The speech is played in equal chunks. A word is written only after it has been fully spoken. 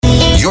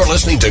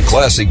listening to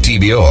Classic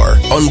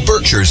TBR on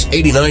Berkshire's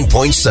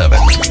 89.7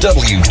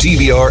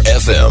 WTBR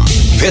FM,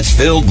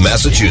 Pittsfield,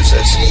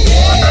 Massachusetts.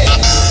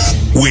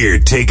 We're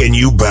taking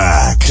you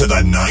back to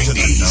the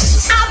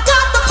 90s. I've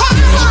got the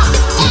power!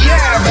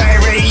 Yeah,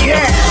 baby,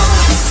 yeah!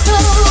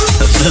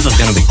 This is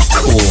gonna be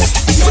cool.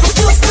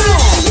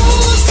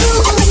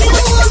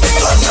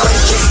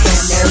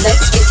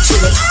 Let's get to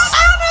it.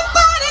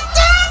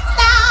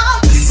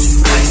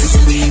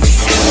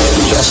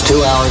 Just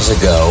 2 hours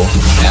ago,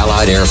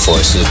 Allied air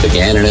forces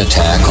began an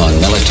attack on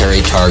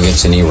military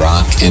targets in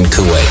Iraq and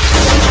Kuwait.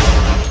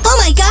 Oh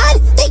my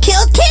God! They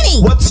killed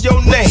Kenny! What's your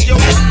name?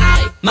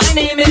 My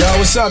name is... Yo,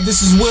 what's up?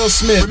 This is Will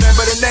Smith.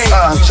 Remember the name?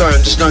 I'm sorry,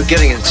 I'm just not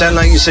getting it. It sounded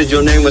like you said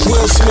your name was...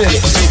 Will Smith.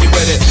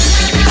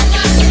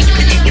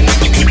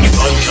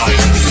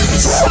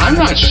 I'm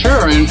not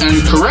sure, and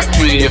correct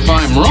me if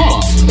I'm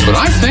wrong, but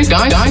I think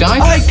I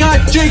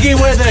got jiggy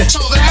with it. So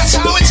that's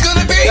how it's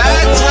gonna be.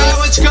 That's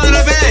how it's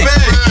gonna be.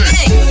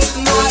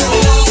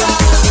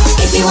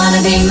 If you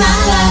wanna be my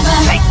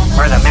lover. Thanks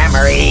for the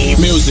memory.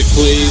 Music,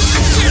 please.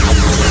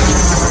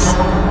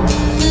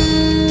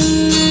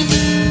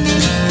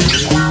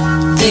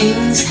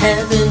 Things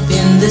haven't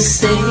been the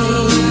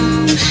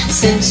same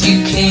since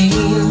you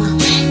came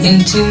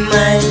into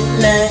my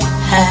life.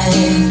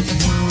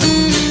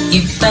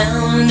 You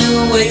found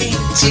a way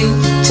to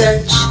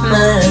touch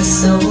my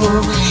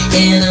soul,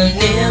 and I'm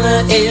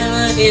never,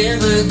 ever,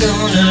 ever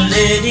gonna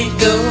let it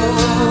go.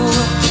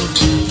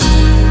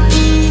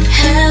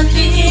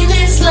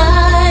 Happiness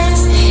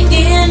lies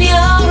in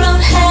your own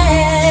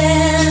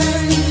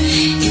hand.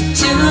 It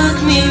took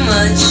me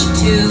much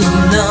too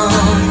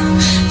long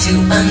to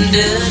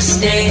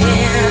understand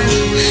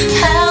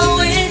how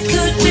it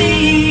could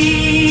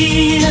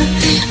be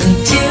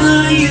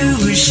until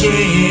you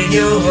shared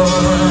your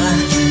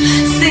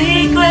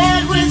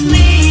secret with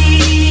me.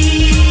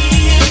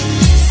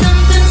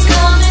 Something's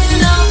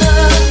coming over.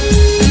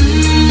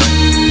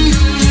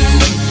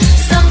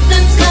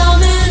 Something's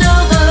coming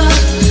over.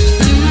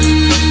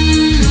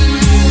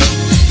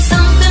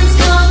 Something's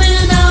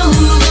coming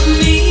over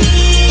me.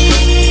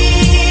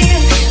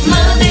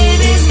 My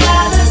baby's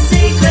got a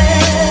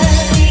secret.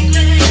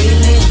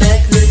 Really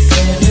back the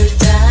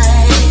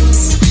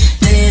paradise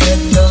that I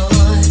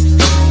thought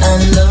I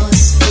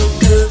lost for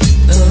good.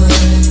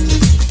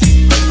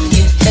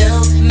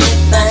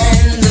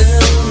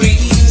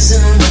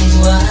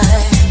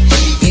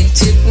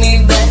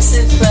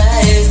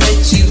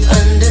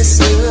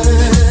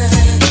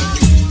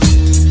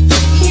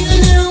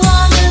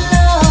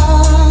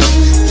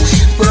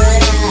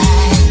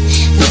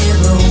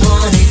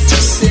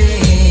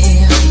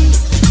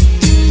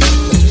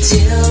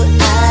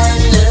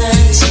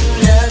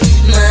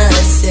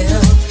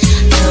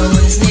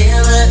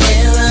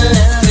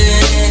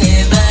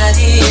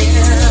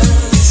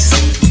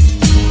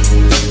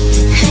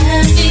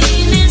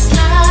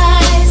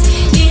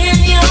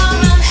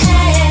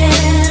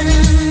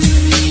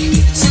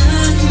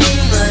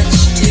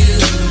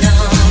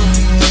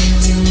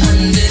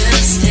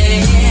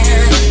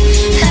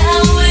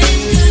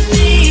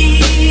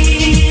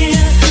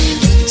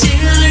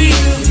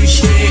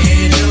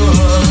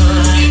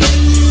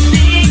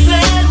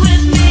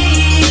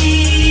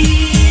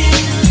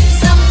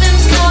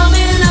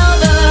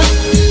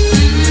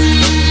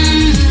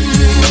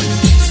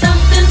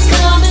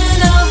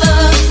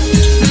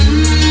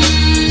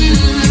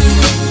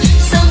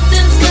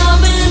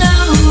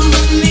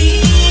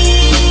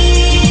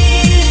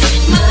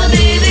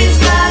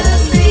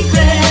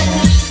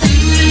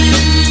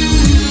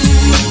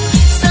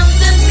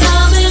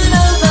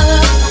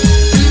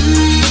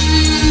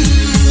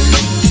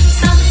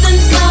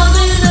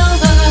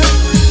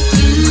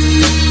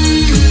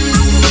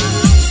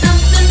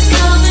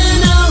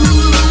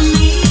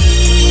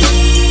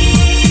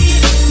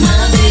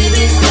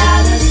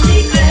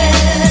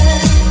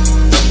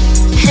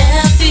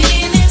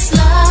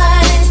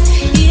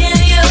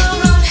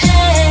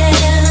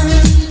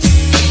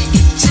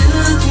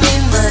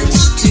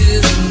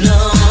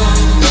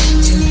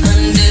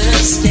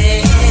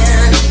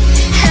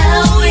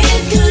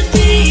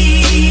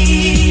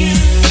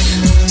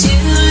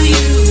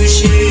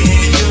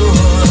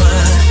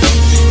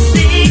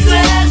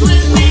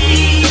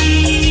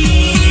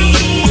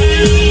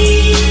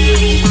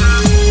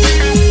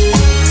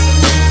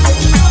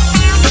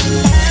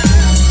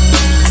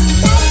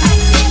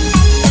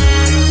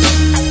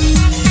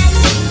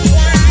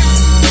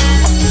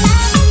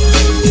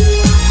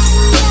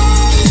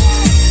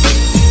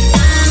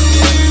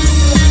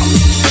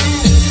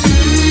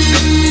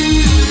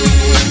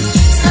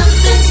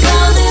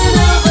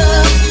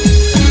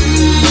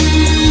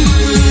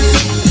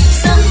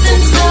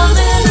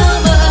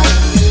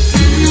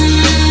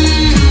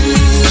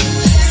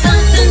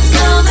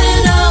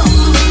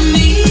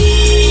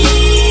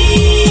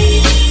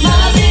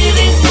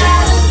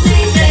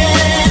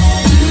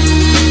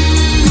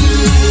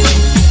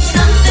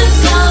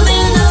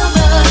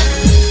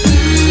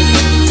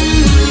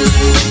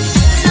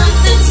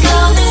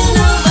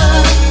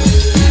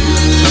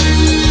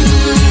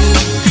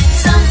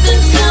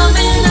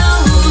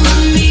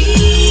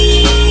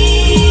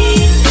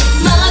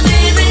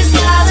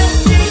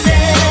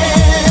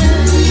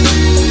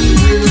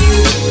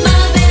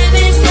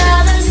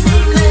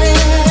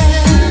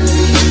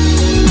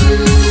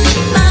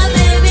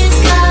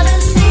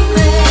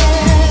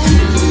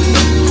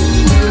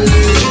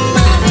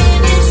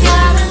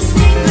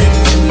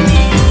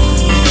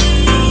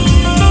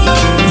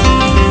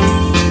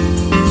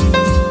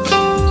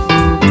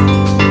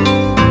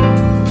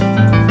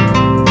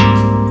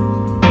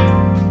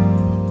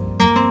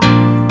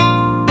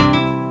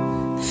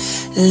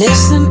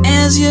 Listen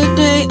as your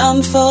day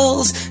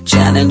unfolds.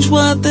 Challenge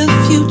what the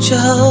future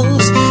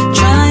holds.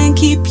 Try and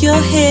keep your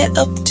head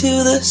up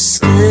to the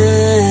sky.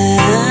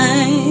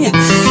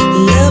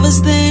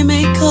 Lovers, they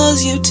may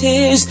cause you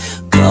tears.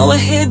 Go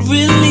ahead,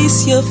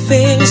 release your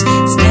fears.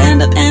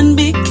 Stand up and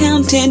be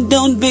counted.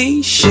 Don't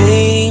be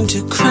ashamed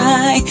to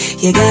cry.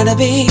 You gotta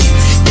be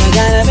bad. You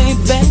gotta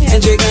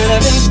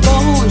be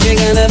bold. You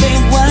gotta be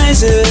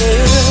wiser.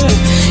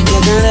 You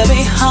gotta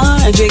be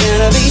hard. You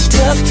gotta be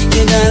tough.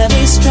 You gotta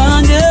be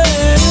stronger.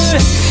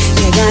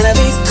 You gotta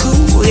be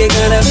cool. You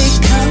gotta be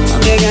calm.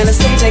 You gotta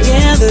stay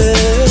together.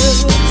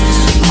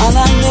 All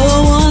I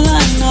know,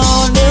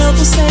 love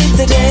will save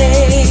the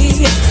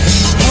day.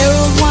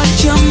 Herald what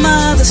your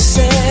mother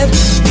said.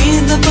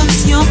 Read the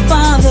books your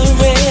father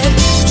read.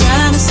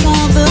 Trying to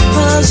solve the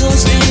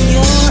puzzles in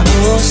your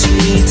own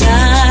sweet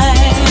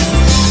time.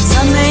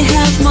 Some may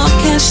have more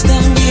cash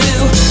than you.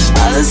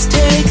 Others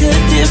take a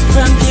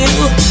different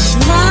view.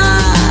 My,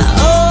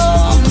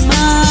 oh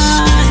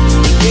my,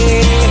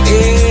 yeah,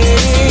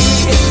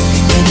 yeah.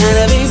 You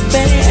gotta be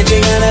bad. You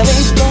gotta be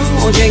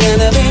bold. You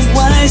gotta be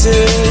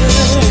wiser.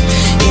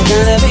 You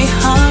gotta be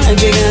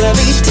hard, you gotta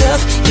be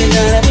tough, you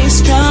gotta be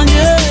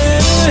stronger.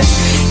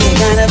 You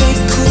gotta be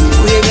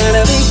cool, you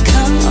gotta be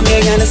calm, you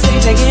gotta stay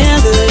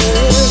together.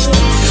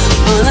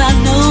 All I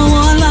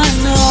know,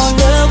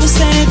 love will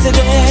save the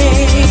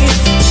day.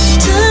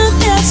 Time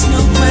asks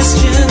no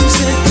questions,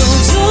 it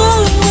goes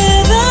on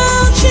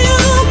without you,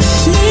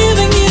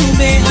 leaving you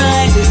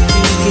behind if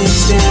you can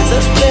stand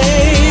the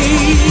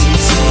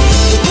pace.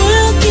 The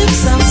world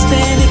keeps on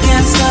spinning,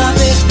 can't stop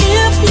it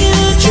if you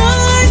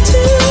try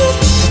to.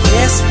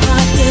 Best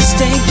part is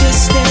danger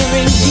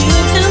staring you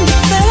in the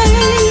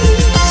face.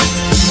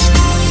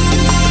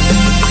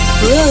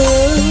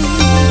 Whoa.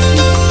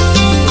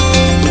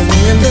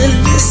 Remember,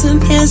 listen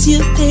as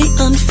your day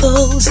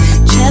unfolds.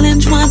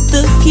 Challenge what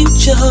the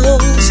future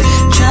holds.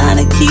 Try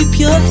to keep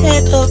your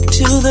head up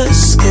to the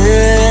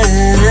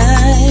sky.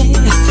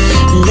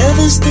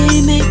 Lovers,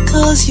 they may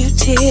cause you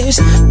tears.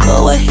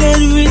 Go ahead,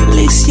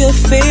 release your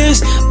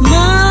fears.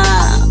 My,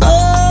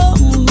 oh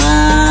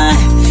my,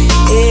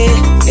 yeah,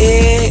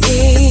 yeah.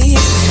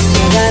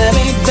 You gotta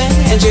be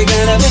bad, you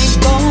gotta be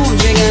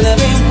bold, you gotta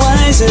be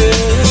wiser.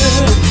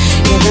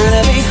 You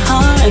gotta be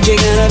hard, you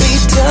gotta be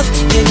tough,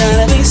 you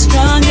gotta be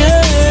stronger.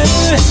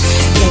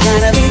 You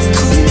gotta be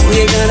cool,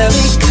 you gotta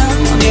be calm,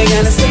 you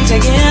gotta stay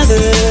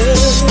together.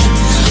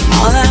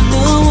 All I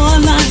know,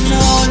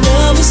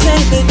 love will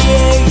save the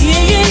day.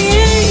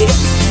 You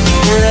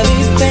gotta be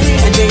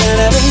bad, you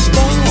gotta be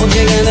bold,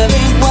 you gotta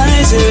be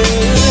wiser.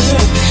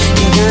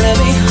 You gotta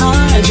be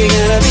hard, you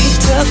gotta be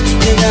tough,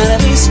 you gotta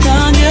be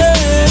stronger.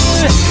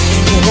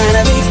 You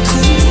gotta be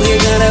cool, you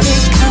gotta be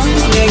calm,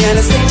 you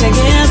gotta stay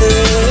together.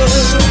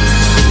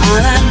 All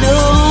I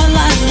know,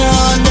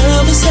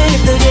 love will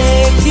save the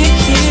day.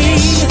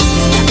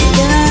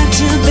 Got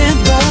to be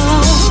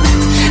bold,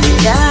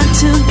 got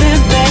to be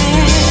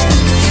bad,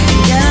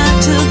 got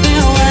to be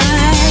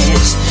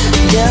wise,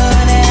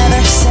 don't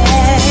ever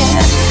say.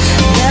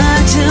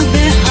 Got to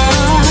be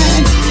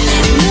hard,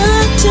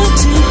 not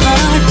too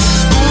hard.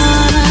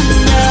 All I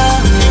know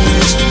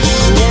is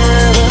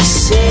love will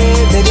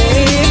save the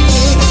day.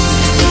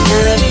 You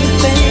gotta be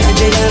bad,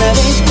 you gotta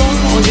be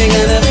bold, you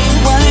gotta be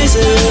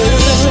wiser.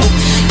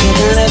 You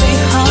gotta be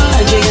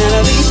hard, you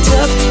gotta be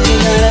tough, you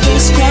gotta be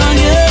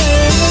stronger.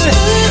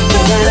 You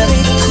gotta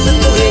be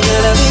cool, you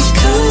gotta be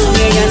calm,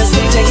 you gotta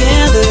stay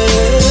together.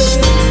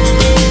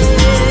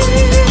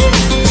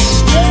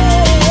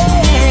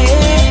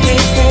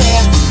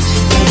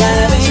 You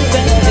gotta be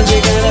bad, you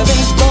gotta be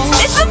bold.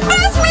 It's the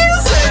best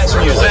music!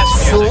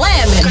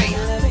 Slamming!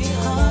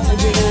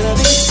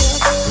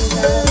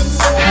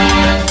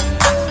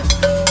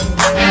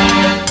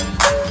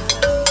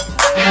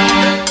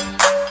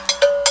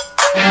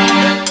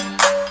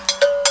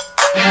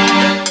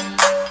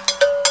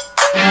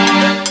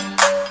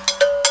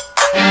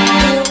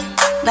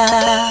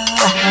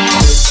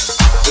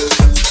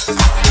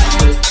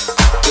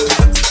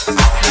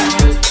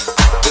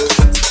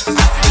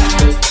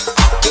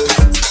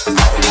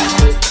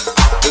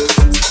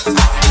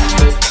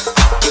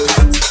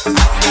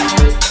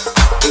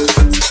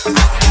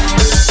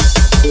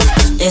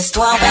 It's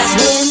 12 past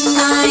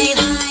midnight.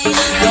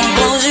 Don't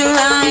close your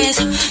eyes.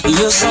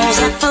 Your soul's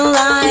up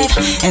alive,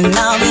 and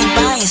I'll be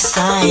by your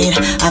side.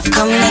 I've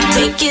come to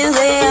take you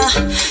there,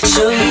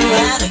 show you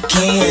how to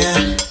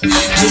care.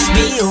 Just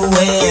be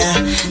aware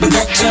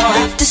that you'll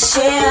have to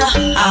share.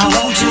 I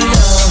want your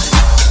love,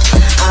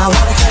 I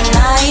want it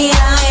tonight.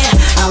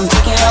 I'm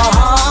taking your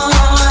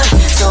heart,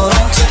 so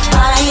don't you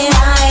fight.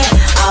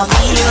 I'll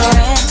be your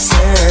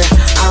answer,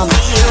 I'll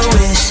be your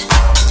wish,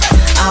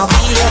 I'll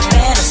be your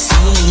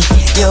fantasy,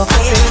 your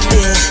favorite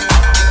dish.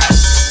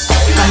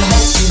 I'm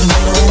back to the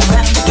middle and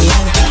round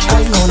again.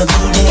 I'm gonna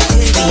be there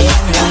till the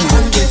end,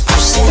 100%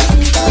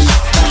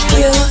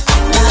 pure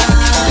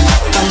love.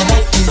 From the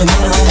back to the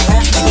middle and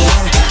round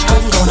again.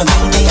 I'm gonna be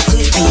there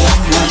till the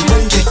end,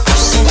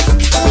 100%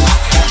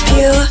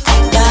 pure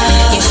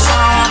love. You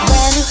saw a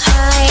brand new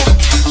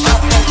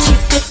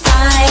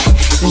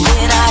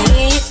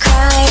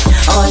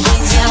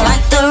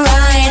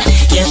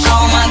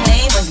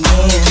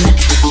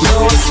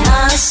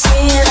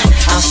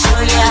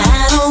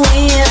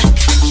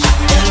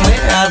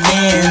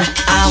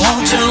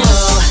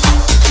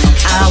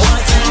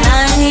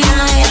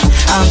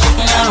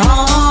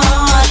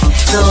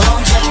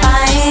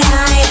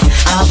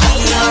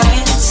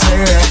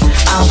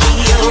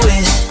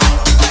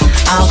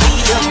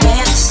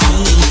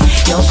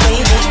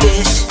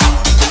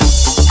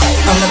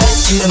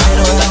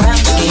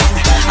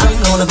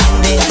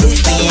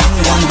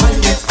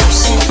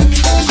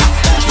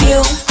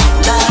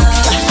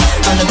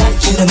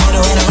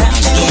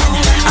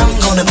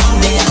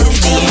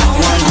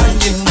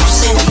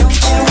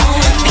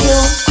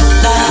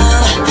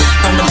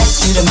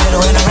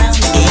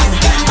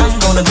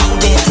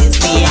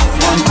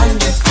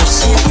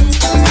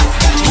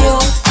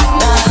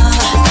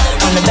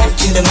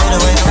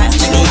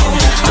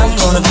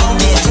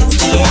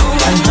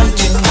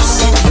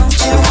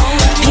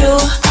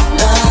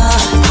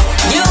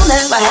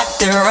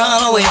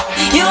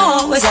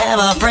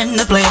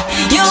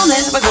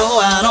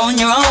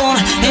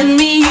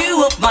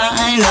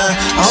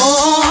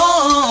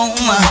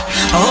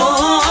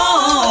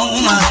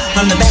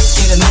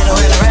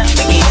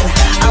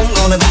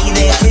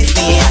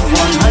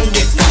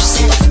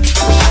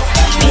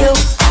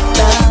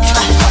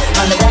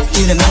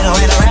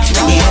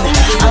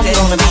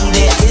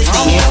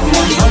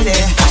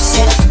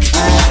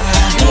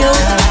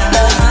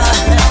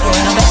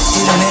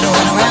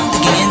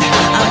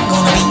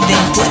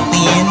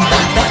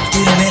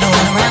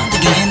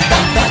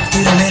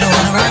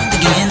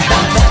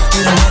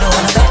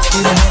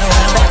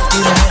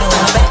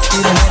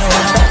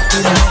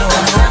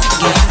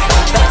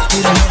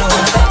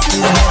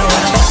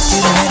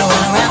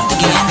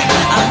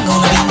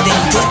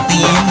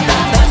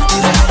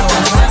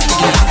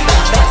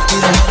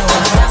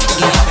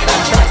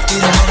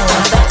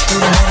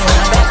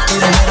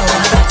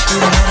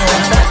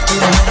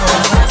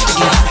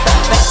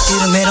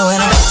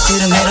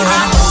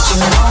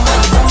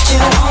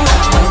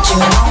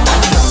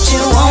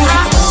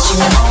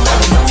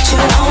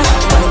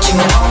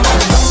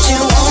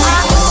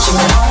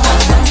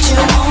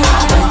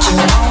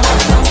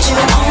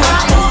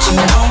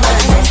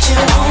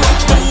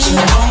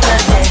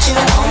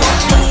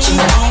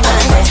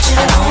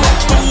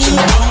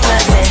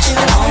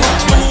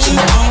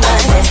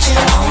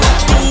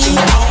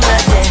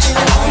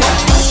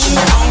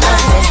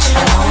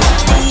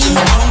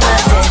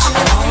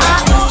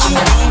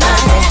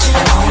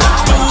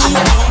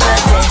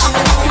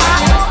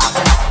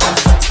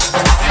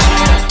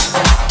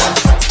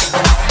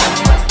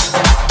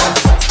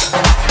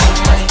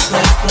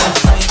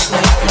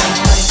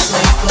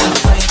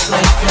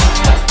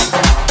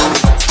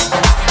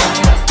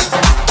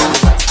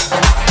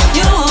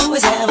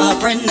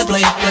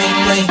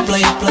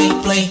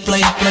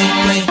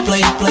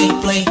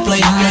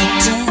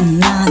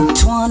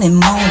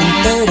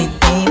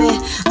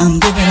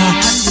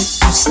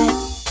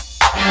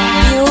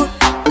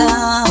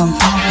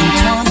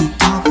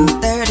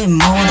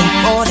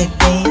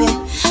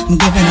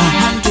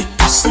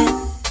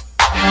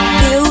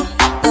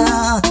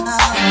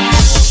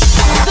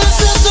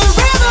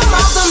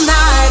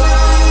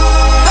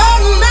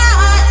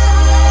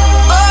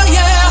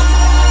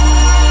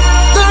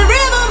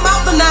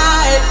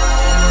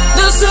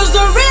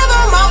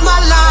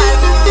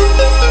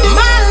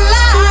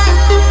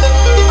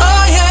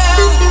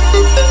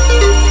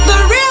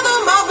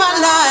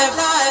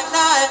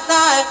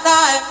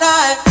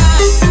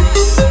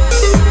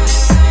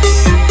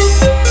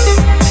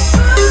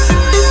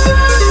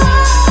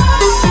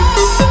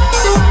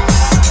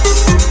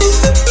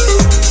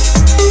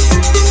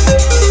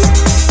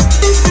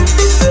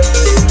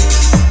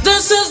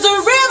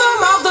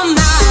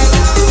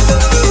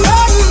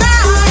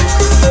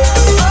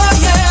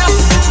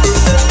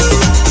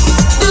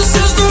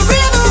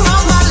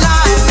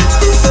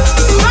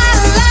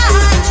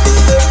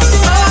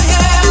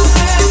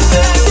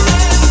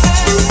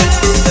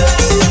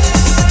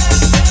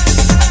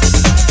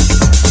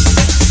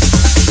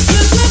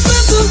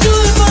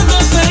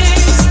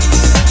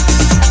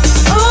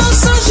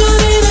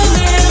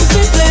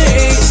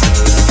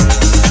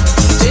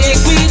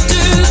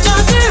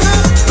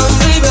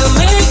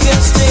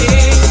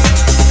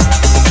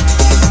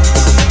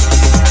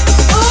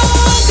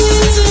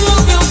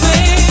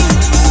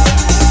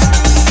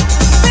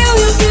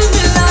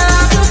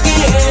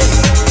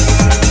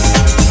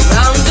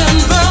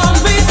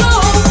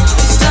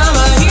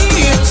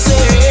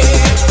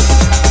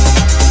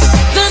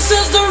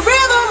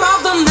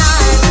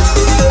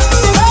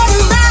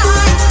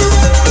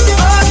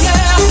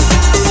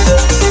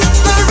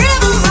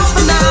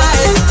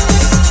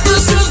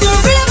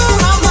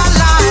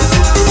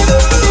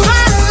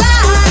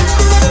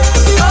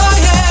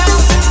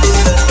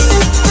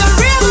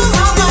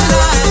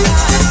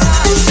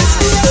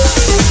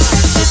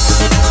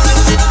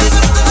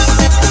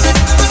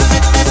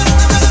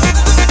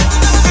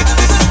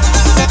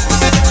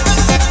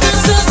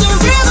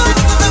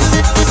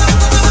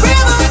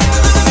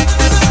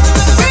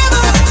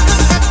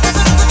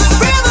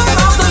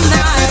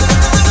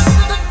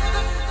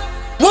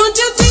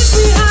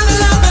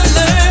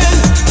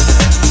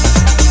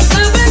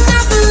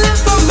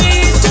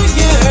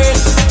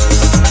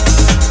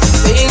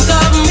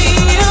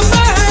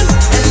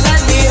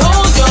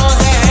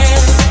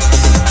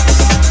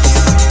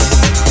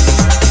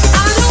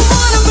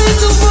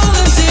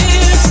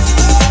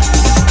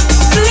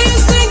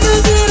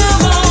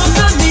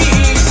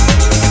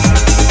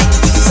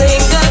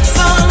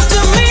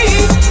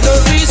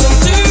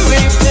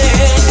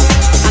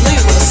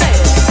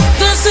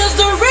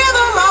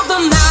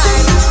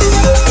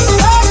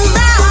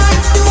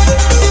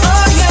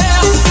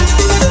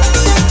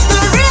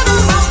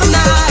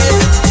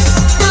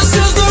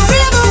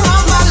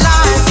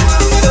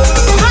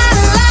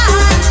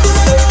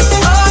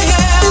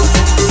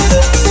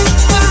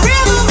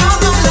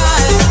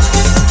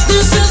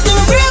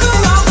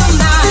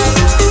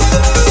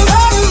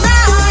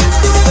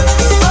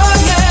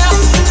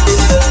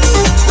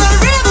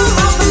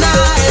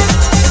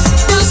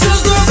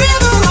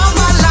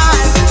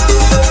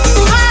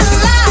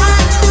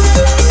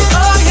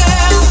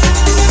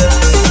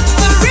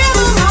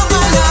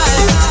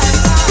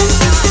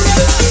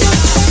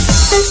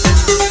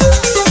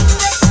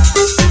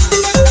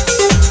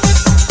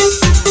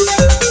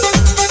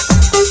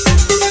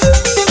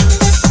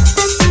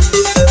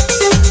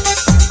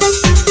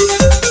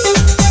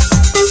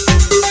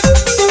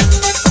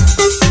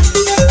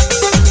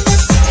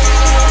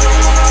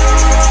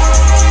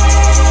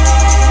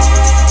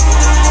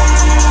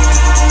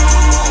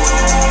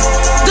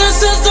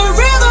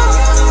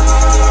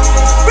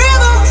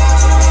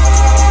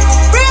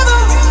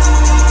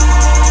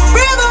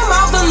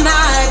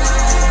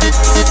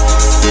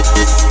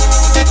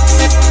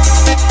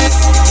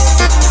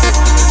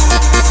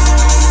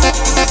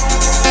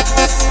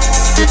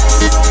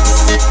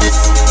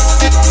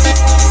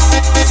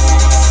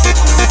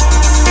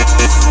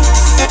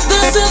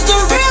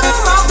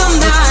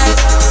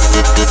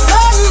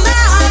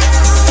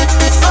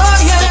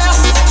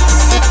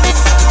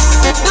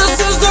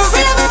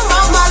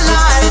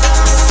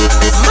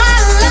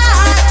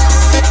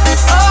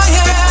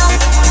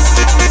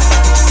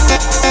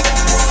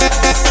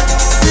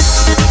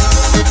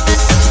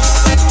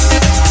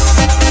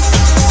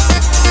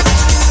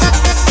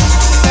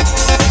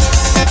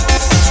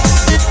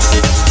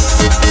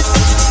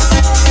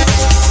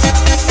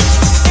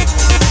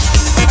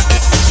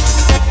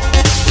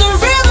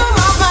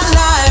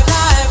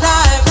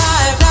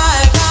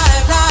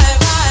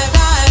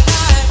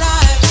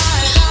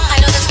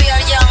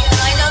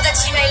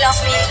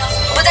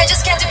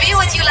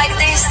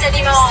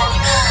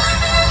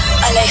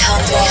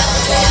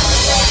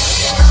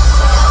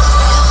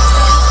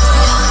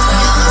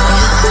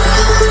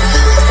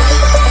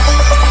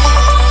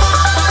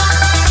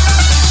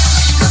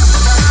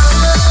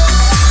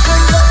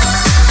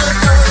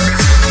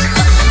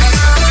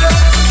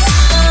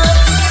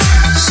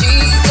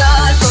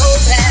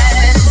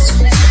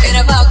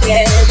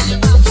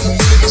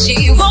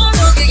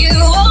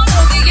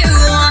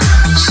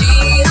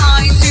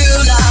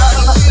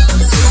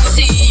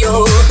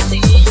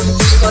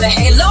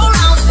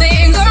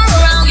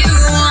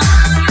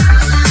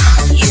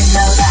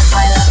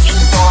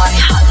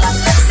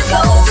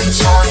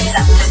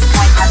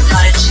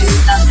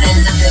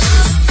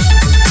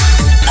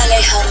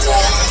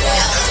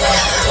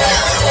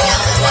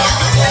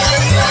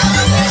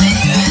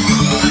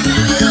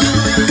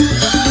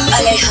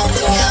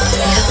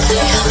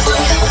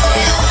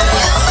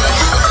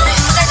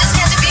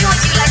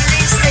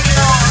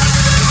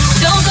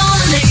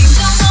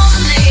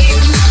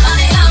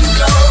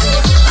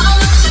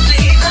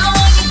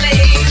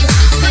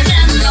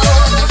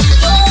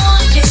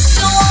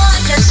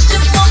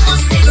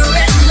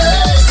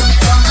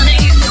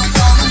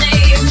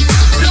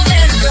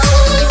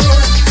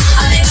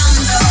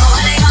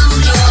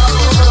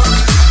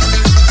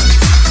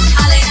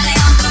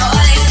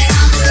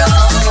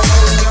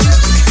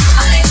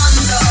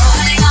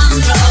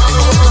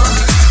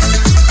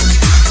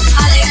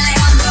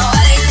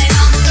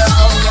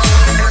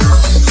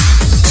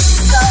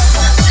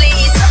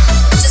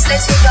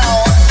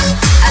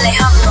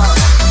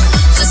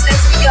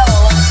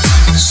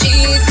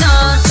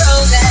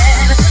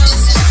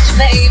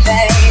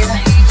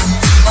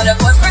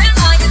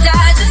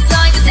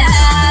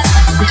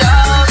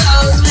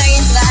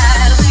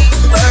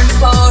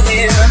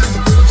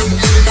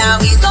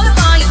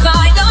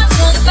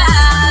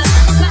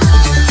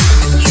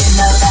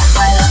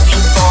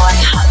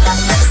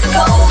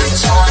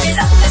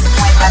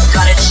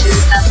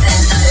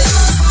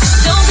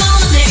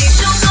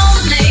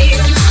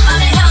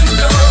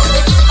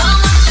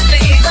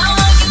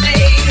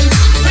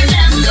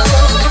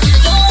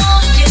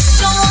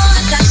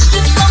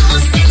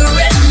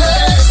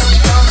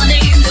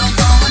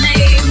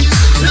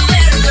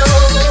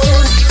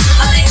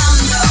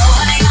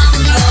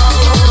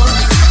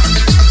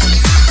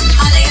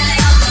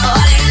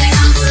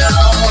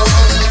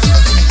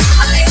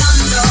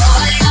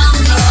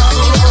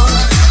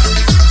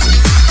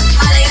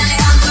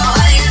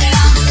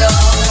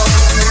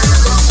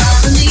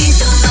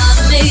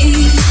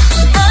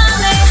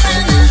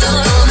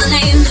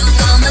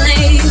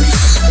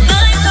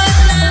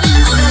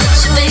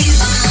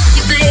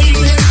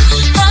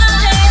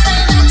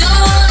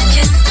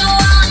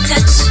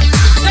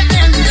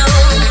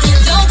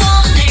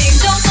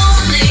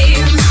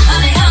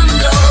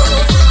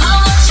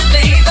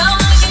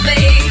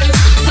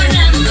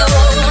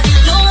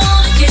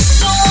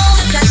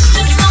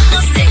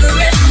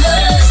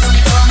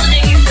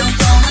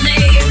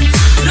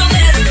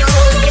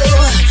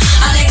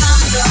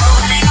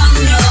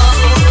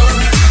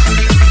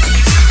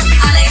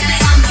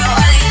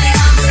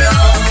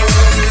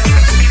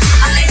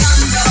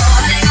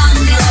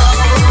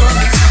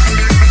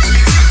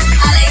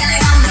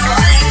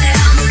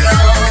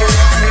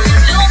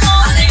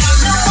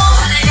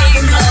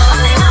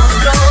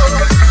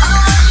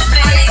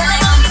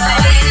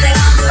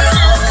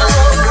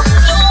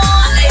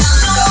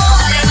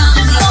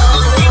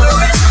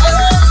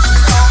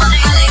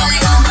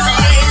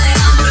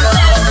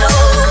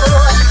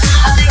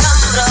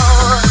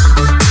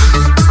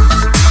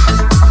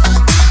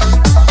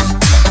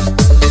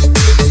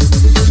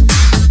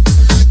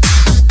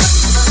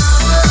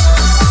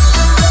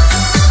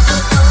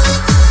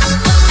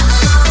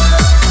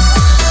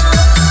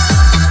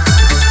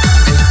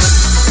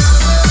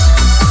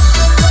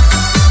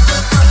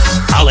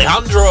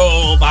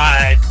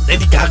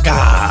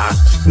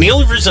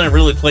only reason I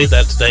really played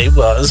that today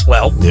was,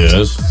 well,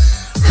 yes,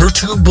 her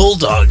 2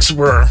 bulldogs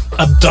were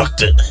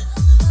abducted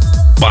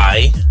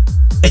by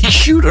a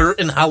shooter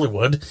in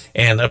Hollywood,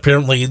 and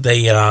apparently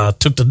they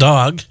took the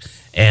dog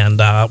and,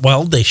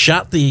 they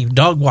shot the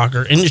dog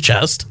walker in the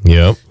chest.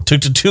 Yep.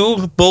 Took the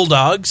 2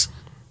 bulldogs,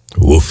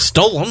 Woof.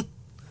 stole them,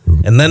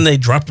 and then they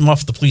dropped them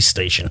off at the police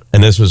station.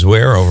 And this was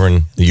where? Over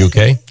in the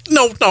UK?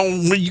 No,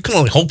 you can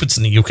only hope it's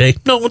in the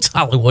UK. No, it's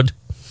Hollywood.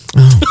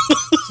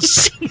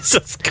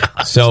 Jesus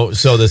God. So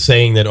the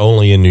saying that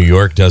only in New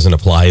York doesn't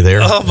apply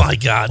there? Oh, my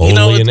God.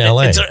 Only in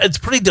L.A. It's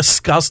pretty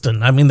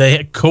disgusting. I mean, they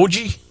had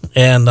Koji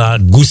and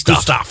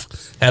Gustav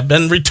have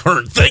been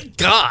returned. Thank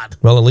God.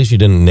 Well, at least you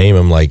didn't name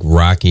them like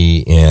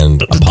Rocky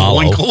and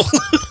Apollo.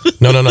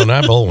 No,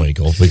 not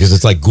Bullwinkle, because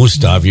it's like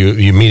Gustav. You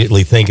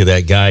immediately think of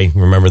that guy.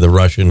 Remember the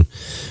Russian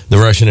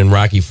in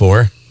Rocky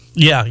IV?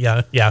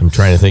 Yeah. I'm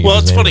trying to think of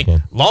his name. Well, it's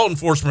funny. Law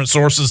enforcement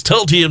sources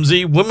tell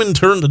TMZ women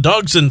turned the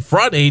dogs in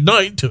Friday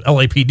night to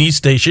LAPD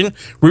station.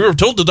 We were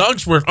told the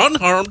dogs were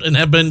unharmed and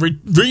have been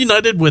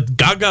reunited with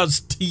Gaga's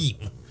team.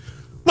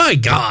 My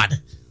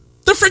God.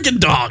 They're freaking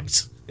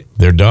dogs.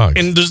 They're dogs.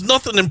 And there's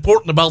nothing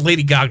important about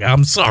Lady Gaga.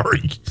 I'm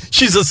sorry.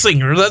 She's a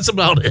singer. That's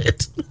about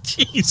it.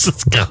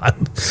 Jesus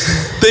God.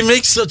 They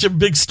make such a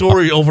big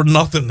story over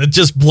nothing. It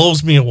just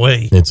blows me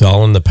away. It's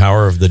all in the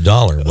power of the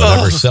dollar.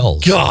 Whatever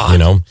sells. God. You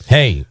know?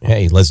 Hey,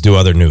 let's do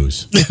other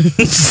news.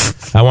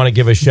 I want to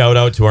give a shout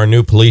out to our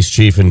new police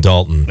chief in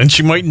Dalton. And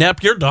she might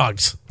nap your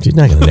dogs. She's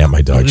not going to nap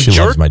my dogs. She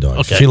loves my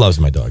dogs. Okay. She loves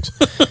my dogs.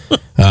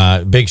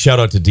 Big shout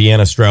out to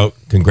Deanna Strout.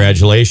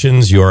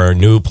 Congratulations. You're our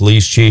new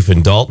police chief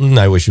in Dalton.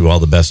 I wish you all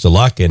the best of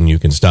luck, and you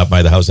can stop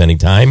by the house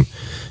anytime,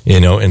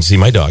 and see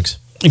my dogs.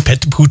 And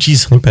pet the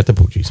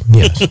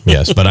poochies.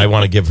 Yes. But I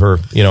want to give her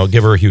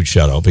a huge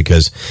shout out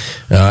because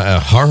a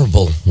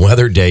horrible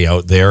weather day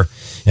out there.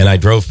 And I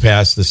drove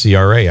past the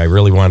CRA. I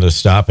really wanted to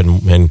stop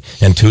and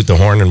toot the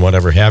horn and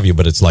whatever have you.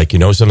 But it's like,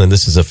 something,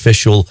 this is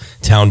official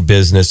town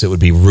business. It would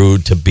be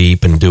rude to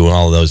beep and do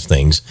all of those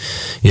things,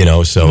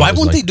 So why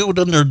wouldn't they do it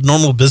under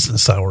normal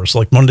business hours,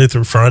 like Monday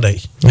through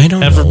Friday? I don't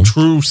know. Have a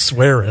true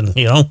swearing,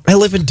 I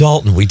live in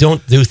Dalton. We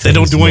don't do things. They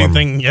don't do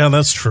anything. Yeah,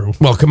 that's true.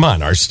 Well, come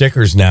on. Our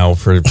stickers now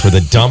for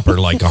the dump are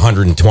like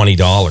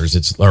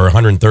 $120. Or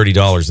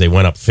 $130. They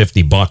went up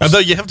 $50. Although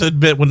you have to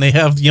admit, when they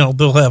have,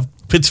 they'll have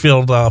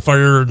Pittsfield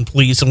fire and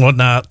police and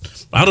whatnot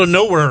out of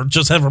nowhere,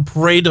 just have a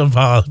parade of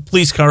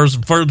police cars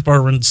and fire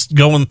departments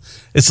going.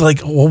 It's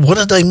like, well, what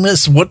did I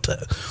miss?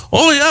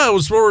 Oh yeah, it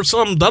was for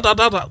some da da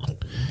da da.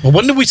 Well,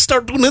 when did we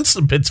start doing this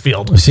in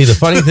Pittsfield? See, the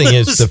funny thing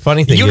is,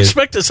 you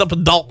expect us up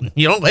in Dalton,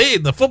 hey,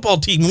 the football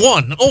team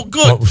won. Oh,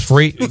 good.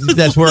 Well,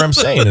 that's where I'm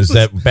saying is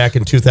that back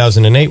in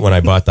 2008 when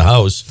I bought the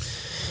house.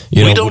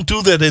 We don't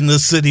do that in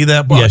this city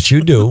that much. Yes, you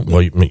do.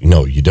 Well,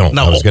 no, you don't.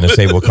 No. I was going to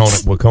say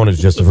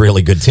Wacona's just a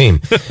really good team.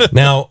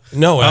 Now,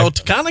 no.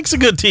 Taconic's a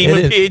good team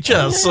in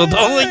PHS, so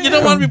you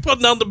don't want to be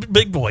putting down the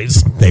big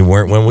boys. They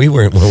weren't when we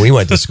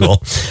went to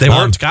school. They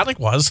weren't. Taconic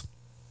was.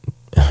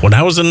 When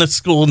I was in the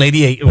school in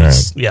 88, it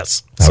was, right.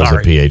 Yes. I was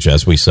at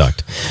PHS. We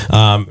sucked.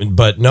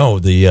 But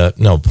no,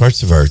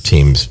 parts of our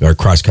teams, our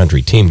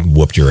cross-country team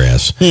whooped your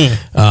ass.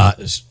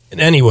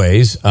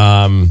 Anyways,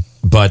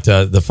 but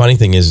the funny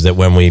thing is that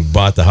when we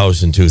bought the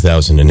house in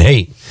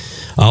 2008,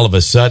 all of a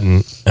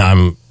sudden,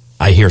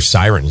 I hear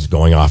sirens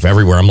going off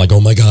everywhere. I'm like,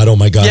 oh my God.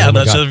 Yeah,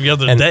 that's every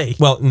other day.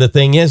 Well, and the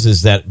thing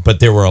is that,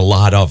 but there were a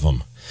lot of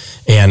them.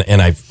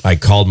 And I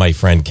called my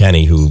friend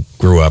Kenny, who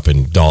grew up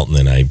in Dalton,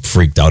 and I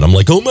freaked out. I'm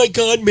like, oh my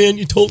God, man,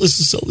 you told us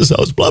to sell this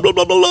house, blah, blah,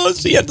 blah, blah, blah.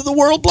 It's the end of the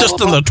world, blah, just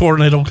blah, in blah. the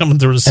tornado coming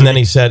through the city. And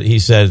then he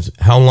said,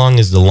 how long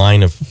is the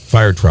line of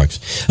fire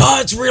trucks?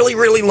 Oh, it's really,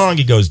 really long.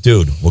 He goes,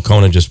 dude,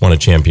 Wacona just won a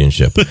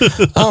championship.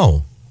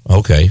 Oh,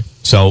 okay.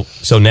 So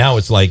now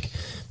it's like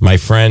my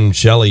friend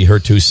Shelly, her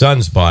 2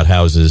 sons bought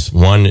houses.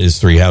 One is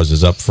 3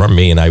 houses up from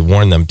me, and I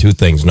warned them 2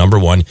 things. Number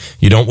 1,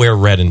 you don't wear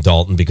red in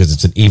Dalton because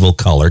it's an evil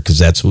color, because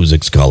that's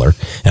Husic's color.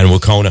 And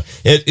Wacona,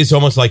 it's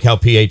almost like how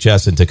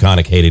PHS and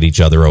Taconic hated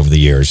each other over the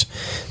years.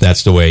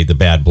 That's the way, the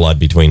bad blood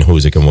between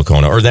Husic and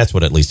Wacona, or that's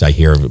what at least I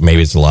hear.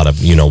 Maybe it's a lot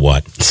of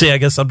what. See, I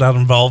guess I'm not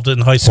involved in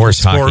high school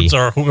sports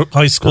or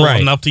high school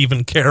enough to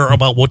even care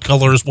about what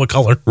color is what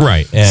color.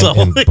 Right.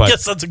 I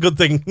guess that's a good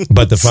thing.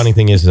 But the funny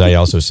thing is,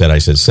 I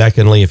said,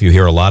 secondly, if you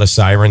hear a lot of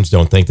sirens,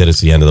 don't think that it's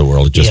the end of the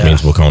world. It just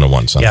means Wacona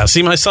won something. Yeah,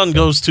 see, my son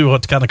goes to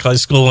Taconic High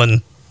School,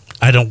 and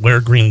I don't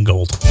wear green and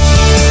gold.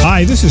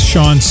 Hi, this is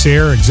Sean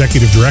Sayre,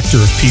 Executive Director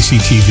of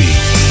PCTV.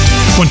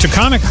 When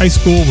Taconic High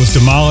School was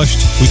demolished,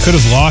 we could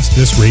have lost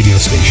this radio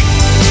station.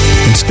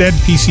 Instead,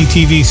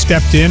 PCTV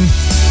stepped in,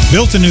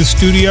 built a new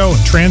studio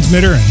and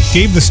transmitter, and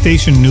gave the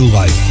station new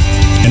life.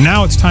 And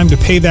now it's time to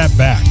pay that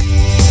back.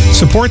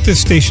 Support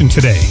this station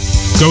today.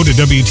 Go to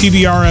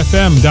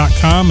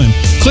WTBRFM.com and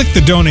click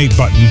the donate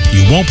button.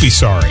 You won't be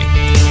sorry.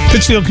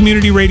 Pittsfield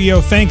Community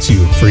Radio thanks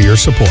you for your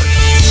support.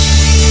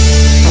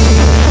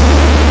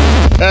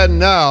 And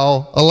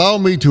now, allow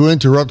me to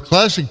interrupt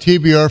Classic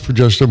TBR for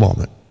just a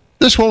moment.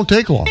 This won't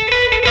take long.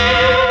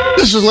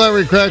 This is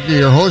Larry Cracker,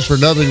 your host for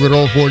Nothing But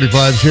Old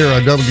 45s here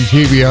on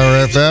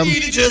WTBR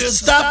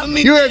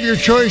FM. You have your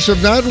choice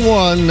of not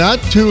one,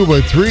 not two,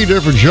 but three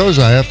different shows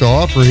I have to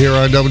offer here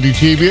on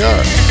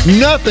WTBR.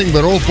 Nothing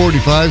But Old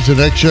 45s, The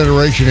Next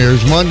Generation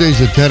airs Mondays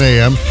at 10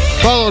 a.m.,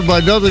 followed by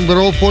Nothing But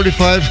Old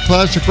 45s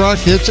Classic Rock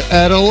Hits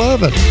at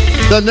 11.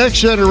 The Next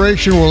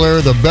Generation will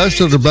air the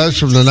best of the best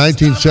from the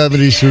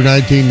 1970s through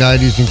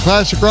 1990s, and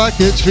Classic Rock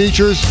Hits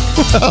features,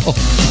 well,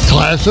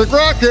 classic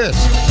rock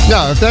hits.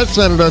 Now, if that's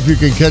not enough, you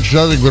can catch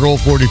Nothing But Old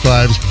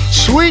 45's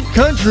Sweet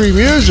Country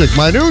Music,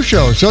 my new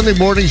show, Sunday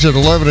mornings at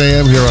 11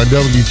 a.m. here on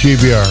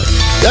WTBR.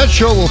 That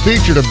show will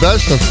feature the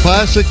best of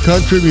classic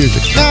country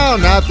music. No,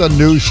 not the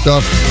new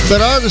stuff,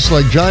 but artists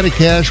like Johnny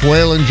Cash,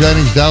 Waylon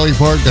Jennings, Dolly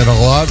Parton, and a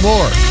lot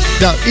more.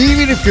 Now,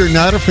 even if you're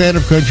not a fan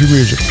of country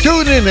music,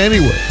 tune in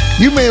anyway.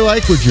 You may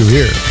like what you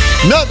hear.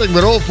 Nothing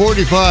But Old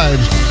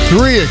 45s,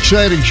 three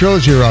exciting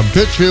shows here on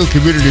Pittsfield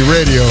Community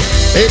Radio,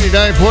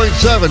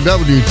 89.7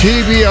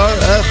 WTBR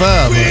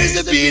FM. Where's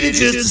the beat? It's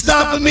just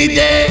stopping me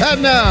dead.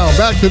 And now,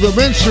 back to the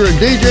Minster and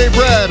DJ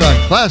Brad on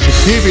Classic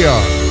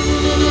TBR.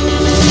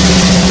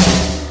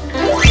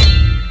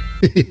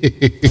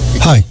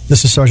 Hi,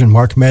 this is Sergeant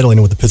Mark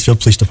Madalena with the Pittsfield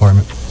Police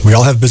Department. We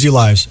all have busy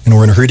lives, and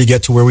we're in a hurry to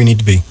get to where we need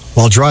to be.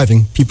 While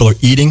driving, people are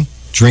eating,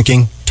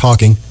 drinking,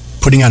 talking,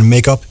 putting on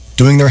makeup,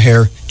 doing their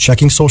hair,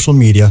 checking social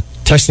media,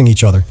 texting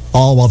each other,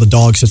 all while the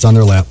dog sits on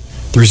their lap.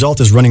 The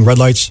result is running red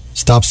lights,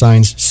 stop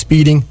signs,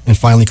 speeding, and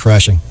finally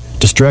crashing.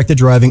 Distracted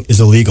driving is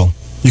illegal.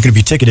 You could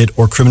be ticketed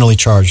or criminally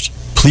charged.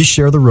 Please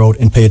share the road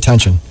and pay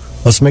attention.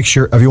 Let's make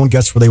sure everyone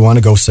gets where they want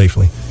to go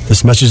safely.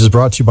 This message is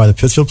brought to you by the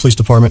Pittsfield Police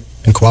Department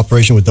in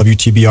cooperation with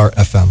WTBR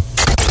FM.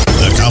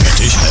 The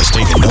competition has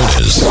taken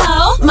notice.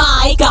 Oh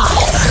my God.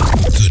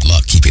 Good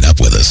luck keeping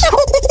up with us.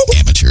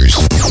 Amateurs.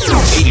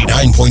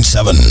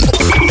 89.7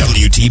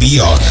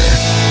 WTBR.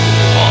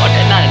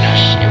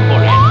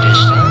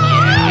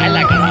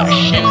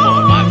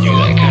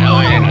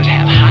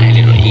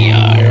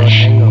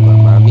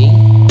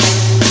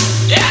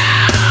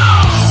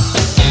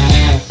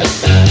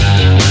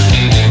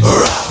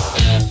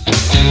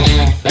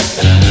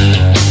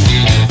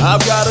 I've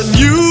got a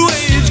new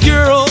age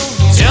girl.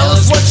 Tell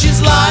us what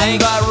she's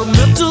like.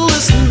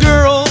 Environmentalist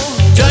girl.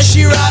 Does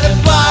she ride a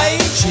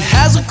bike? She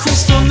has a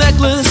crystal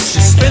necklace.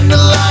 She spends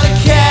a lot of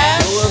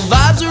cash. Well, her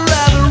vibes are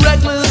rather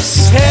reckless.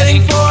 She's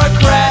heading for a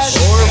crash.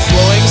 Or her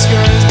flowing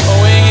skirt is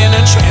blowing in a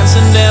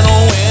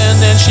transcendental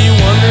wind, and she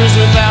wonders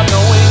without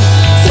knowing,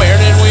 where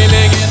did we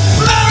begin?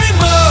 Mary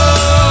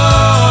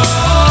Moon.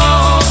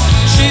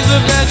 She's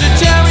a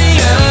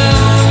vegetarian.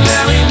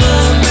 Mary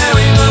Moon,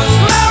 Mary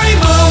Moon. Mary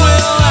Moon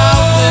will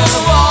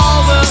outlive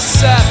all the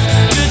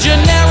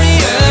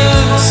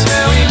septuagenarians.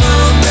 Mary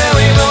Moon,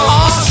 Mary Moon.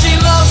 Oh, she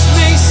loves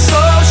me so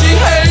she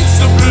hates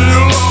to be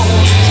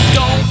alone. She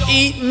don't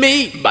eat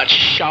meat, but she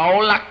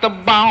sure like the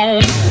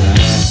bone.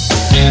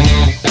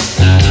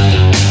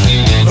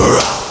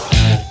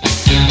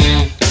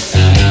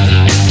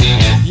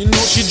 You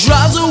know she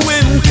drives a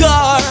wooden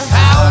car.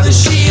 How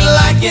does she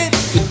like it?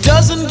 It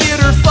doesn't get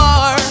her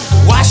far.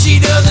 Why she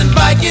doesn't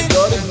bike it?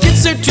 But it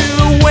gets her to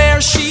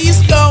where she's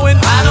going.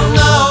 I don't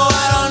know,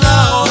 I don't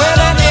know where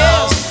that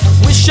is.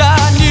 Wish I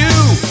knew.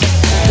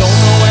 Don't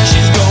know where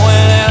she's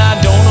going and I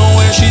don't know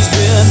where she's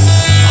been.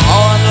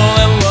 All I know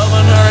that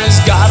loving her has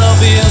gotta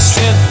be a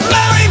sin.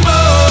 Mary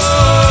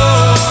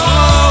Moon,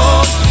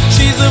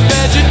 she's a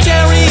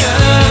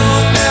vegetarian.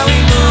 Mary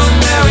Moon,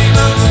 Mary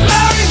Moon.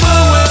 Mary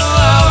Moon will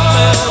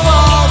outlive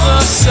all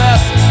the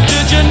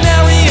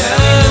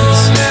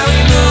septuagenarians.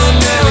 Mary Moon,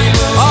 Mary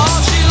Moon. Oh,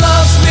 she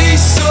loves me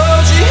so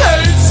she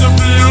hates to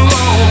be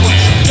alone.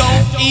 She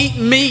don't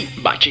eat meat,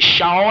 but she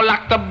sure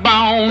like the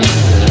bone.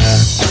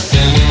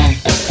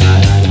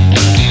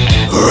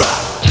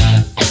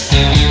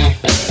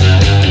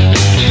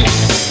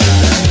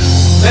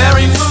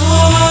 Mary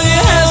Moon, will you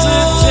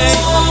hesitate?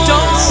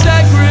 Don't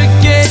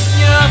segregate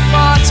your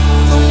thoughts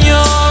from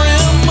your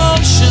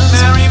emotions.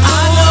 Mary Moon,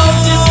 I know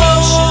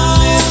devotion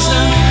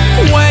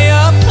isn't way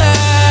up there.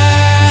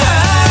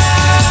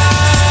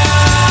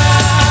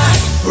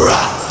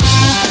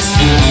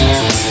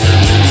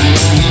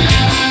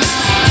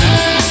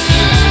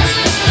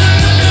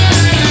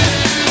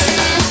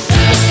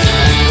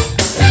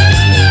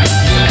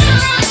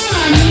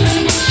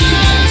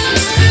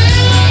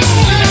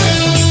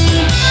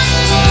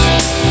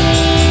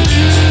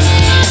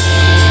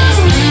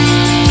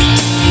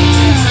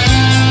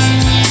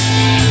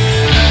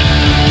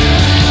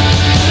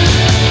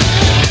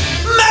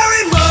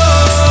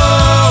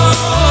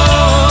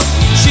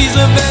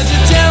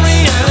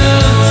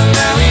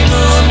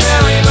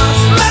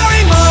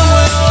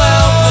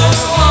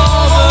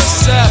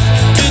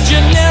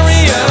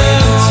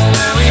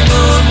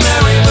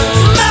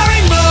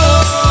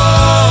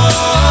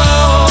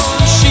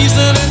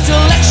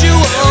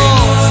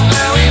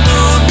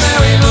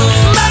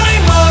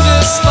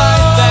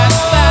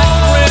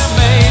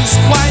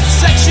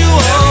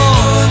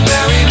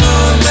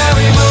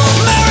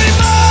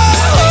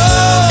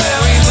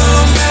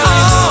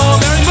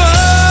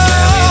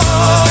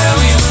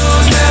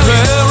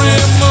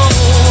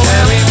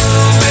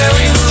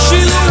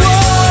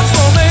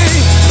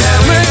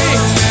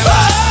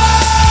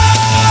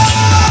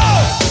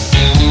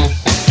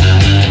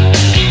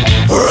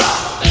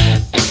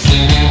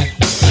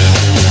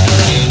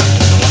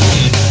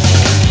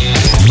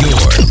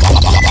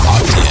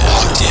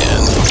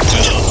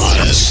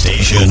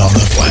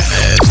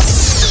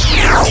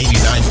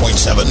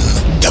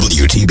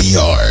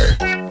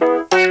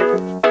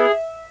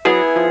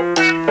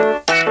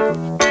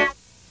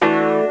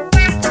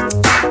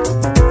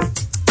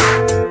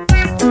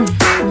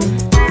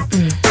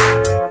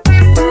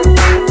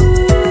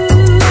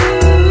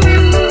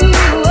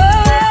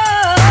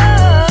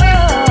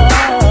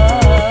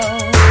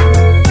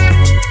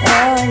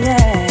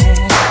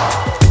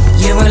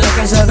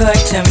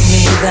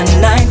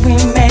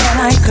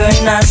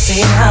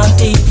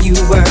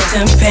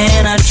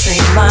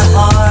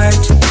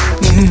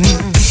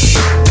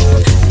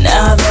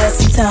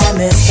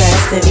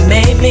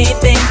 me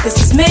think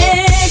this is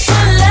meant to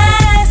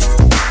last.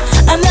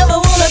 I never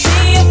wanna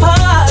be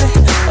apart.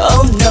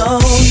 Oh no,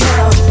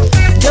 no.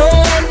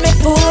 Don't let me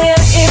fool you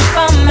if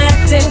I'm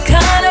acting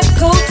kinda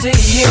cool to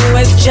you.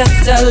 It's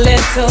just a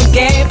little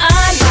game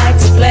I like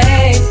to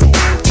play.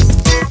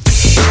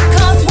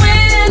 'Cause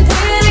when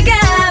we're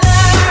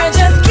together, it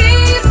just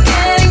keeps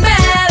getting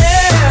better.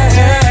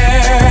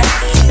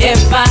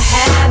 If I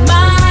had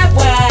my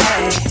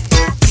way,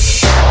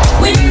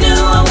 when do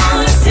I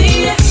wanna see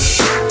you?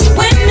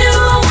 When do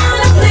I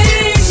wanna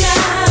please you?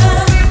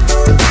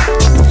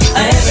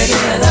 Every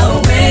day of the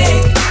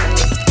week.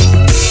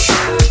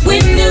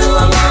 When do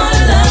I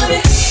wanna love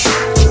you?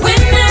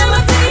 When am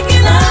I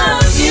thinking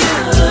of you?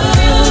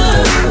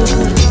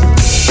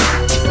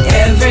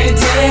 Every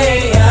day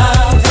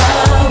of the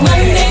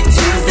Monday,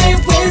 Tuesday,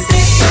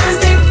 Wednesday,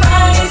 Thursday,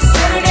 Friday,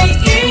 Saturday,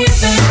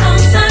 even on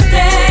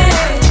Sunday.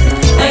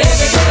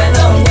 Every day of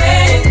the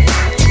week.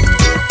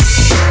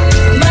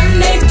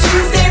 Monday,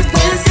 Tuesday,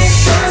 Wednesday,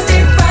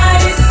 Thursday,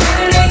 Friday,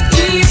 Saturday,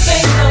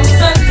 even on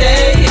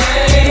Sunday.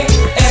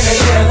 Every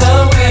day of the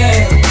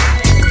week.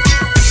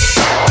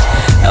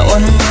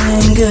 When I'm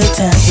running good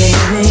times,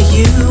 baby,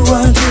 you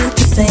want to do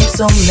the same.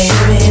 So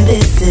maybe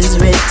this is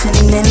written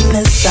in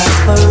the stars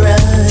for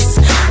us.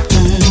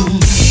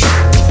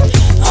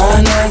 All I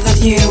know is that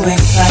you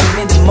excite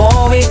me. The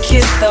more we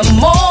kiss, the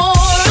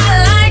more I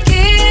like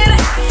it.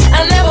 I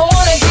never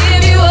wanna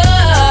give you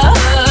up.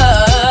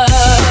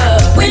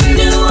 When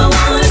do I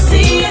wanna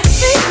see you?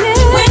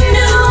 When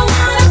do I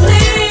wanna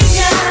please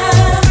you?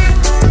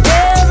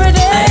 Every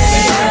day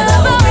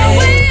of the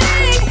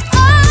week.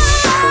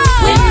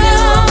 When do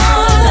I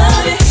wanna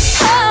love you?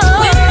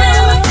 When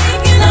am I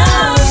thinking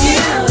of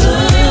you?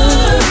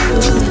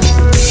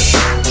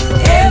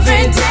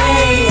 Every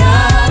day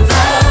of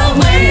the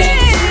Monday,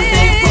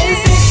 Tuesday,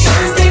 Wednesday,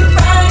 Thursday,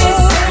 Friday,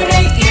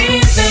 Saturday,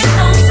 even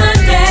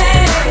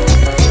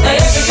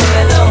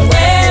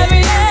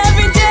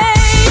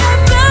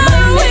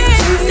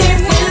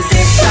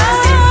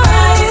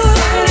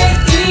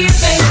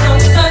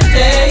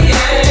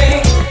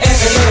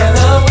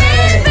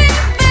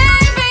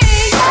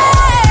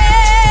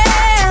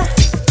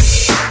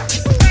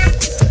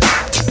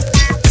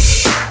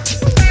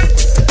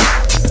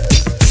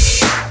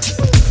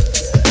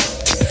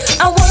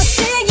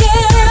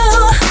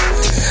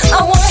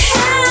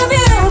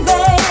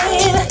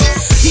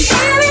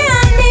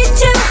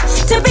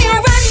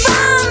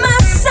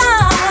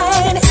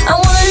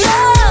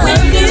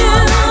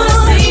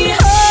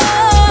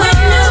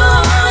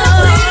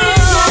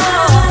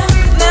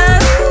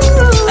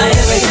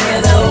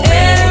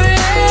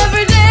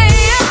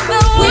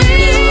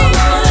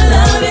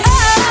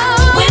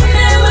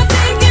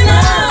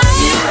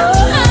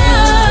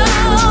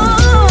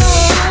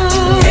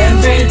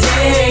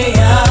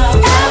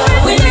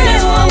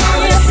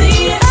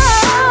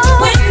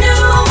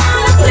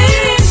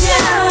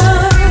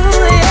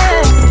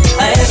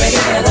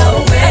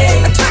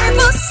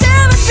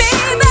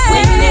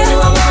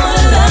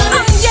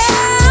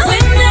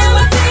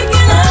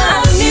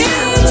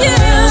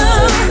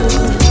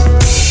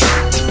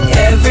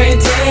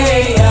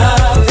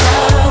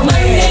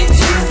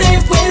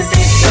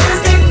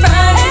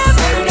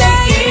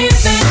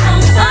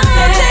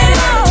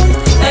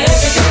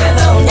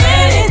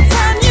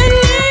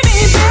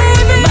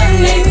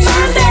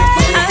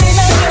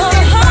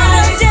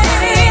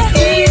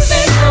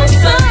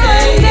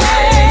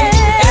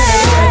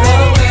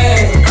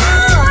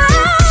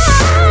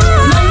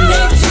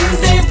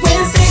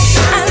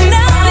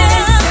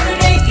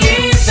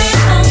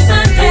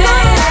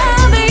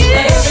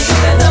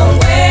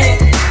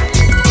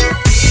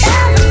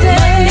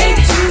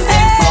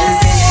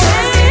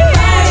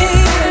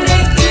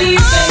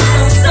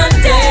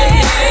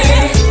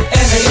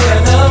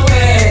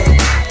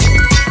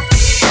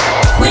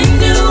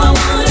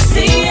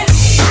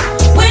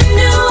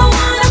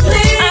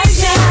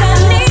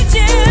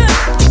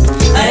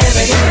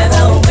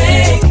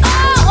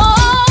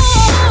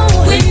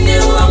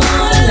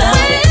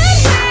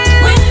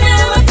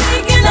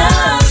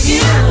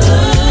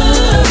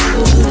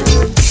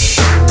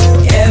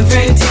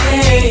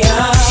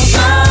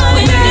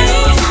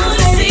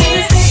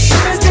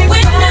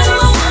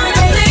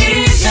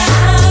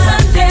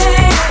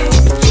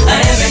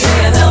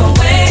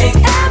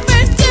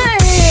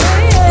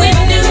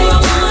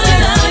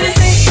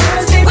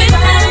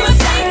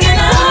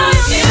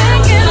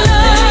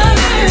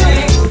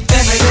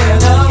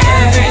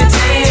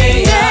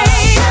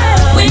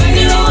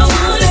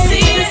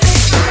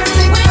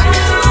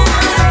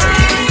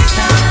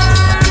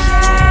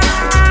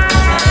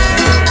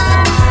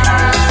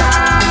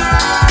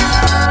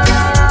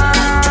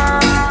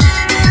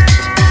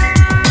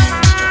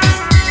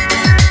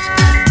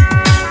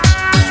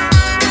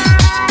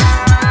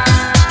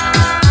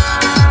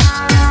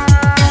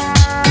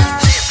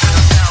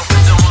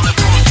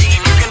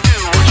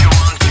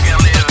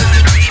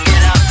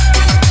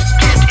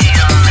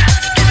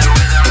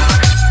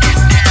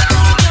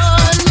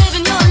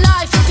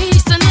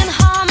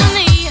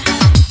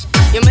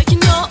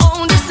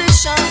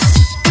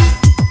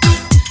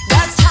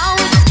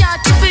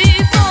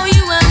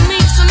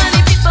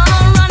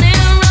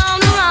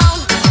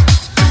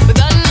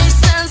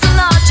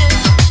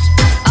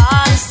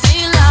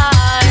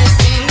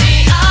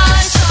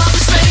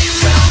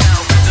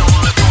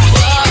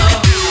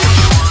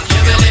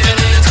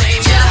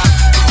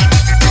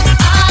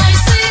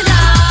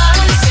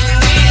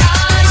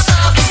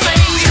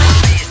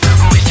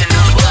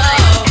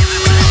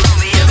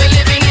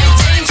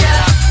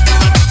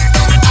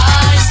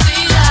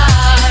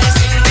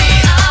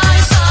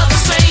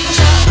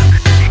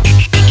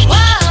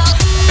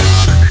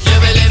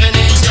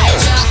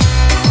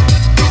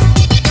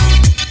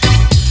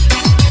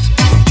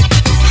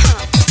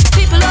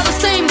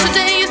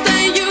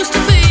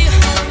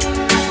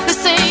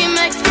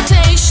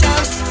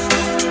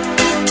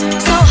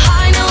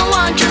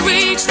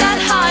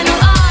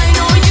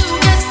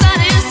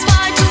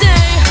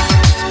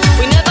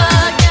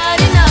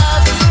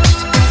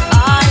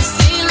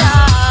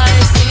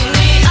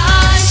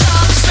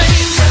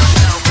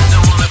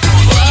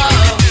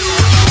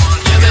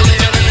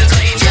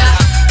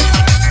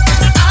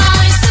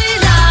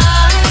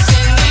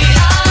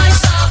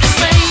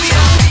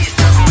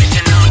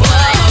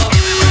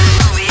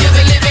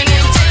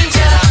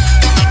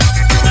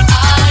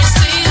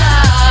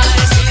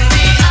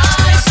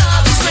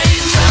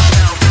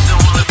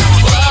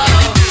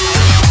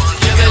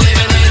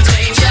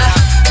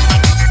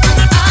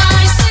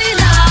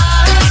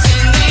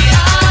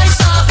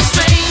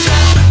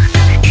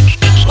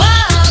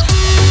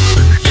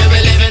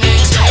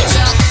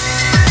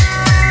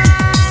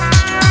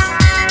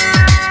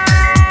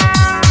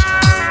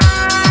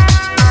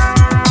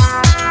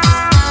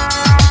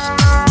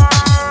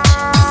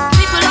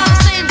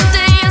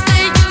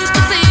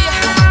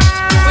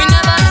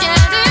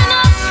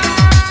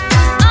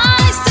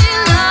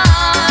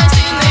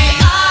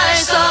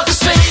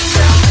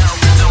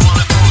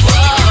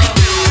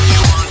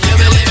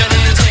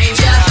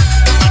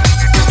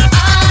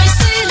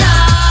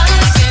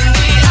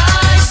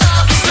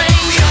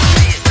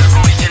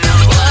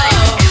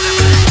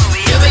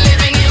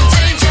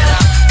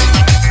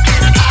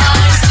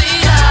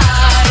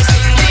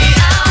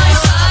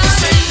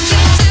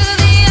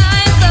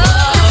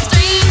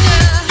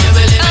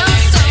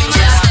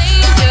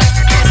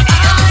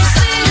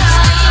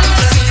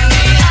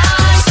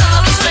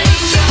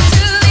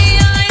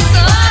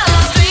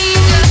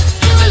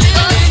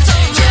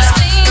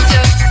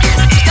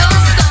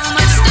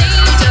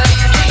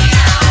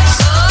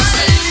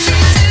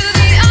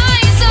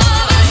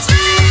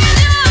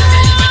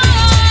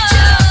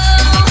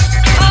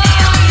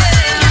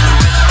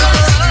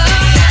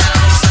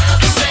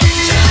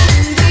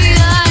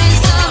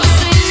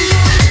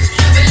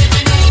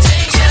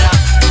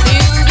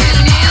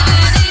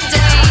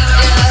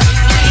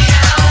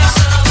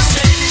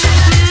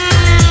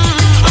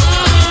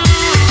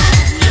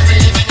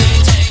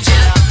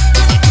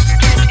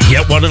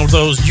one of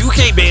those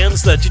UK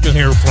bands that you don't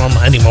hear from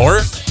anymore.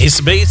 Ace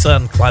of Base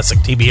on classic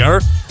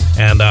TBR.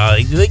 And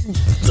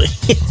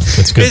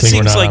it's a good thing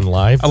we're not on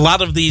live. A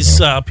lot of these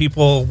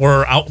people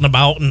were out and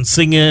about and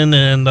singing,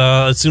 and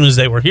as soon as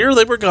they were here,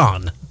 they were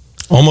gone.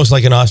 Almost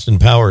like an Austin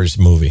Powers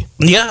movie.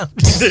 Yeah,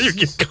 there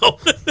you go.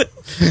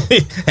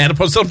 Had to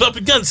put something up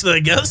against it, I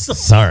guess.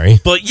 Sorry.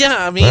 But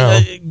yeah, I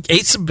mean,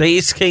 Ace of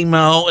Base came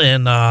out,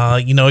 and,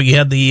 you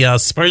had the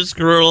Spice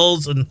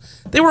Girls, and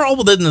they were all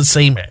within the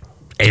same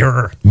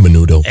era.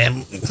 Menudo.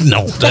 And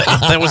no,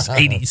 that was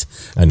 80s.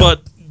 I know.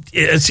 But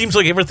it seems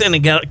like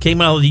everything that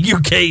came out of the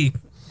UK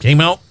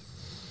came out,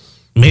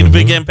 made a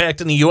big impact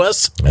in the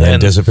U.S., and then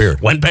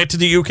disappeared. Went back to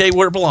the UK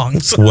where it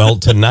belongs. Well,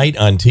 tonight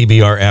on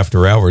TBR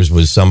After Hours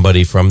was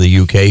somebody from the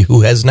UK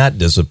who has not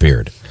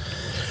disappeared.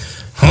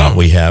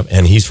 We have,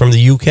 and he's from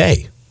the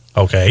UK.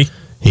 Okay.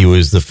 He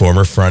was the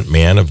former front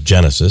man of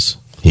Genesis.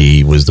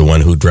 He was the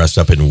one who dressed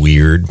up in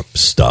weird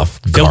stuff.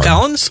 Phil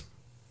Collins?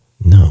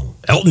 No.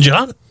 Elton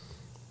John?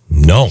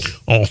 No.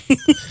 Oh. You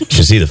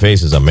should see the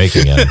faces I'm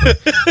making at him.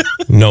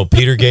 No,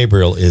 Peter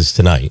Gabriel is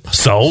tonight.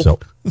 So?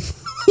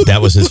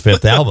 That was his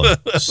 5th album.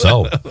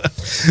 So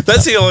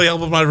that's the only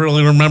album I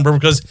really remember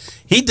because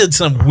he did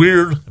some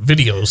weird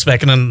videos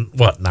back in the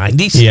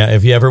 90s. Yeah,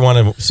 if you ever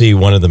want to see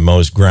one of the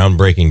most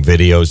groundbreaking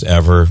videos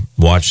ever,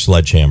 watch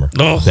Sledgehammer.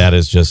 Oh. That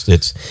is just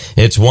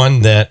it's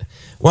one that,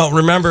 well,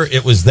 remember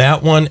it was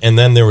that one, and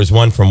then there was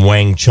one from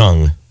Wang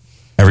Chung.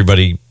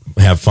 Everybody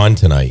have fun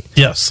tonight.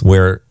 Yes,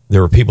 where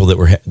there were people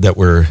that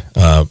were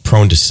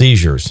prone to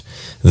seizures,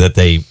 that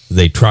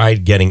they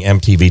tried getting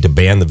MTV to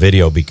ban the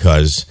video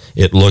because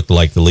it looked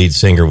like the lead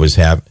singer was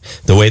the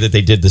way that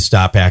they did the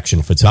stop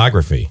action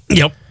photography.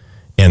 Yep.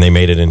 And they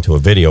made it into a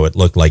video. It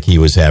looked like he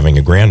was having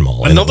a grand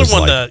mal. Another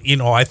one that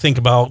I think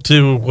about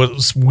too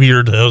was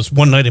weird. It was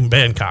One Night in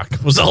Bangkok.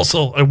 It was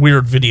also a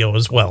weird video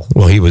as well.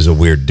 Well, he was a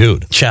weird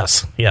dude.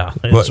 Chess, yeah,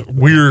 it's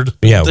weird.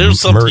 Yeah,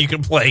 there's something you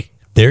can play.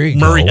 There you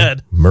Murray go.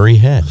 Head. Murray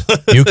Head.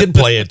 You can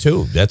play it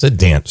too. That's a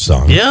dance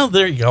song. Yeah,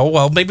 there you go.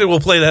 Well, maybe we'll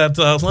play that.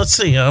 Let's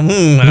see. Yeah,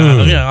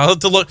 I'll have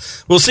to look.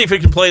 We'll see if we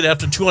can play it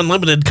after 2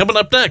 Unlimited coming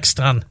up next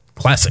on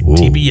Classic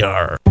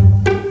TBR.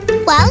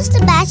 Why was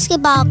the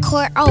basketball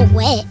court all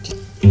wet?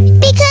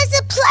 Because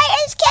the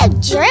players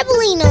kept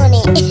dribbling on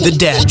it. The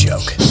dad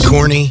joke.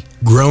 Corny,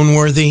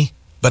 groan-worthy,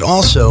 but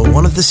also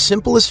one of the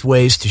simplest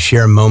ways to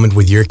share a moment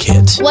with your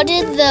kids. What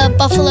did the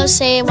buffalo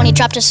say when he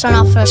dropped his son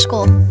off for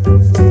school?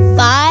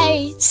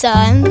 Bye,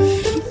 son.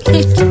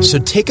 So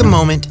take a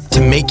moment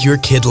to make your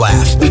kid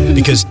laugh,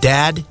 because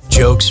dad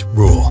jokes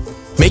rule.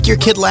 Make your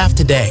kid laugh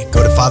today.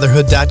 Go to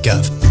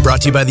fatherhood.gov.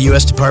 Brought to you by the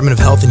U.S. Department of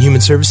Health and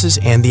Human Services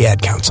and the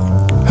Ad Council.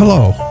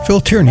 Hello, Phil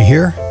Tierney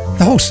here,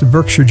 the host of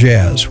Berkshire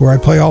Jazz, where I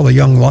play all the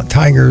young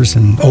tigers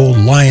and old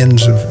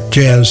lions of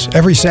jazz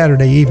every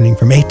Saturday evening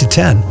from 8 to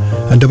 10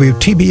 on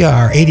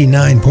WTBR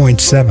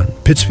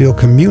 89.7, Pittsfield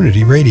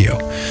Community Radio.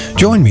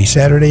 Join me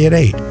Saturday at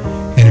 8.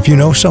 And if you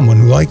know someone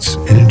who likes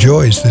and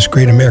enjoys this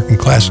great American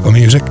classical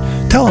music,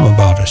 tell them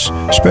about us.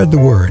 Spread the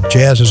word.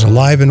 Jazz is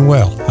alive and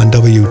well on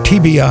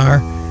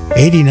WTBR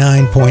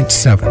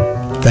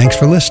 89.7. Thanks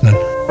for listening.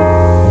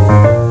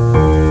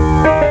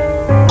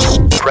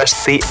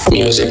 Press the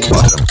music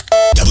button.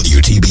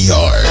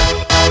 WTBR.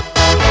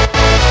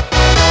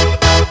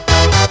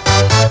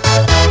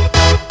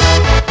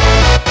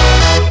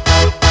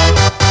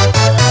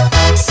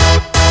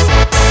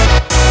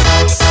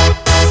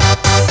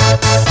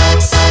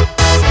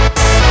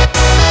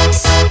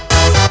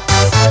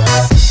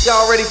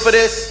 Y'all ready for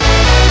this?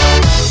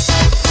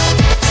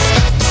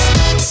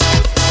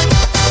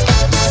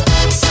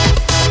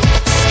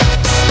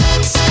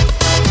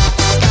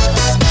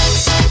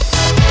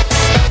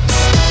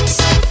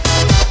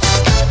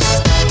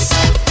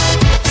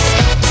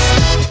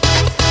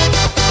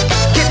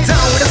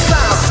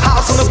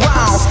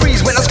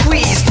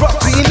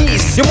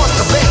 You must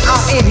have been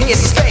out in here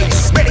to stay,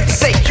 ready to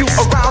take you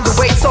around the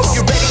way, so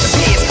you're ready to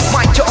dance.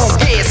 Mind your own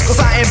pace, cause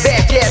I am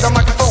back, yeah, the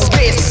microphone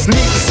bass. Need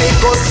to say,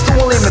 cause it's too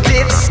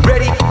limited.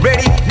 Ready,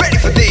 ready, ready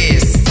for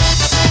this.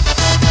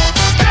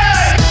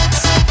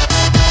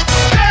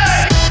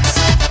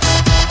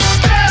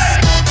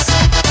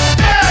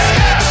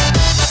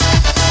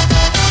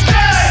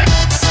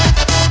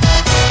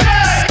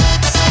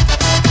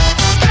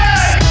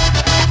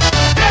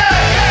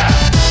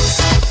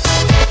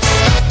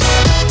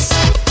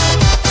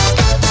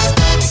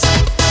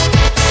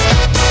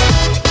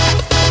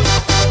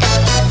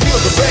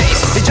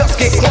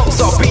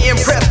 Be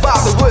impressed by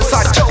the words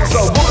I chose.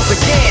 So once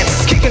again,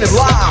 kicking it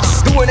live,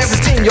 doing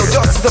everything, yo,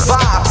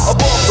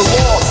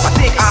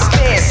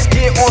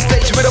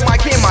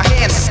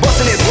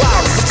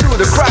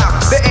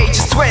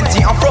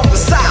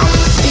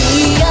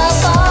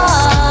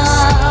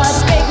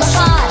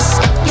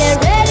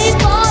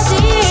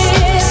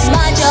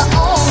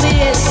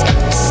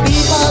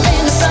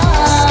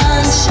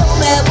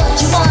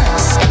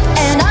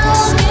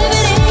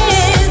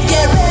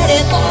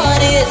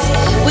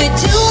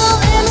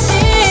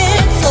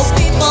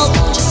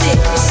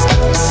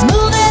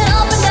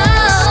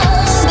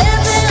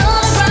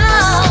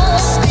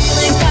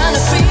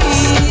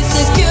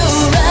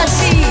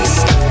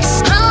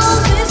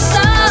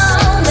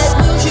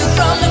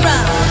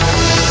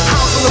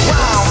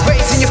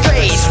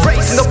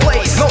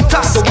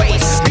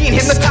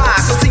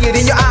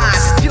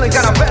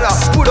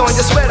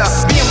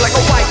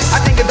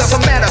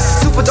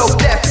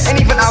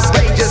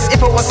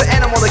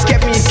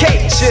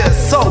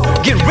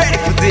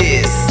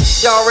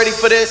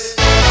 for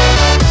this?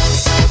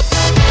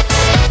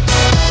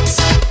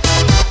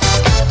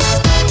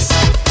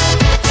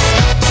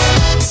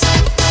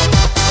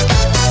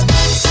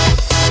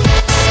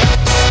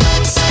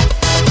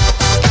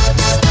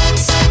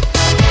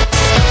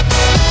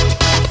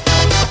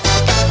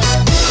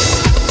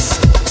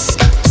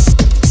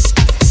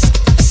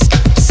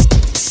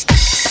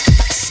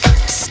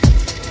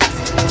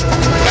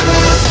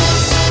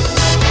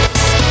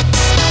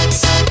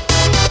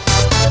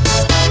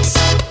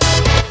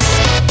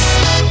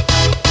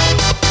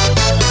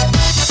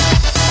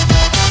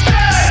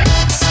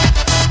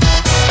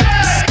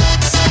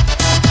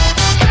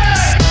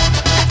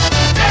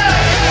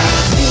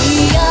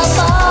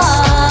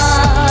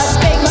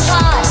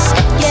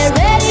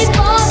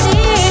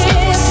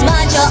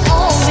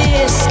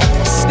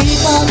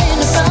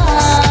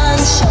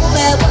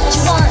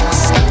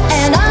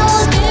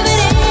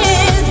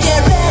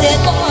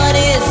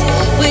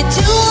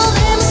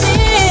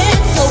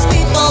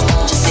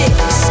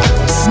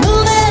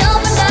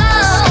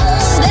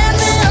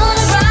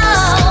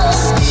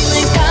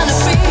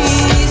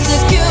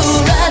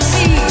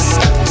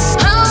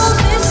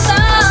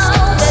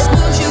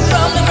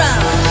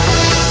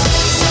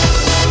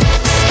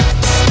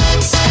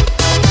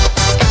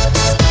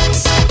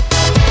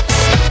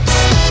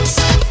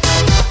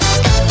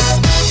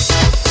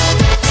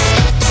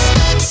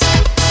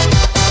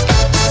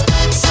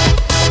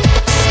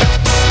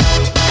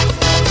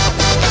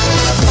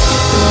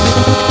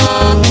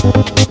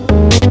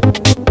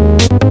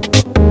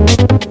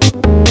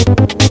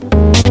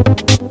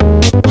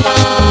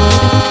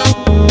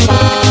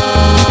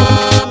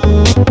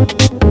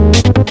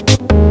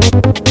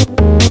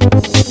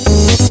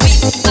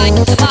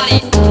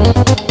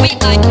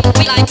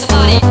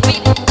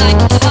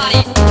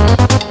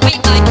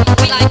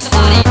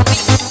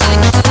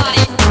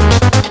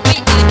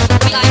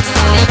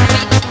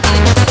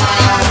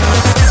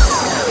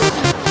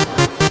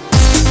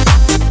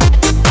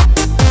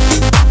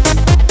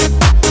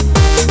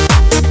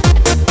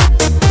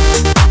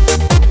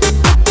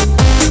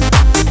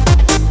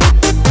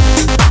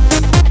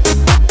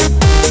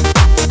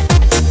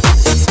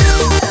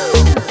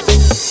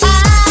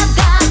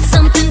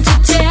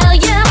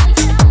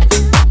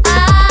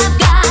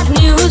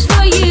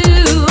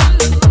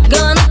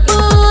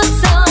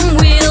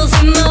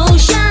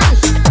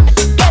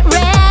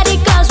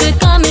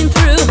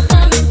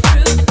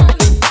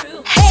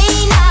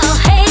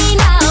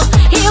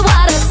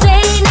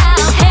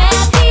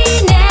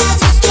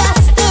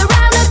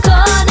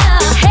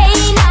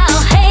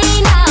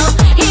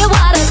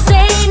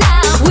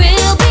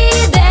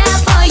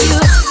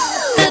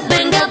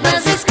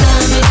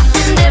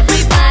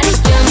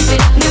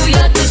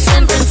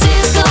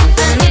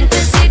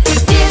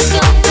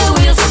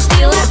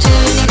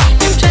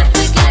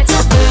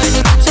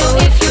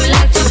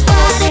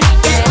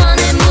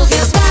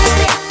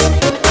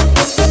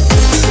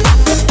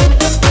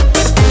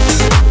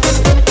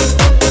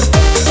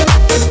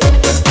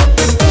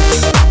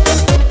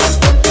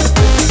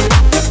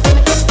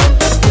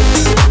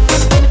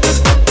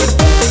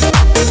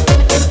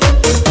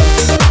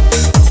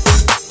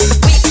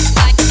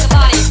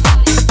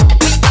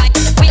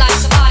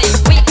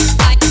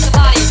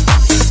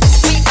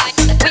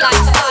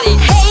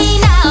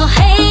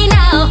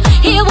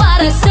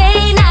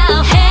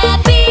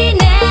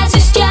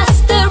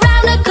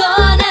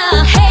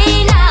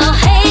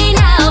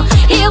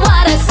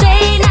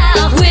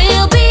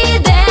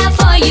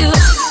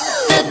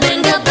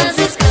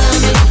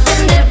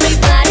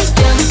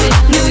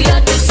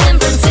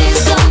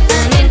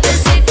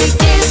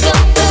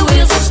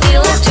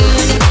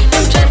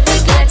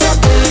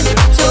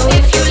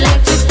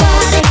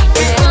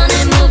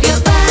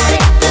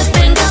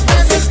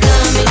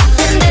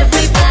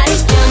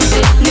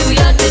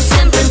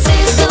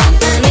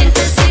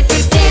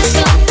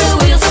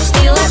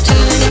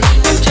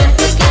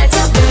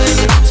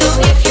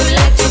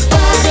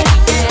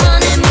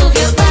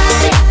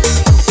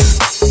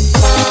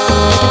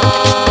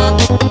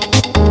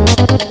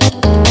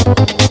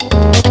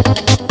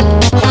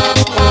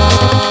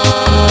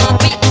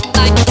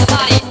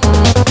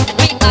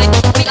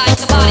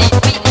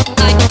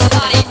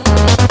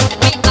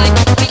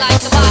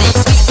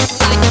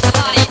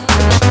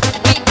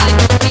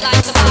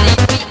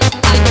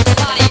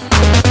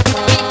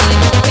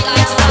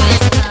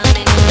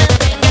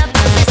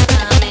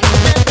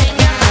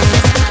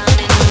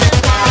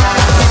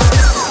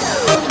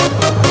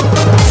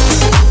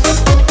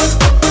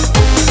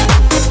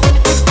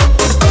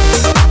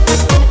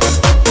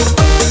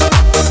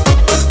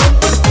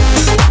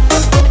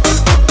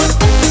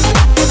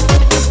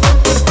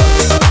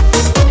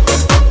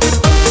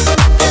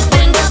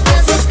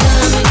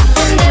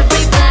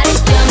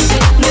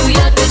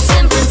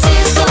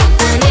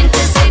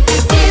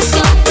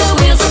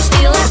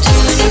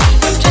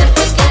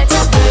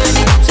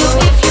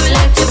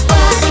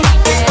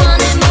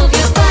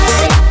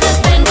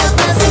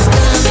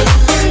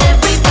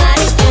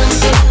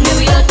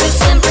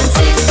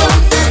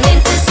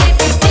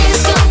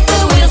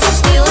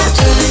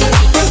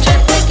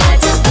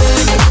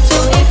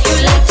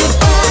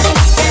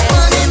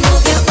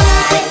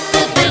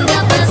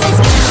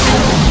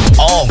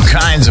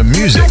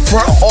 music for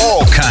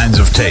all kinds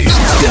of taste.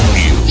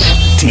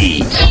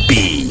 WTBR.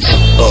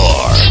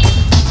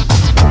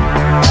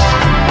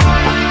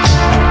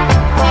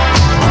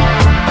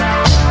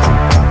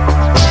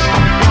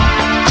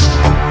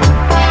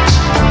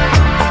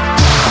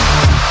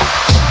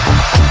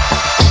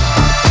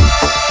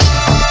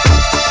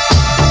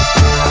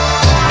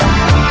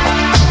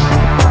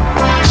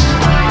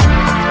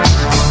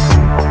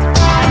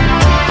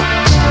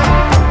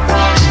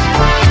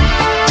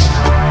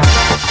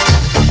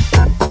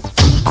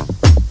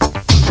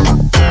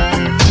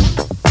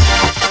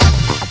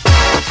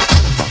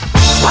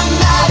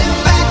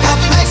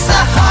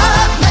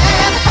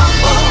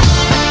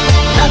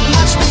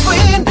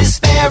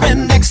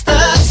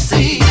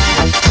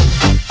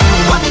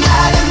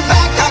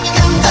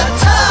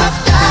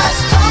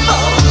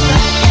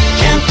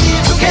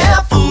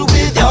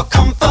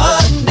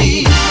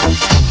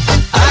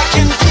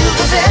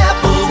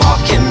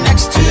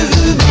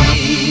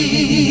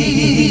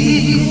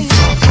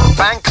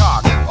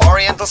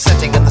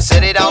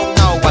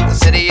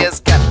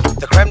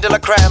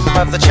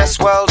 Of the chess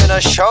world in a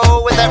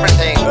show with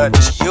everything but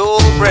Yul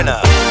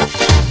Brynner.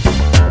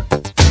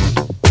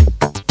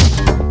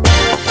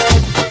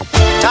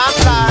 Time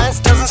flies,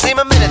 doesn't seem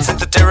a minute since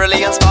the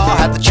Tyrolean Spa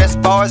had the chess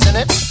bars in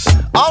it.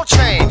 All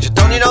change,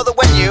 don't you know that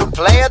when you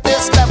play at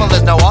this level,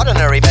 there's no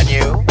ordinary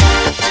venue?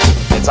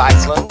 It's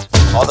Iceland,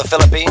 or the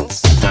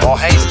Philippines, or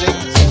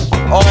Hastings,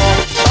 or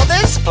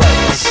this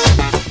place.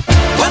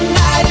 One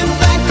night in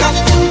Bangkok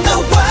in the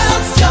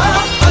world's your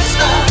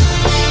oyster.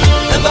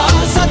 The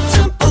bars are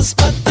temples,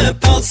 but the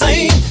pulse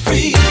ain't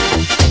free.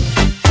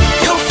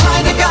 You'll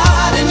find a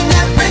god in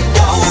every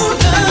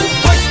golden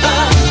oyster.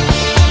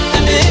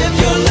 And if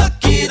you're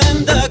lucky,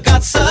 then the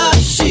god's a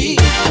she.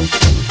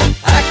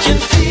 I can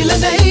feel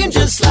an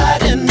angel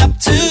sliding up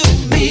to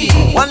me.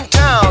 One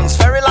town's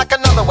very like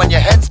another when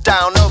your head's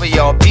down over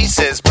your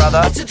pieces,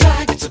 brother. It's a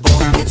drag, it's a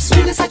bore. It's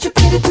really such a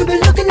pity to be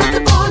looking at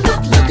the bar,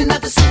 not looking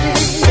at the city.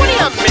 What do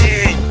you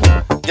mean?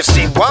 You've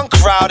seen one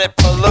crowded,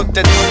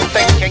 polluted,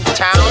 thinking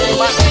town.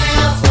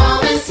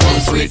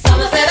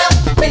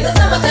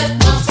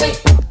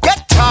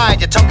 Get tired,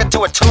 you're talking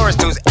to a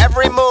tourist whose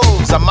every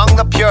move's among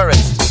the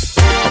purists.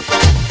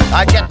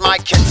 I get my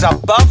kids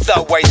above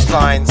the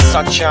waistline,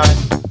 sunshine.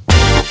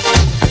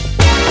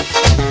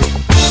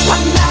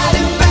 One night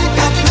in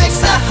Bangkok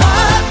makes a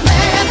hard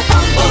man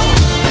humble.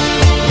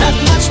 Not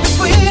much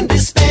between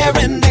despair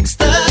and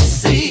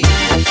ecstasy.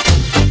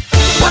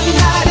 One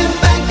night in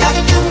Bangkok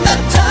and the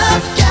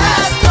tough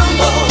guys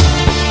tumble.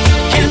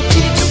 Can't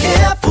be too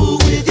careful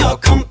with your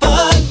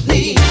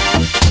company.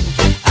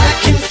 I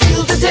can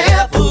feel the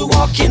devil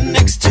walking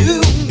next to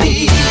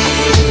me.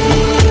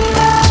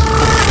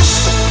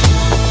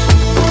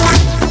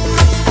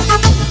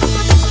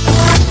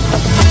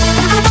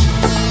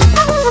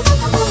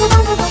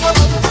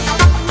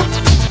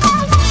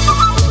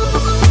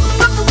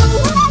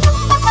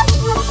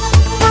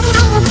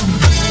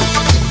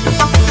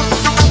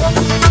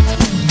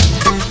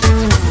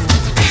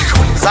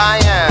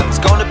 Cyan's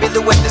gonna be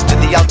the witness to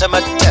the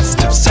ultimate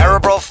test of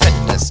cerebral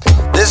fitness.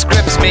 This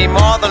grips me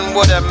more than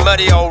would a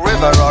muddy old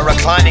river or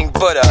reclining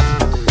Buddha.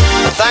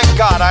 But thank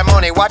God I'm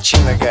only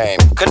watching the game,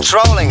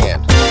 controlling it.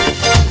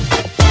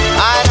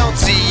 I don't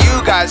see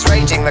you guys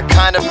rating the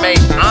kind of mate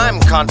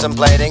I'm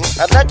contemplating.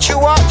 I'd let you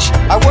watch,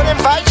 I would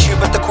invite you,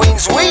 but the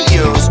queens we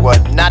use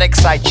would not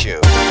excite you.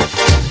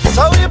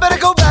 So you better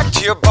go back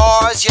to your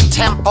bars, your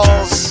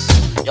temples,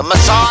 your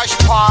massage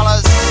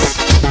parlors.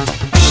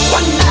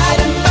 One night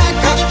in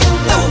Bangkok in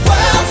the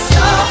world's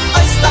your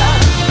oyster.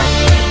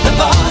 The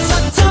bars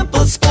are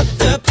temples, but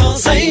the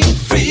pulse ain't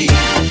free.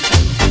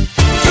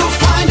 You'll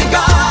find a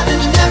god in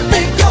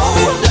every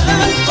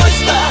golden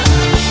oyster.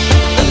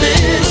 A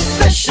little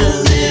special,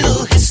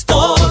 little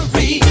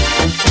history.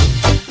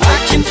 I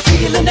can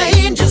feel an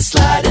angel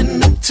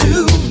sliding up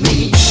to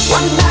me.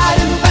 One night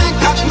in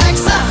Bangkok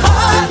makes a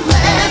hard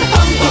man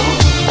humble.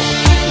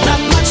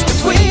 Not much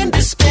between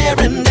despair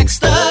and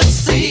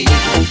ecstasy.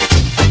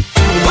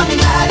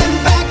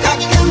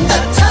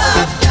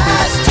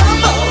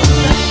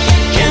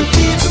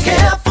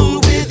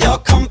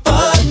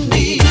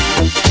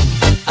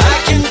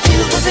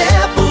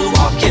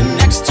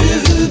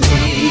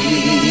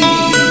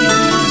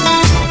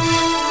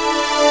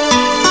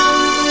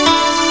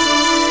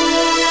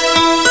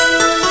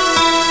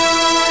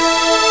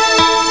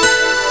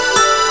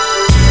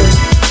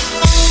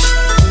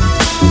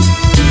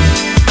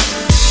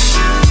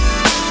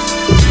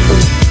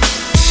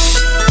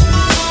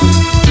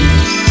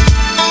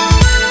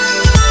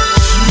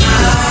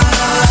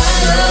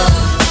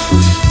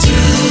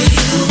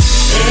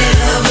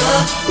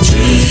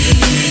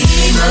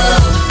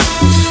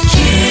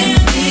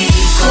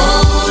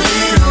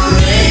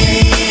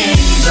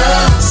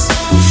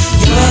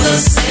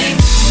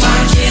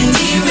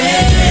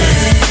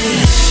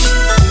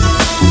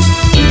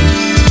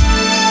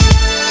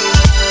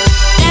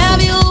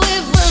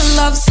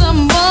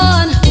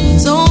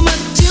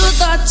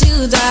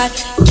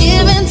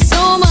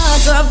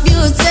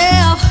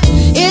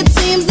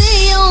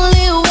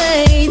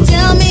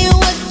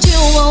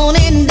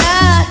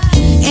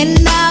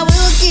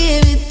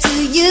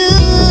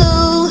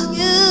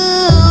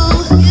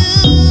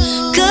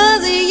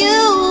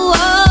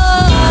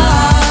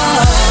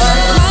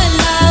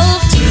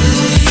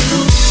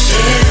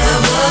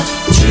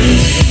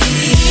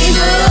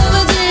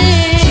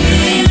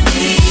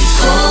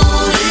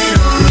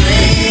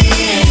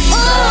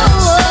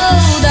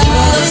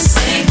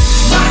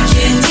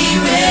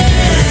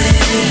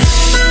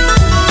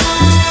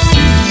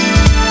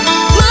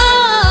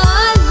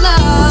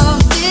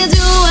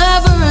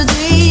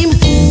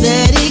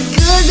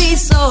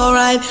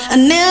 I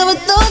never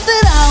thought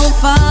that I would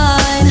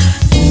find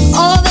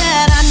all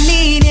that I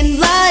need in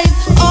life.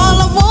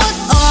 All I want,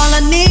 all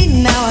I need.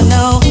 Now I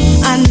know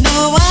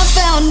I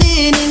found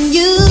it in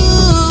you.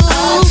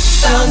 I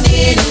found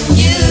it in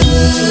you.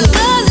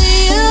 'Cause of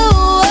you,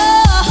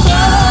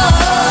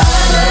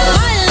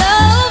 my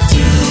love. Do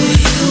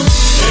you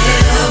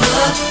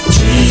ever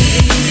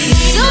dream?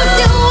 Don't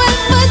you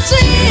ever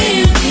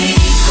dream? Me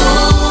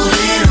cold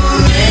in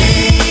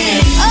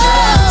rain.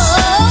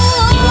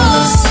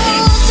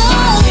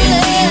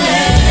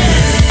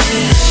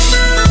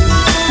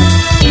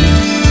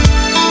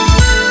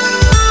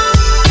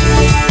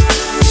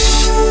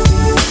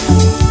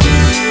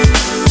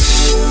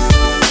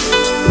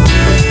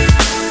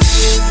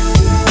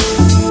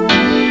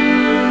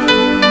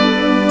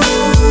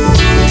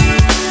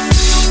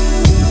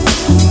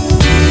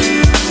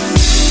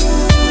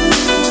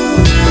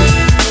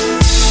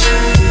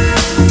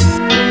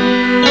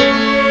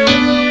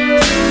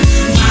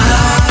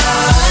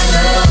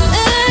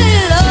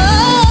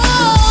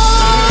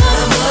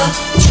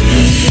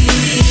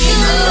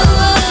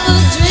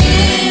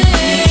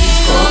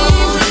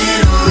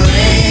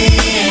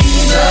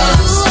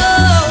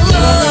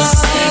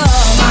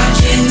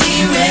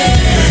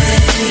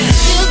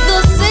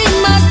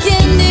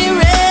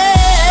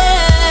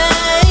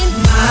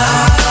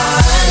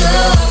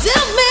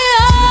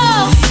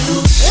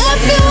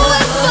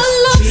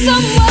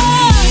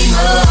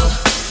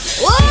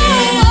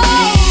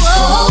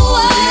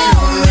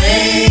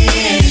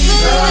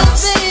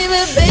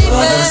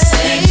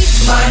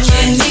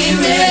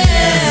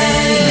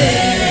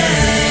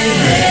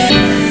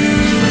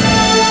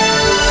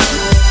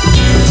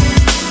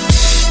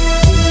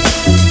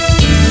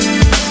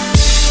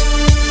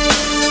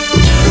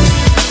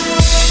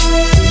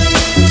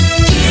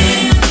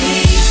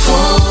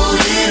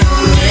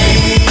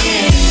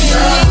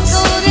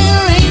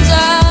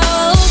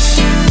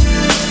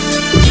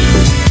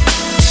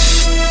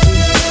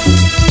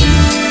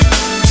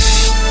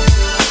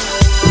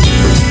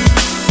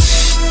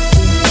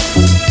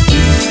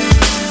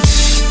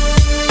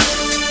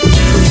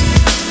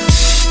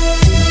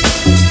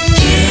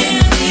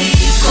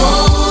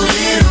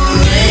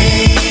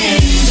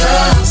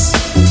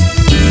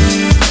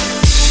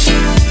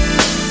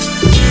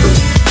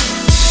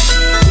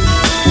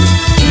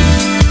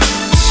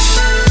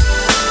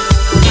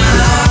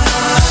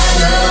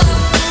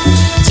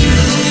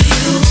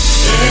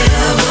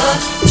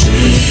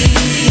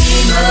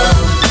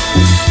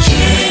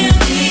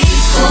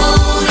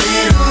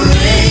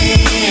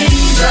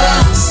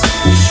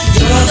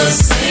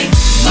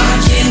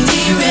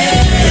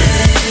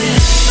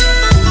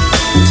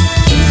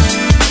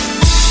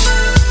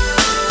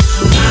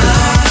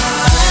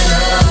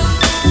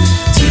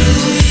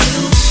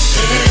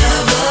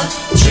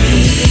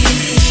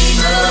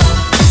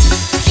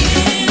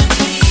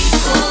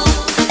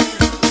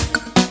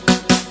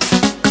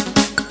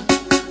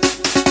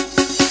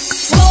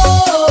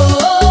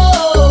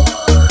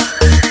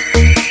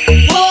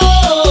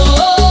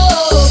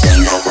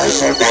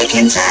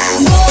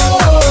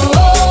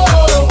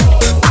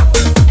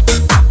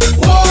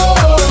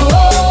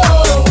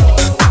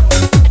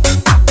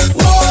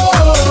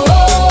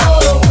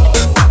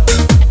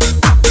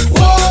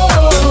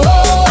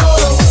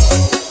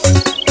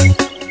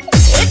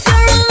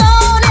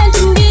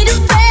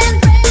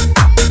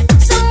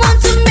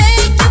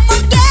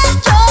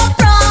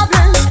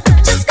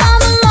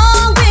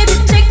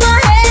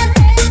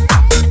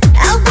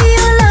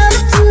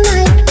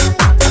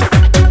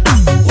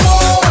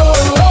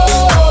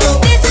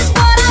 This is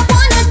what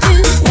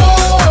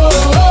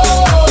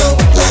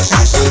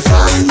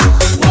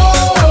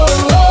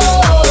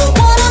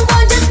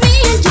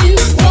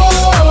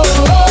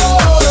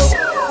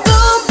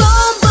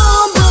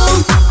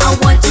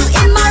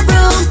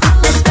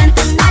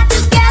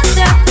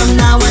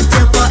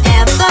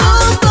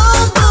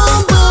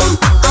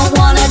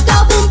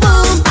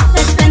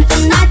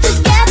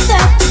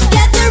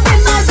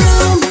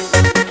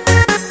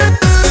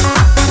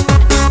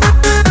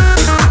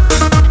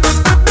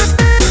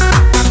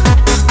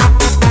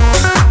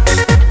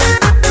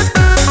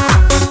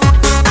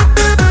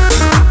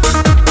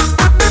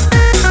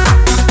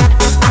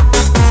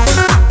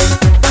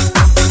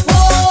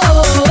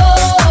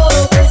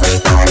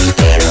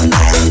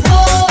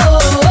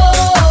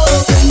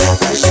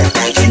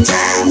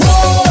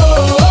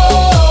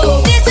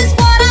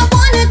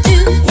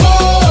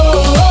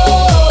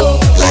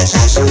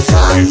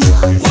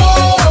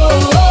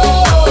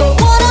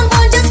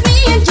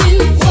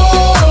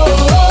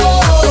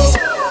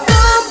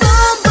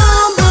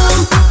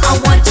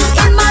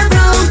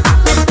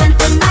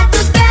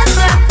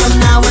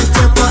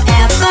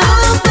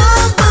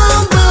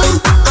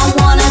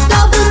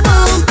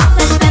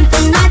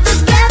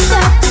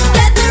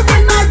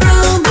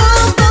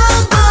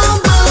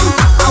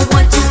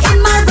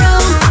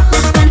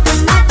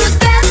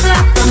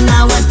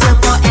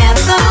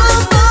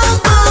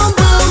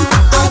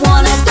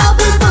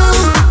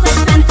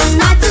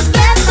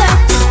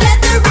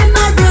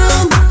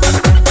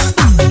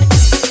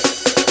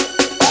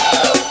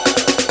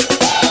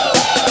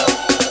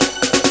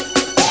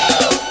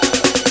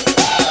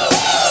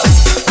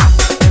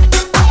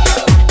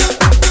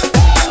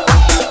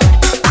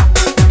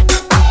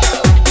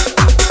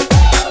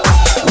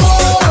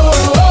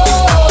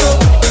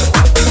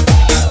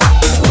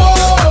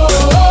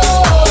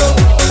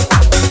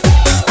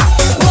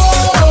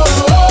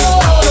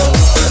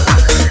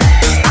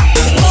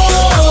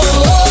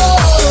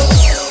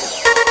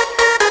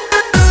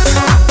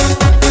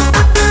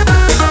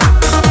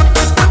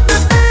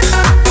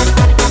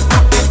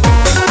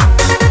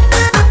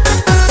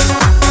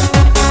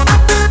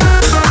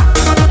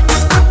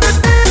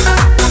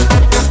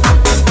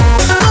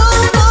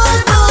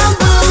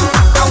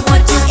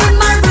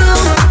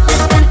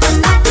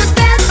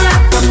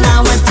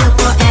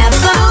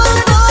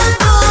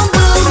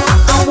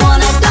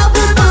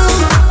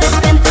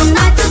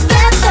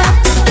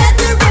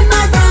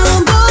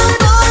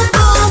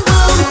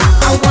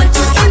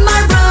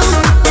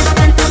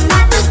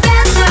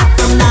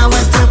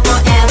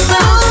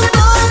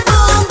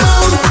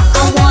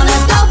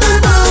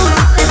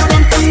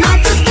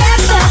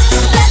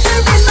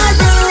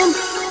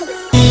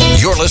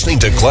listening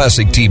to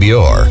Classic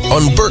TBR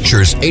on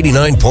Berkshire's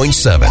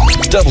 89.7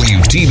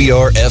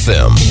 WTBR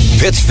FM,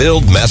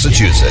 Pittsfield,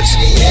 Massachusetts.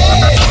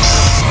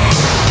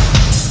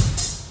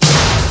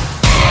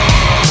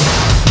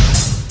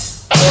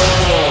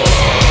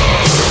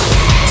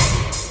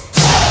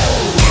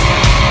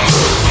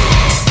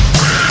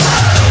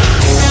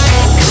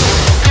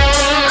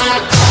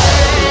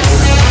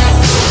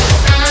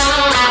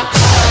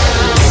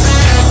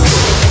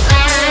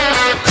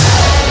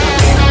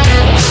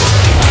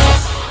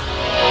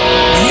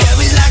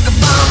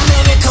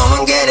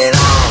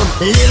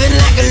 Living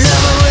like a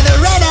lover with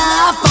a red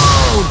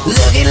iPhone.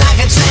 Looking like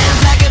a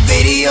tramp, like a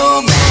video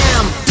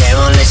bam.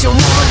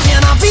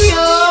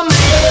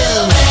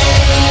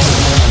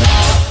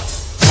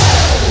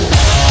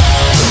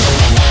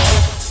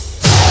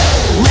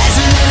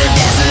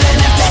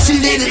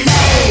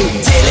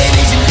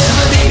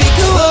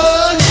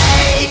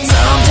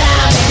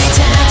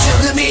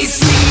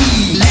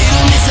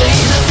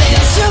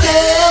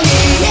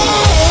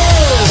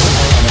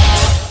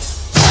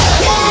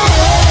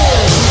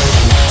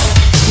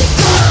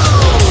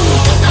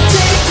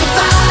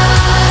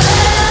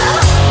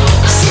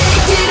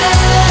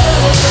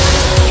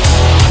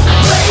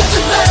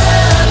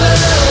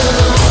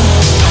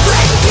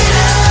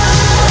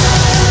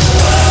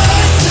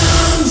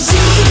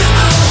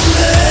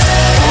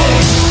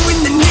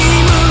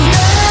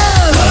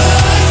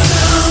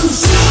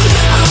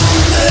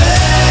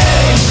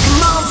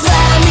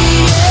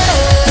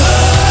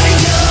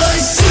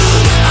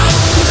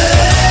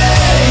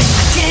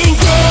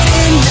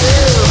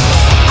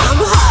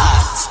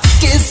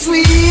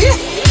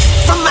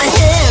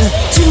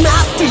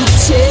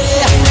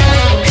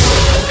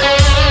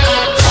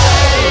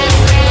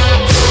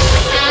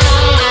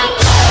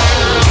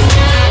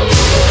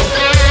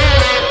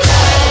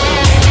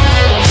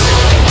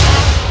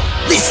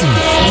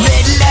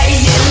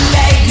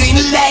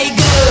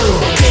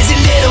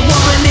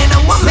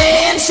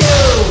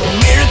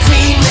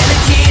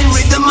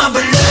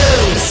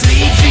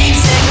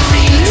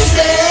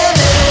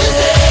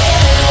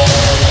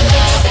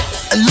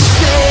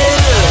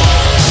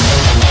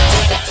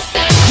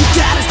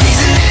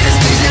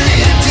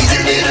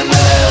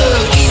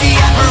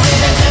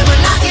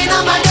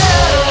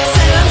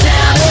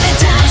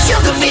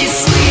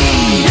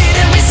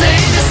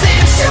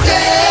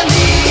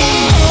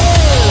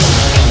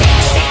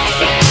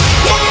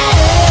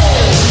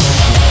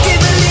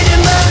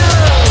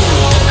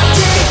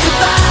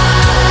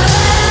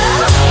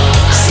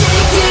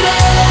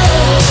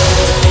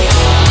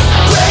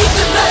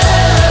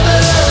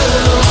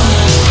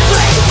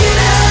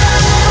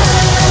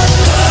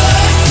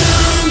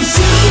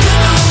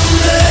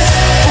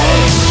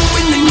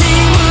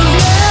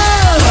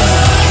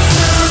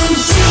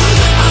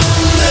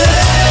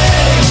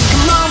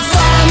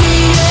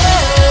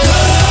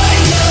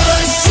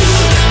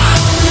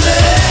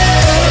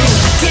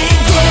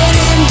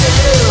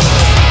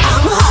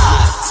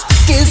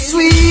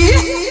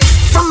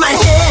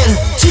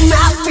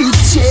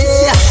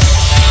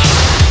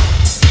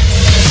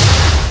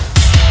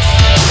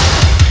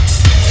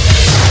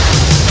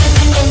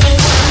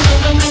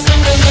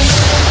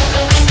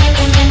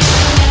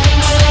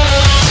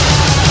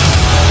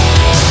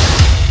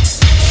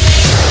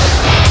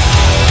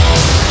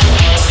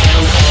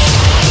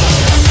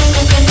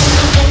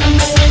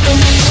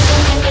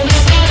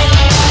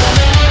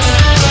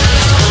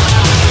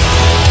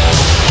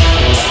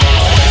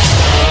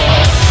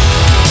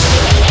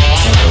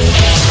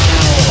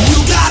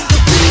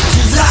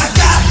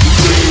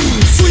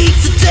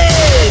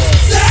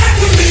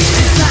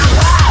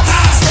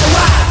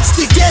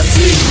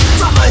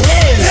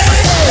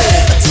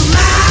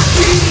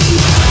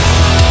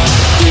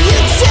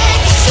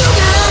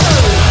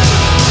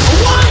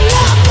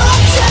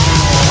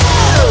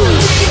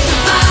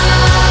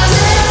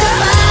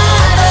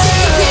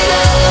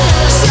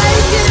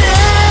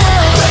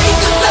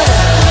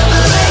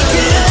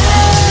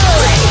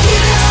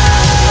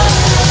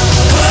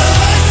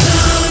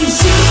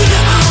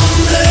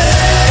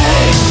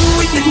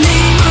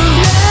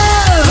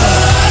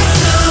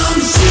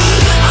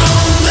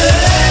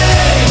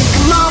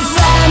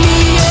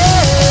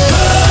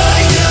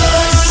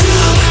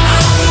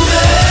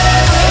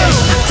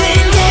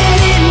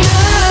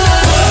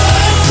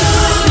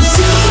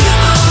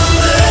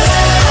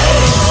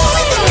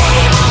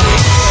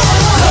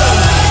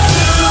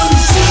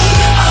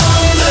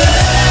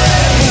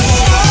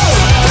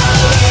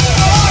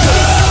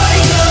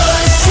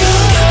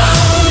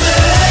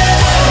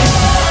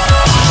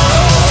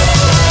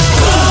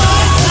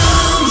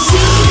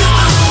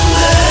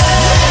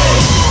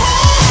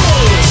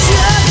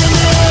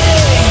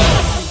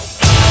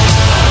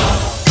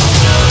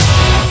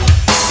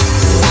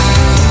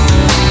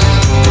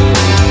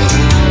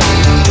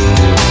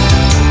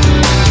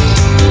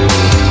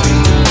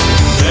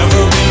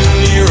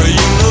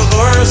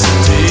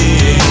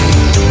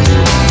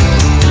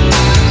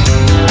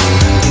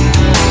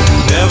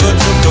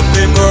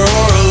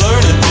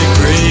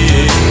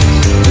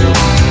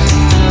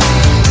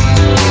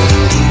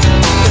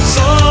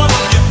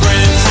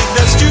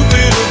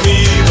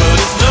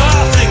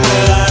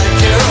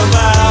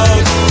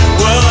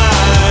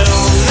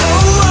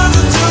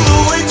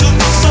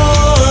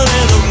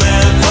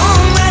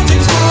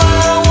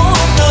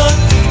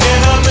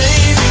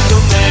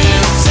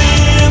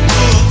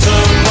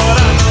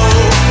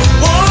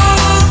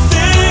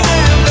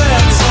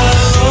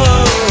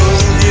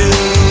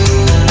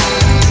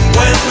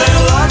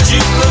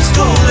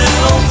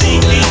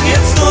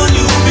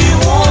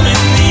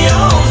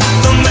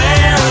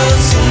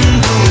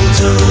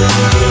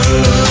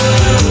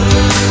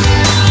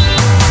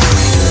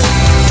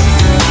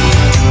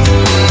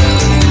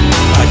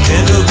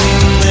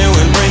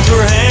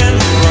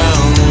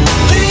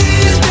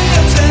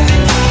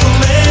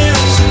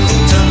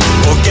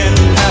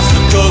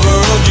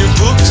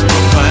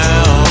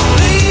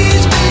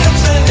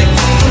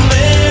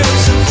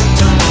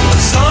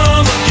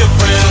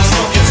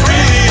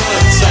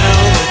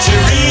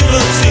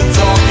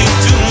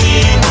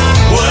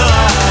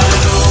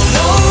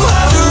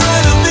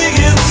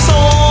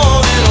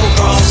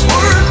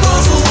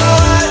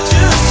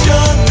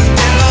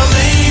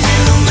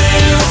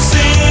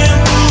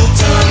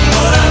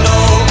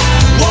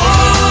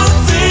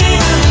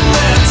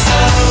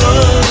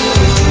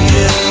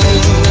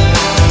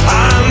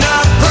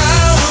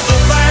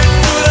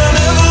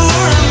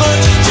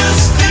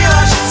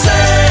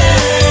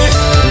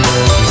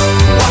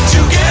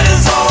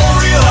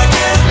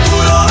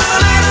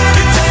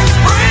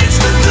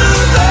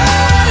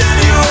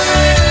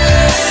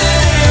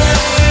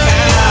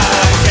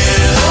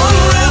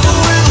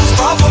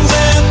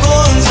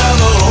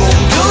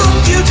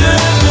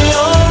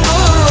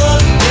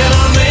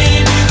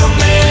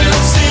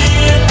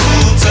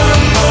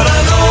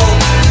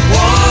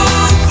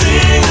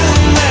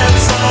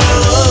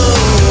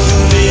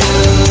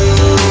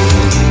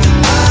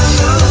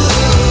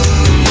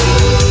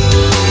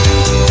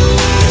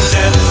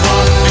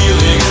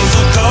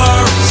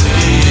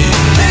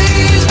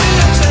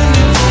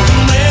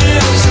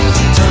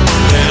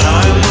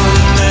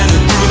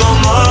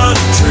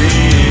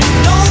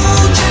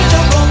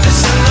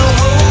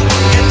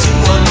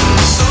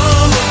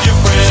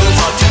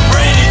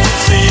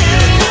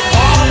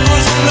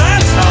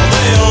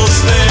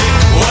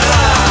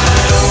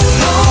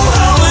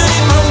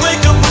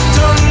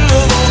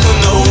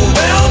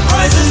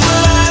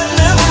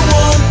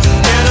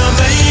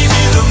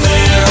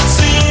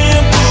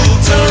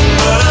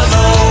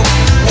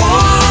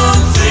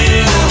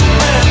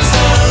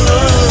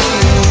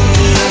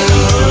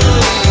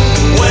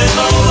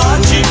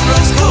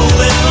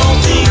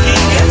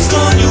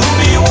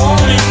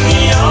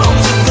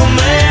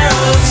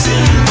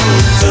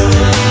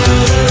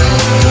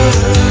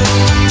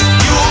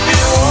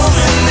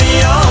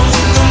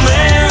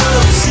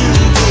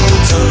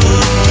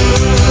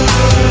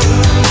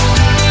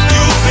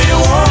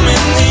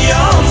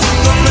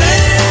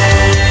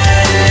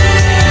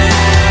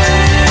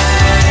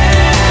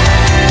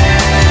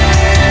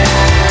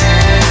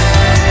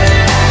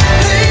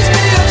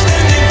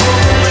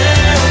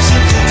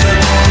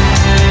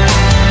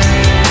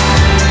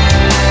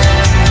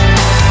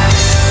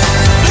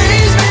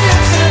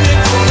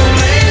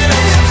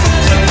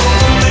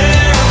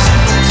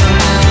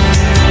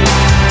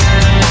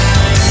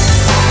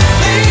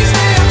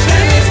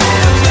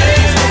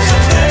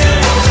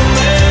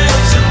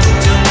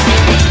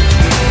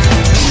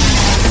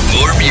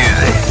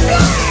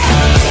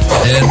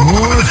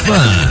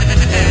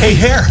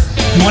 hair.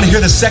 You want to hear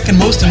the second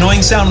most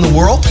annoying sound in the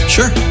world?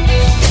 Sure.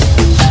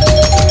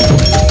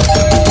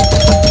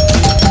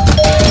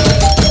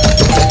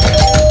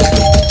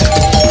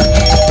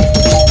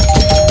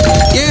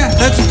 Yeah,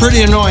 that's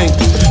pretty annoying.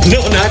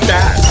 No, not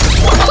that.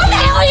 What the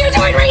hell are you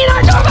doing ringing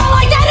our doorbell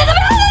like that in the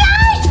middle of the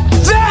night?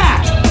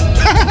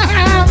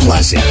 That!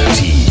 Classic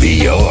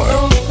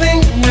TBR.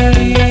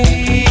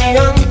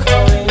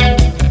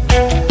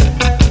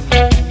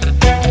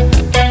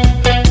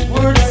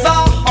 Words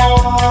are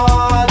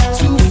hard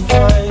to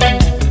find.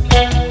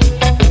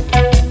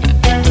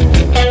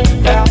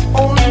 They're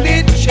only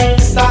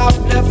checks I've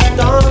left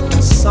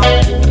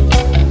unsigned.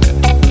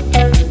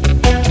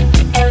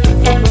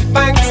 From the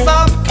banks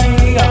of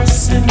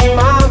chaos in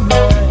my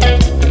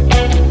mind.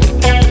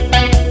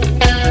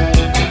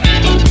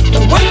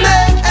 And when the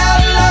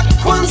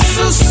eloquence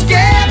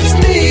escapes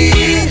me,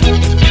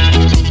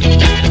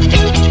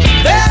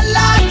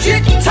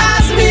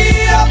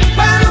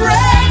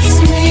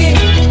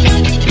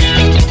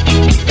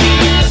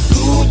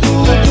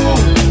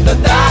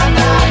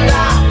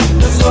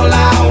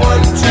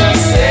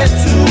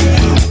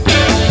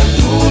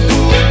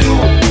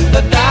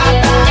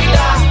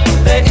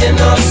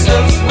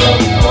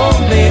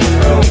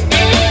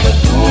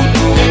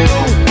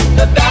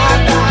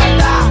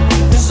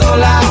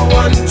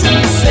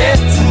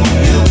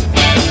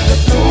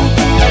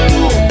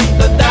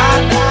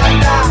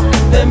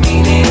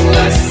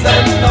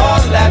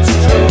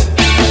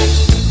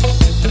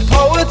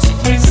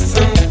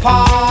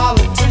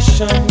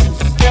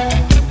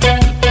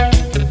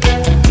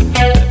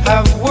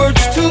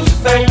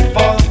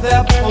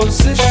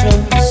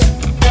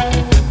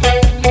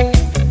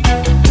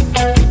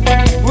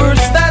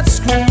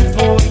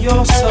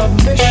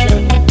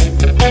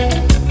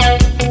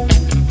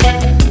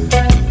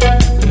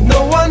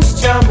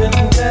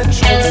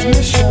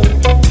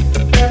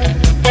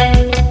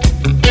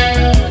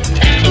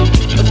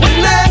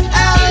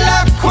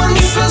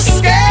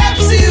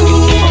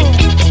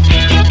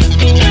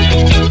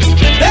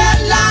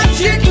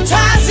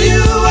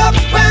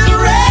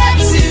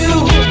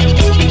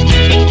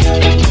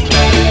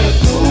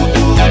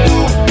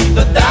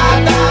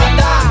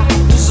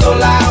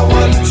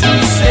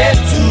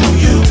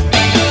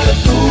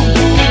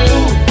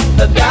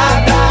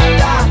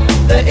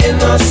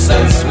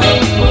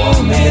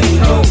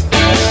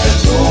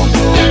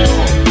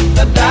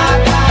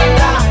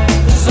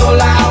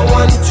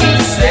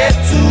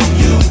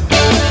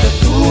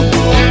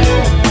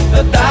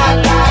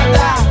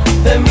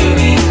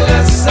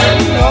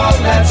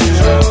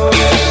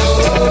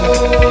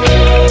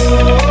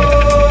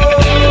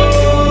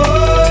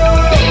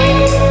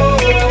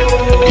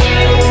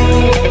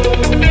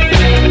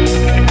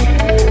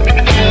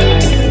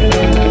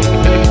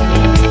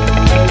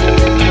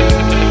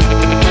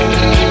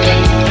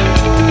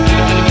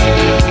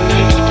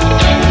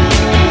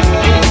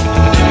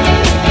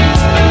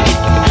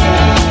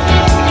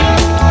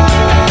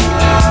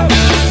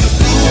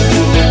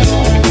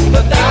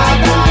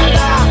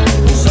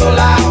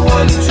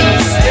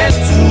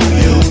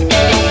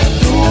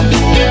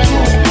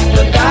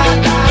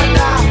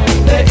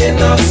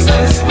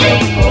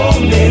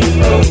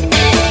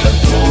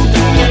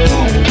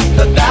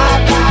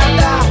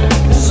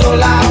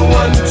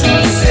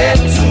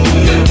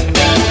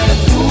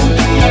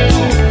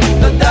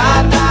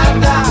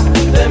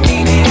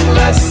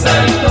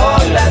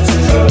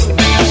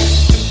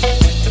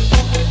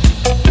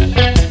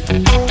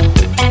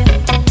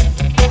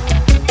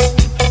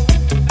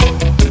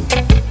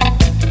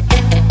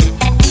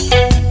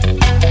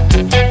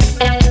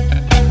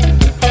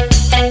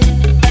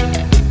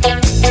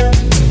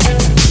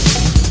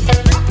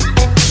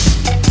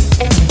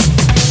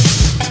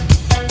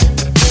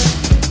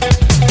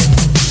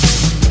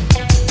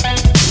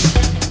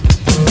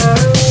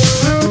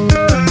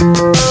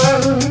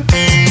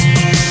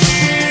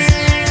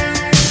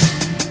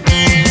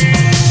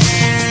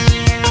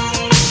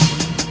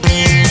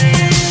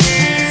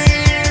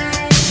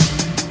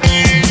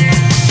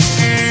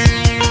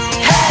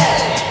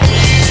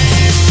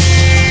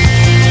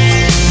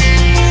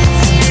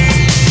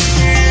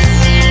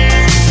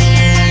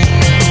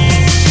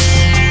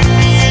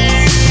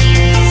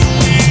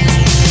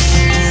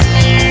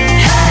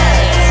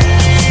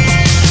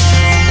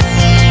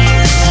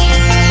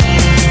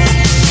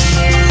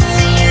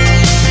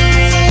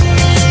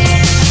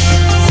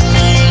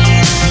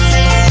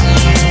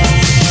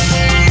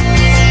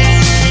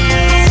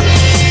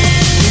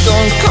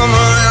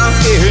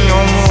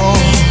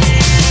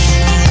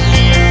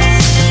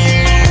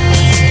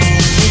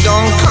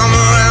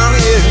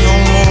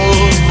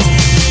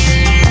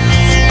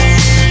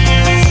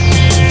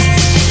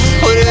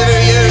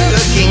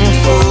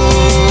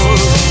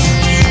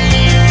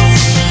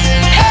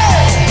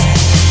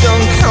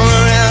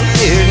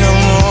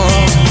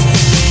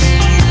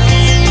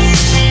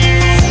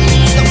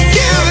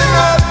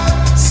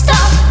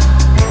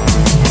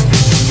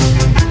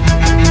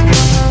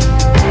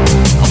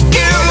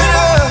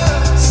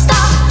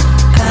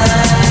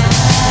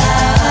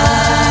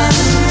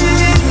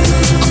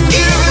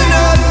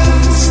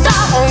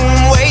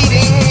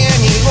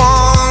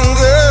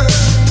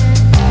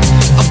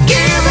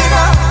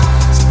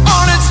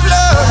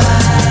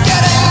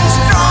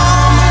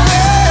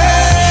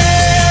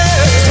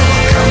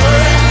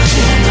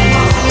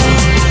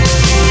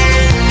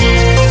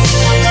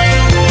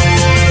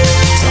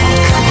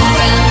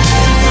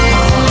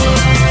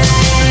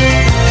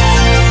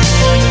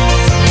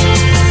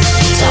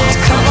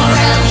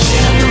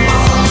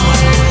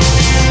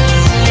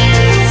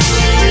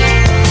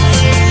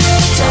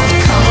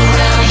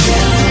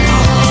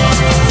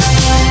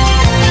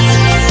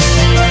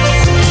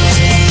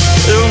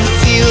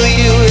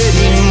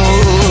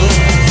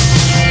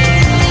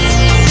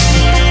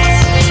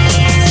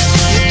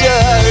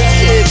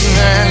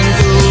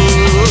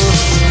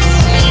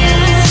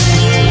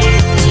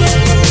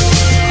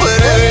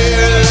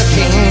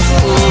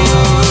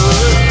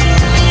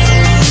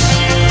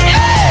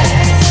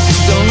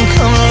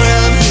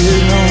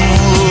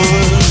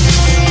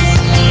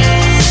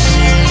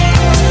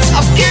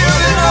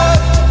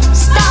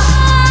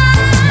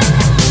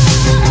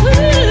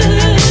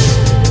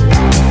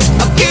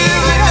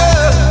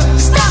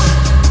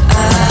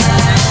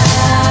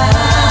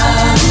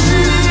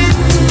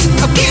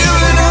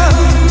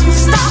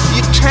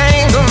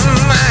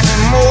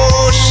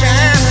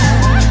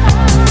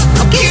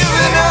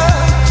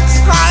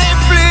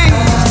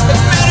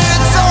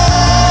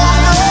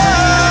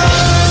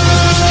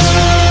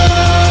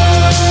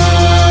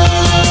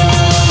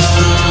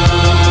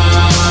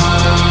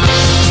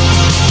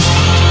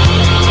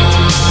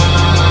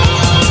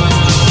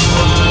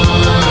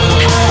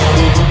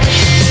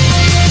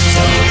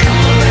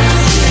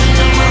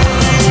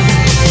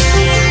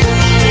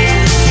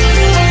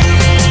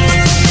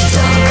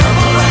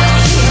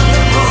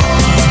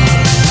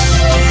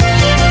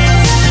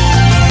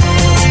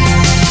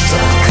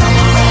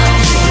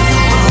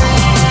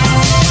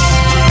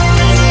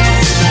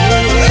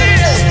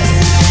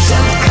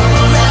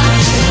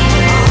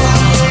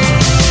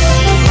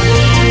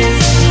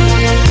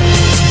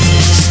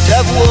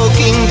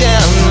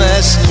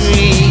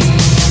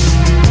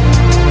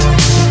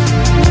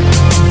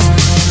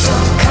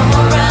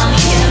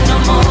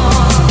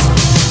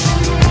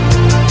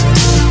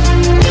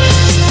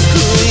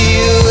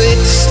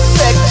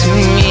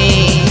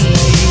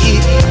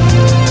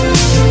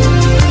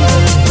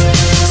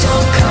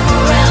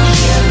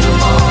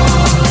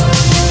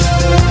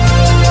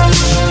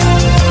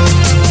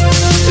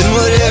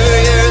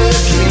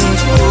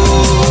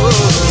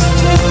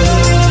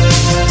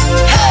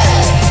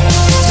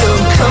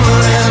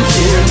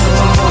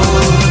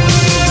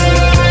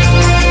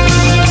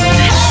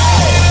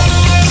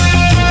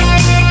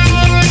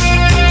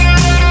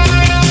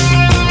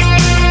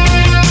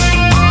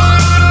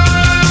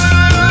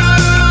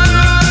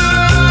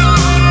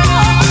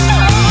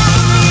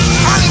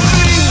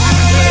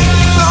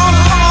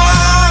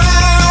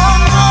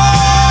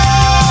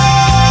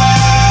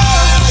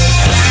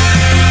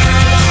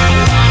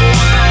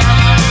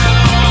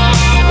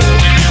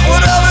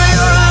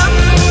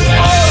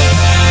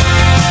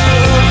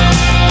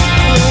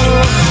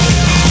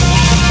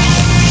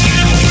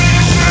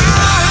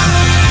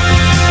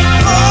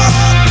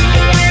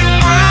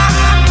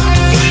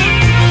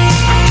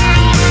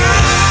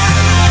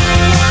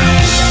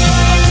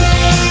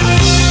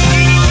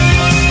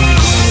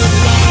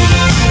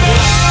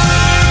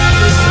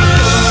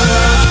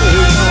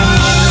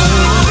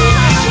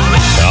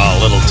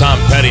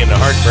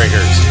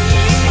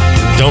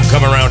 Don't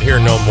come around here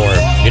no more.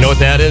 You know what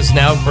that is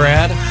now,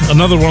 Brad?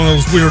 Another one of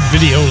those weird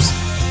videos.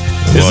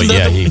 Well,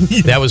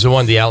 that was the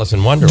one, the Alice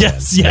in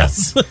Wonderland.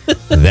 Yes.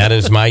 That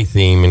is my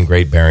theme in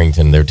Great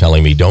Barrington. They're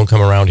telling me, don't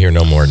come around here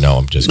no more. No,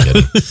 I'm just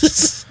kidding.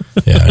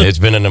 Yeah, it's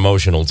been an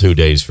emotional 2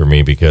 days for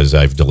me because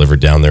I've delivered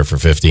down there for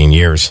 15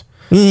 years.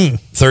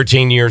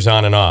 13 years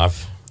on and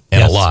off,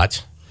 and a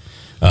lot.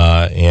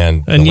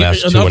 And the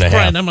last 2.5.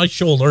 Crying on my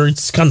shoulder.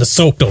 It's kind of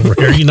soaked over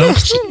here, you know?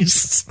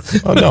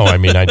 Oh, no, I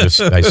mean, I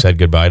said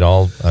goodbye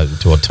to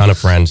a ton of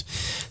friends.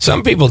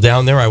 Some people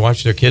down there, I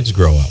watched their kids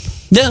grow up.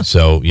 Yeah.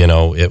 So,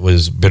 it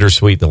was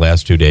bittersweet the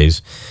last 2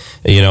 days,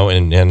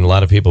 and a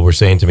lot of people were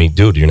saying to me,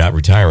 dude, you're not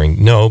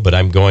retiring. No, but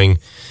I'm going,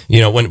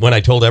 when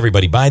I told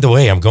everybody, by the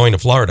way, I'm going to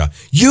Florida.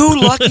 You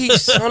lucky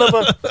son of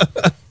a...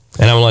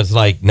 And I was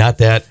like, not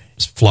that,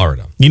 it's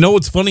Florida. You know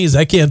what's funny is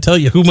I can't tell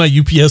you who my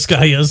UPS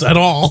guy is at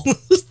all.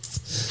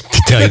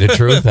 To tell you the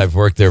truth, I've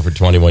worked there for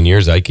 21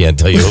 years. I can't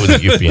tell you who the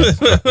UPS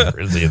driver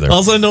is either.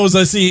 All I know is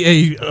I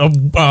see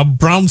a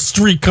brown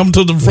streak come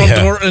to the front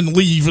door and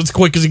leave as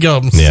quick as he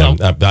comes. Yeah,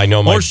 so. I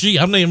know or she.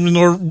 I'm naming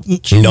her.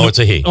 No, it's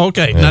a he.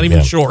 Okay, not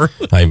even sure.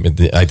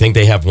 I think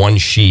they have one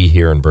she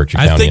here in Berkshire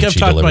County. I think I've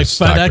talked to my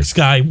FedEx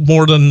guy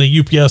more than the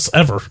UPS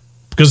ever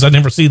because I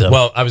never see them.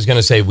 Well, I was going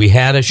to say we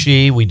had a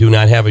she. We do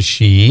not have a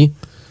she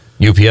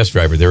UPS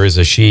driver. There is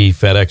a she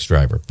FedEx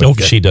driver,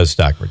 but she does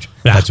Stockbridge.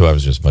 Yeah. That's what I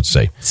was just about to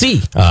say. See,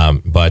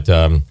 but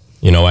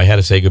I had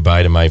to say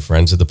goodbye to my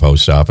friends at the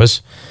post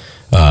office.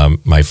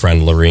 My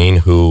friend Lorene,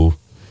 who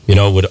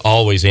would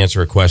always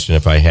answer a question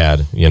if I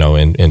had,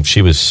 and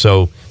she was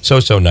so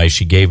nice.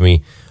 She gave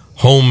me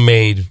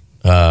homemade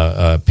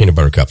peanut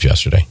butter cups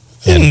yesterday.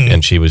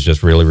 And she was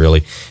just really,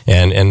 really,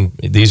 and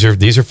these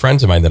are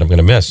friends of mine that I'm going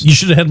to miss. You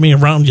should have had me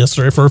around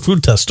yesterday for a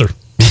food tester.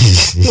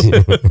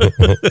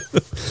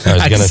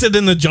 I can sit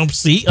in the jump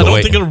seat. I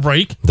don't think it'll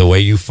break. The way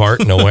you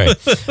fart, no way.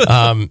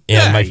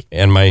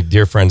 And my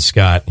dear friend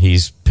Scott,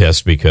 he's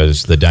pissed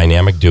because the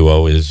dynamic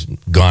duo is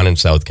gone in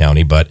South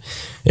County. But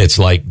it's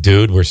like,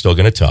 dude, we're still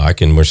going to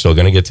talk and we're still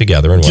going to get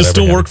together and whatever. You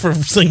still work for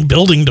Sing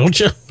Building, don't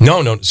you?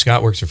 No.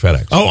 Scott works for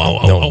FedEx.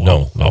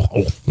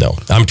 No.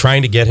 I'm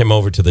trying to get him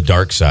over to the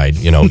dark side.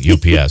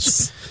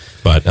 UPS.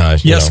 But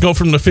go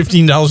from the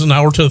 $15 an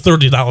hour to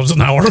 $30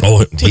 an hour.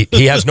 Oh,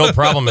 he has no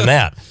problem in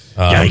that.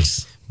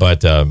 Yikes!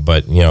 But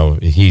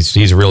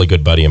he's a really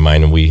good buddy of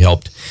mine, and we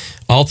helped.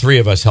 All three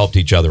of us helped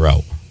each other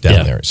out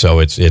down there. So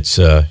it's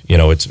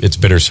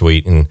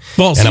bittersweet. And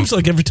it seems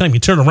like every time you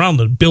turn around,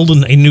 they're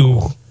building a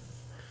new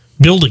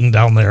building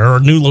down there or a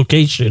new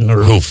location or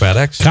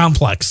FedEx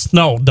complex.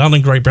 No, down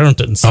in Great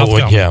Barrington, South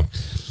County. Yeah.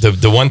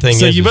 The one thing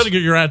so you better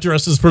get your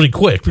addresses pretty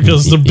quick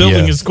because they're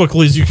building as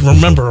quickly as you can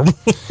remember them.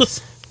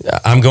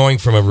 I'm going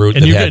from a route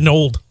and you're getting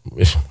old.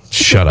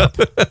 Shut up.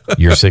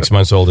 You're 6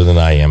 months older than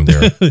I am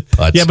there.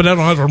 Yeah, but I don't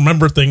have to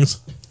remember things.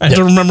 I have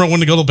to remember when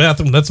to go to the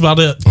bathroom. That's about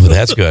it. Well,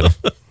 that's good.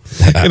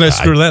 Can I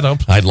screw that up?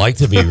 I'd like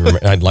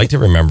to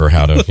remember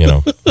how to,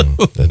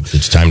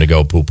 it's time to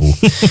go poo poo.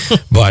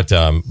 But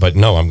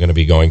no, I'm going to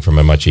be going from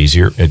a much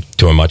easier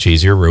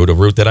route, a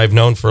route that I've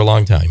known for a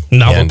long time.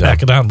 Now they'll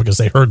pack it on because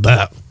they heard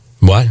that.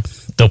 What?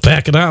 They'll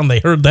pack it on. They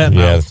heard that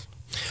now. Yeah.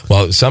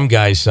 Well, some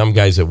guys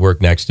that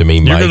work next to me,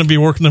 you're going to be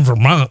working in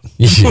Vermont.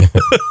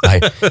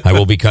 I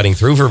will be cutting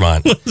through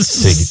Vermont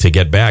to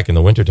get back in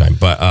the wintertime.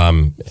 But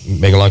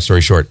make a long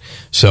story short,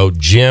 so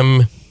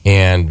Jim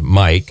and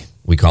Mike,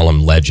 we call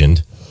him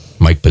Legend,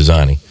 Mike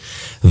Pisani,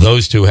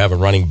 those two have a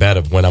running bet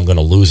of when I'm going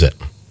to lose it.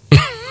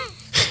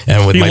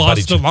 And with he my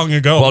lost buddy, it long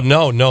ago.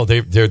 Well, no,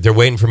 they're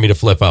waiting for me to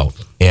flip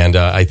out, and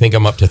I think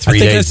I'm up to 3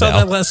 days. I saw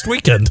that last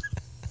weekend.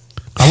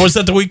 I was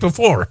that the week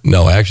before.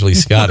 No, actually,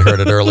 Scott heard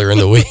it earlier in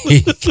the week.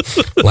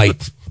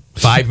 Like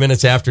 5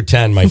 minutes after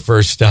 10, my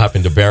first stop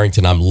into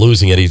Barrington, I'm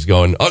losing it. He's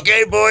going,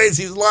 okay, boys,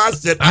 he's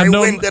lost it. I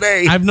win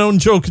today. I've known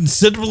Joe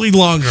considerably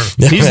longer.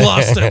 He's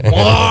lost it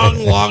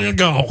long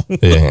ago.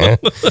 Yeah.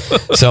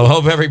 So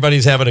hope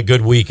everybody's having a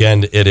good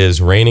weekend. It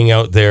is raining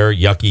out there.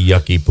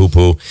 Yucky,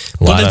 poo-poo.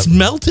 But it's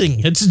melting.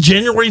 It's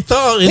January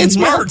thaw. It's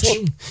March.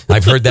 Melting.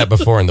 I've heard that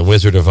before in The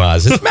Wizard of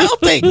Oz. It's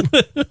melting.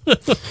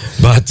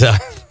 But...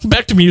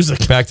 Back to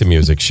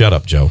music. Shut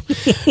up, Joe.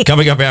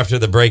 Coming up after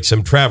the break,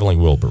 some traveling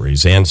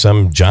Wilburys and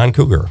some John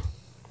Cougar.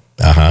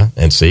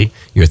 And see,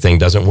 your thing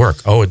doesn't work.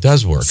 Oh, it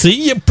does work.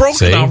 See, you broke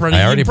it already.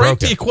 I already broke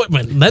the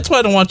equipment. That's why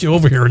I don't want you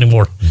over here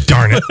anymore.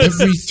 Darn it.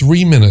 Every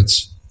 3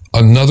 minutes,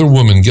 another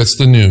woman gets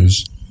the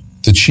news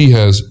that she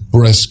has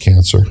breast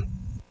cancer.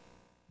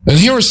 And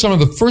here are some of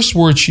the first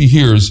words she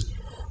hears.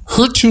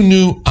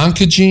 HER2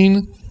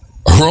 oncogene,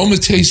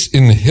 aromatase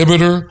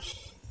inhibitor,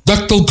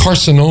 ductal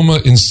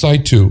carcinoma in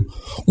situ.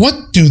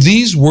 What do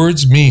these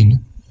words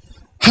mean?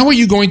 How are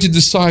you going to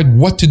decide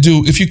what to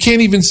do if you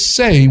can't even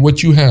say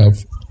what you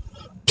have?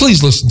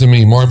 Please listen to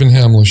me, Marvin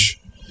Hamlish.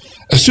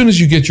 As soon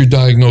as you get your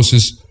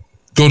diagnosis,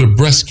 go to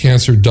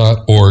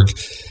breastcancer.org.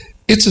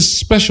 It's a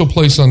special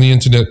place on the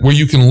internet where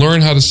you can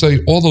learn how to say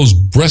all those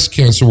breast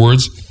cancer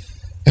words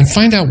and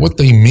find out what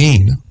they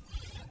mean.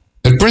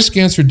 At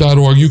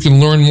breastcancer.org, you can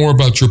learn more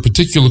about your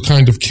particular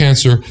kind of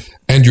cancer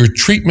and your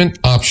treatment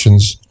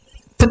options.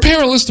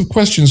 Prepare a list of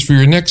questions for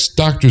your next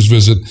doctor's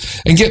visit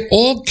and get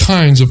all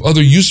kinds of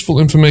other useful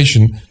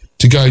information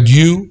to guide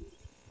you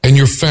and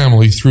your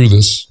family through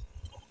this.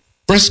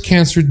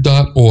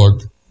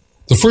 Breastcancer.org.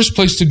 The first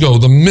place to go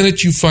the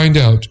minute you find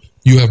out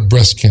you have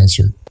breast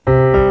cancer.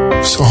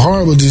 It's a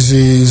horrible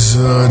disease.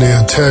 They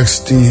attacks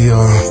the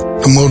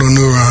motor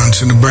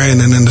neurons in the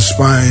brain and in the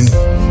spine.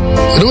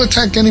 It'll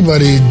attack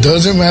anybody.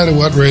 Doesn't matter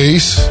what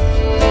race.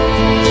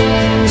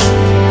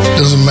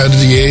 Doesn't matter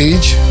the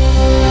age.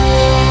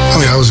 I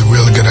mean, I was a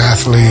really good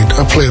athlete.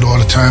 I played all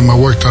the time. I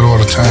worked out all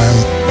the time.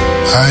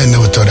 I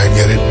never thought I'd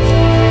get it.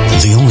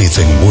 The only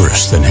thing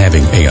worse than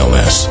having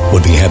ALS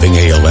would be having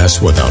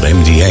ALS without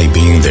MDA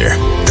being there.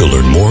 To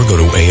learn more, go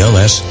to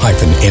als-mda.org.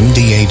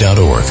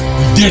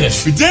 We did it!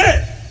 We did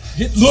it!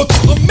 It looks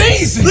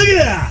amazing! Look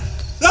at that!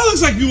 That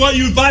looks like what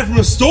you would buy from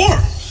a store.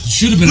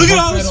 Should have been. Look at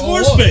all the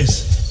sport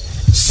space.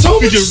 So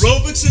much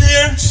aerobics in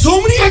here. So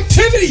many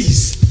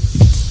activities.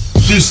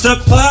 Do step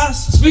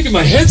class. It's making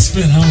my head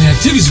spin. How many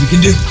activities we can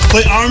do?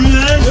 Play Army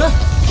Man. Yeah.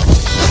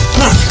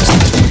 Huh.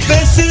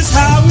 This is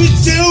how we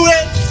do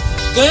it.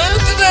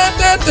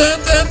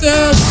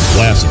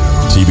 Classic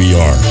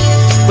TBR.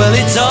 Well,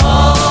 it's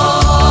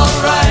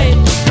alright.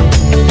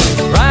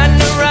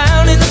 Riding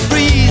around in the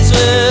breeze.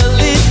 Well,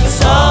 it's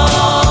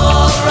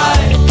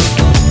alright.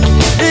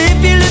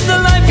 If you live the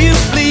life you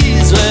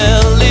please.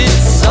 Well,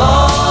 it's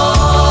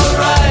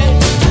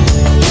alright.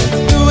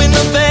 Doing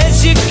the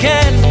best you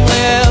can.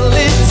 Well,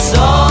 it's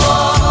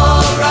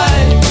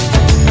alright.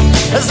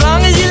 As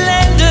long as you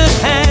lend a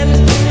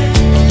hand.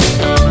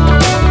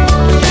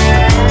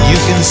 You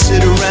can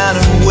sit around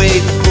and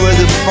wait for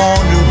the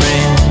phone to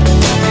ring,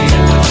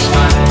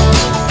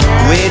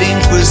 waiting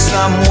for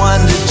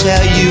someone to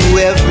tell you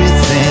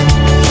everything.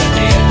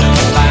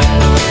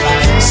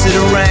 Sit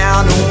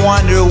around and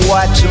wonder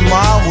what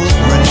tomorrow will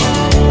bring.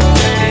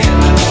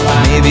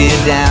 Maybe a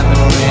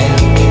diamond ring.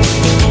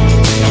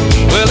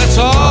 Well, it's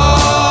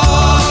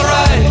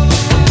alright,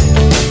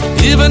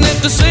 even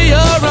if they say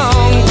you're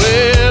wrong.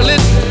 Well,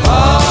 it's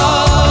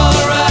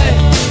alright.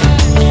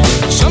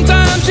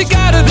 Sometimes you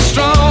gotta be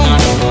strong.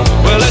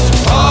 Well,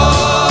 it's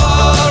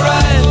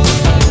alright,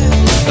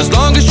 as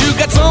long as you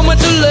got somewhere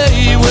to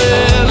lay.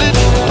 Well,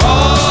 it's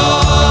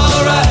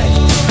alright.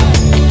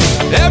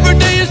 Every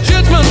day is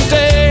Judgment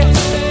Day.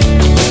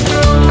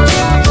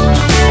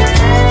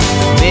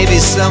 Maybe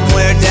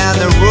somewhere down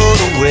the road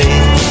away,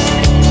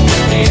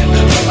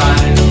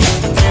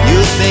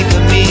 you'll think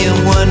of me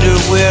and wonder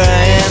where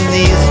I am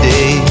these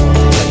days.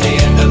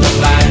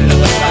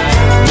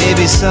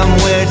 Maybe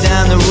somewhere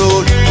down the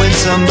road when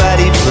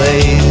somebody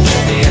plays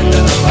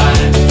the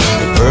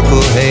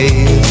Purple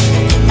Haze.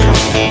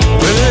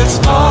 Well, it's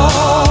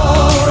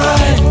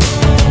alright,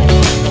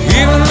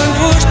 even when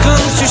push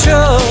comes to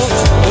shove.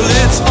 Well,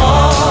 it's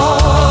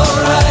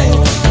alright,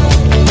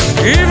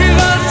 if you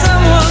got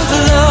someone to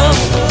love.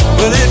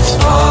 Well, it's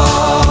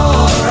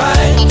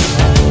alright,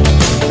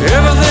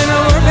 everything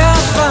will work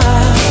out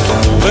fine.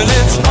 Well,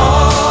 it's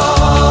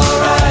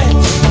alright,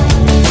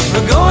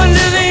 we're going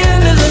to the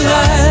end of the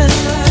line.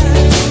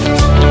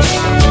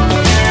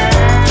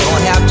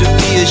 Don't have to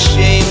be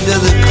ashamed of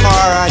the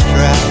car I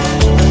drive.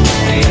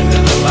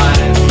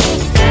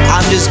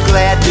 I'm just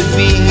glad to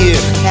be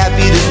here,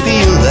 happy to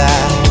be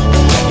alive.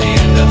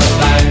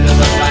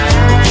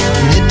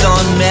 And it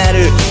don't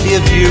matter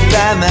if you're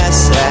by my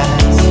side,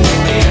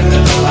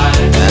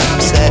 I'm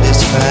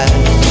satisfied.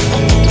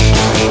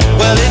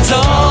 Well, it's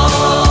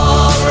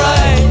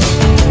alright,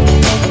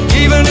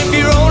 even if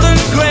you're old and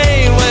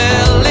gray.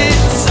 Well,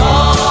 it's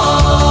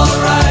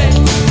alright,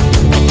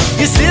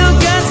 you still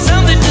got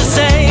something to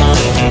say.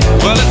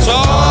 Well, it's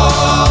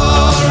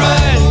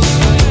alright,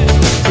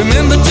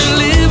 remember to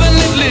live and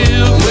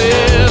live.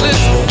 Well,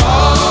 it's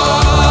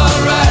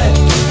alright,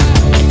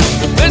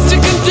 the best you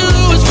can do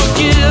is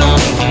forgive.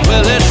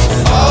 Well, it's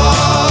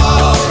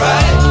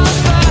alright,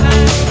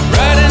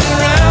 riding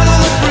around on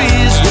the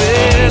breeze.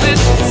 Well,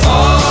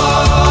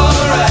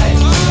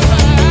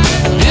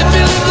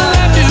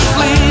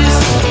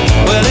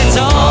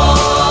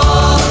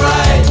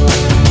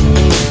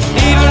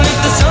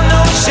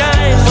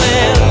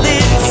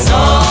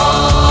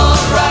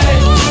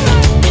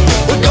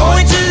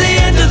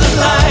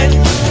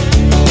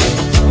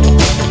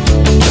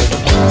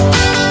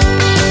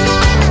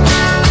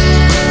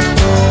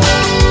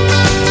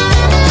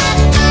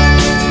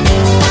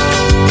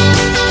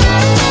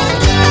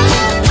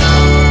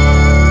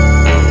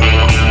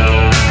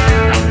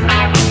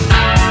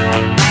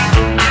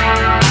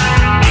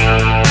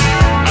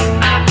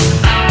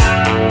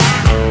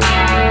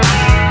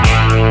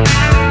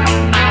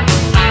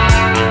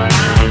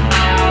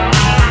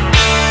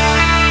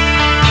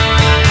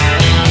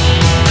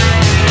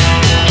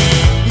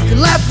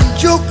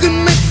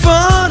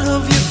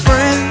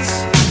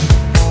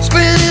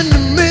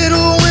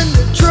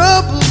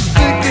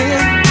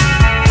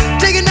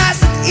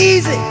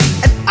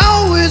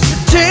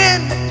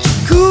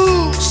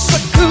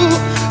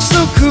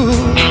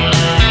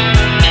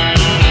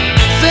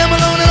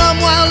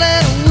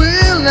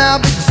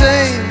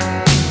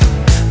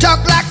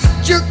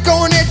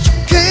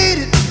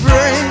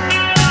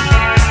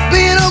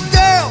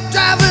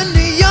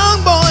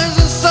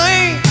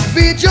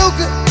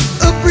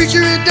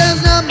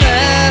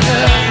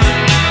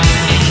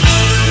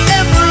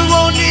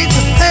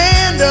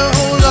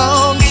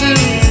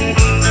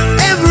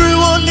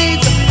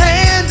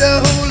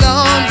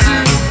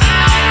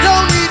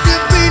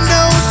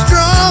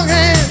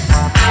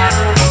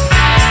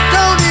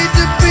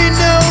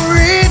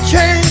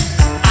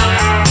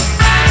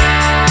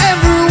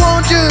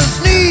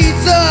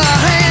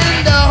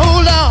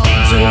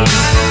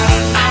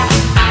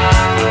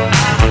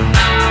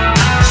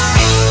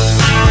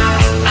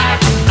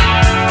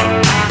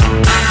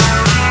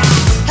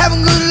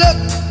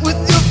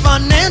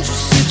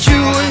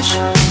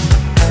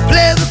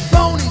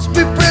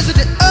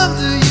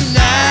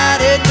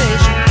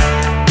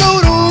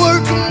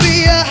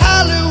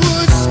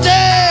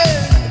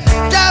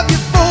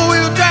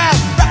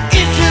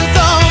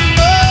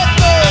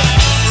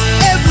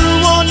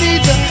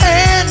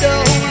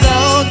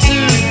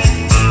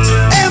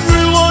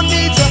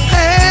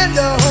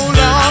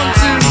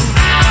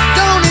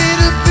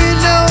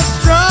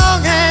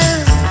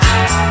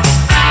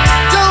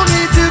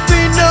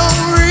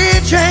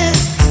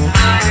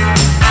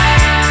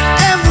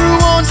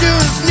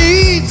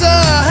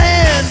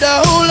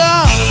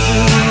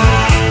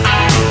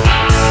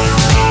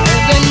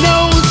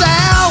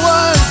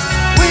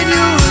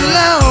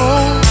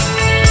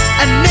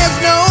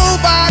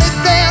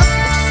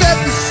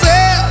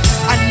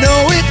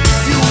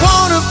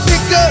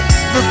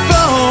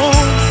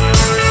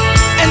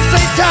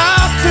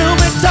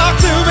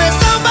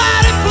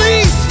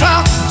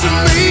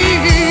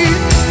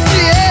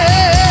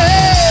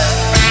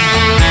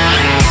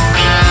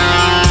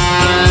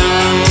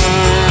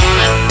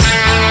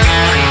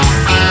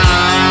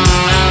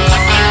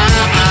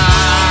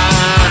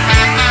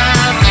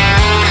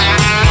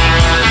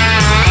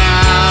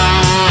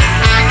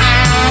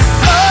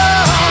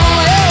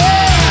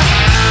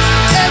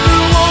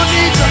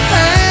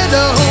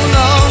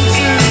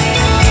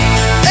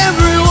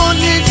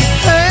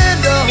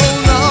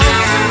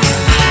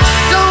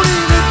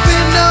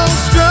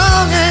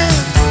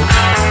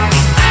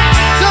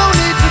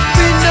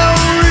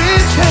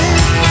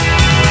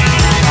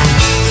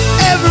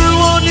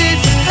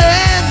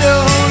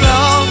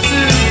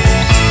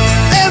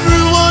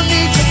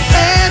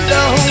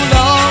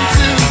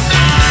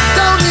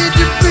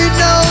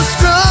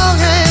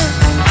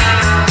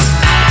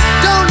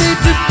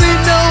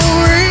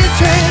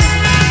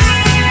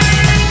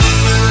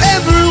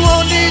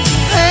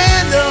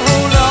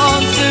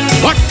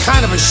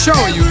 kind of a show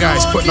are you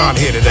guys putting on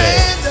here today?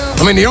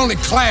 I mean, the only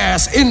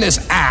class in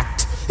this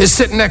act is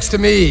sitting next to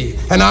me,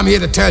 and I'm here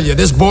to tell you,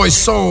 this boy's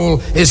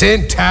soul is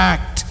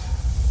intact.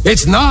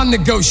 It's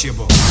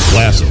non-negotiable.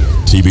 Classic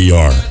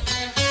TBR.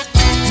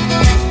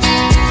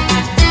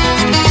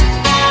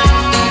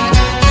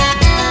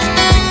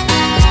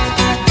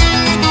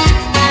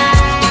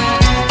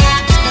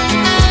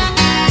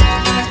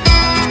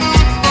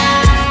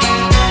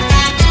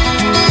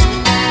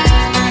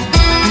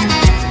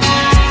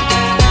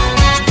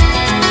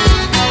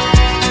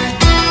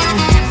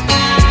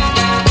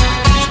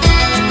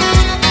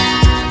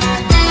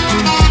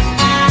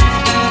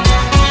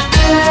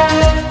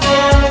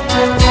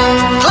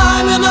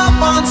 Climbing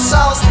up on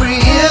Salisbury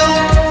Hill,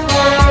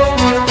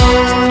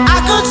 I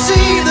could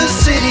see the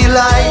city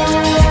light.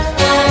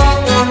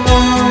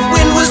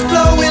 Wind was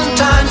blowing,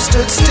 time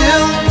stood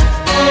still.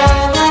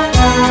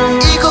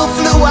 Eagle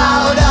flew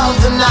out of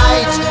the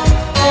night.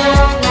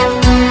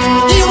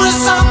 He was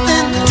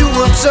something to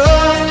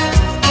observe.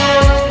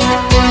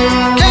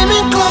 Came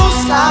in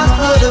close, I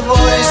heard a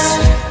voice,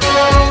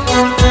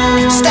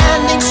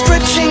 standing,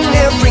 stretching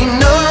every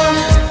nerve.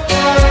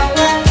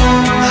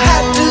 I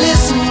had to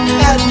listen,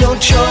 had no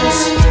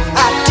choice.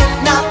 I did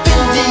not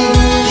believe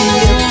the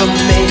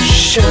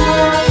information.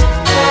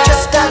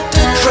 Just had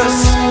to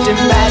trust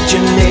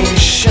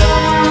imagination.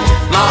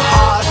 My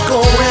heart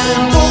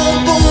going boom,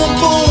 boom,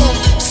 boom.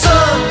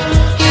 Son,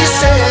 he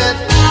said,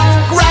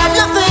 grab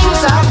your things,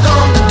 I've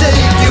come to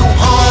take you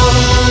home.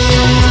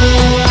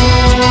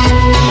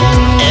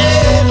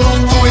 Yeah,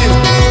 don't quit.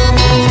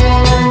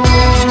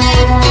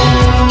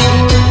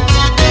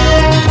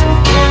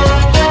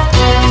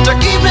 To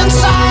keep in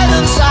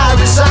silence, I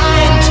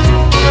resigned.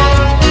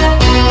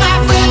 My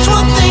friends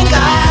would think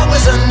I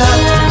was a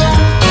nut.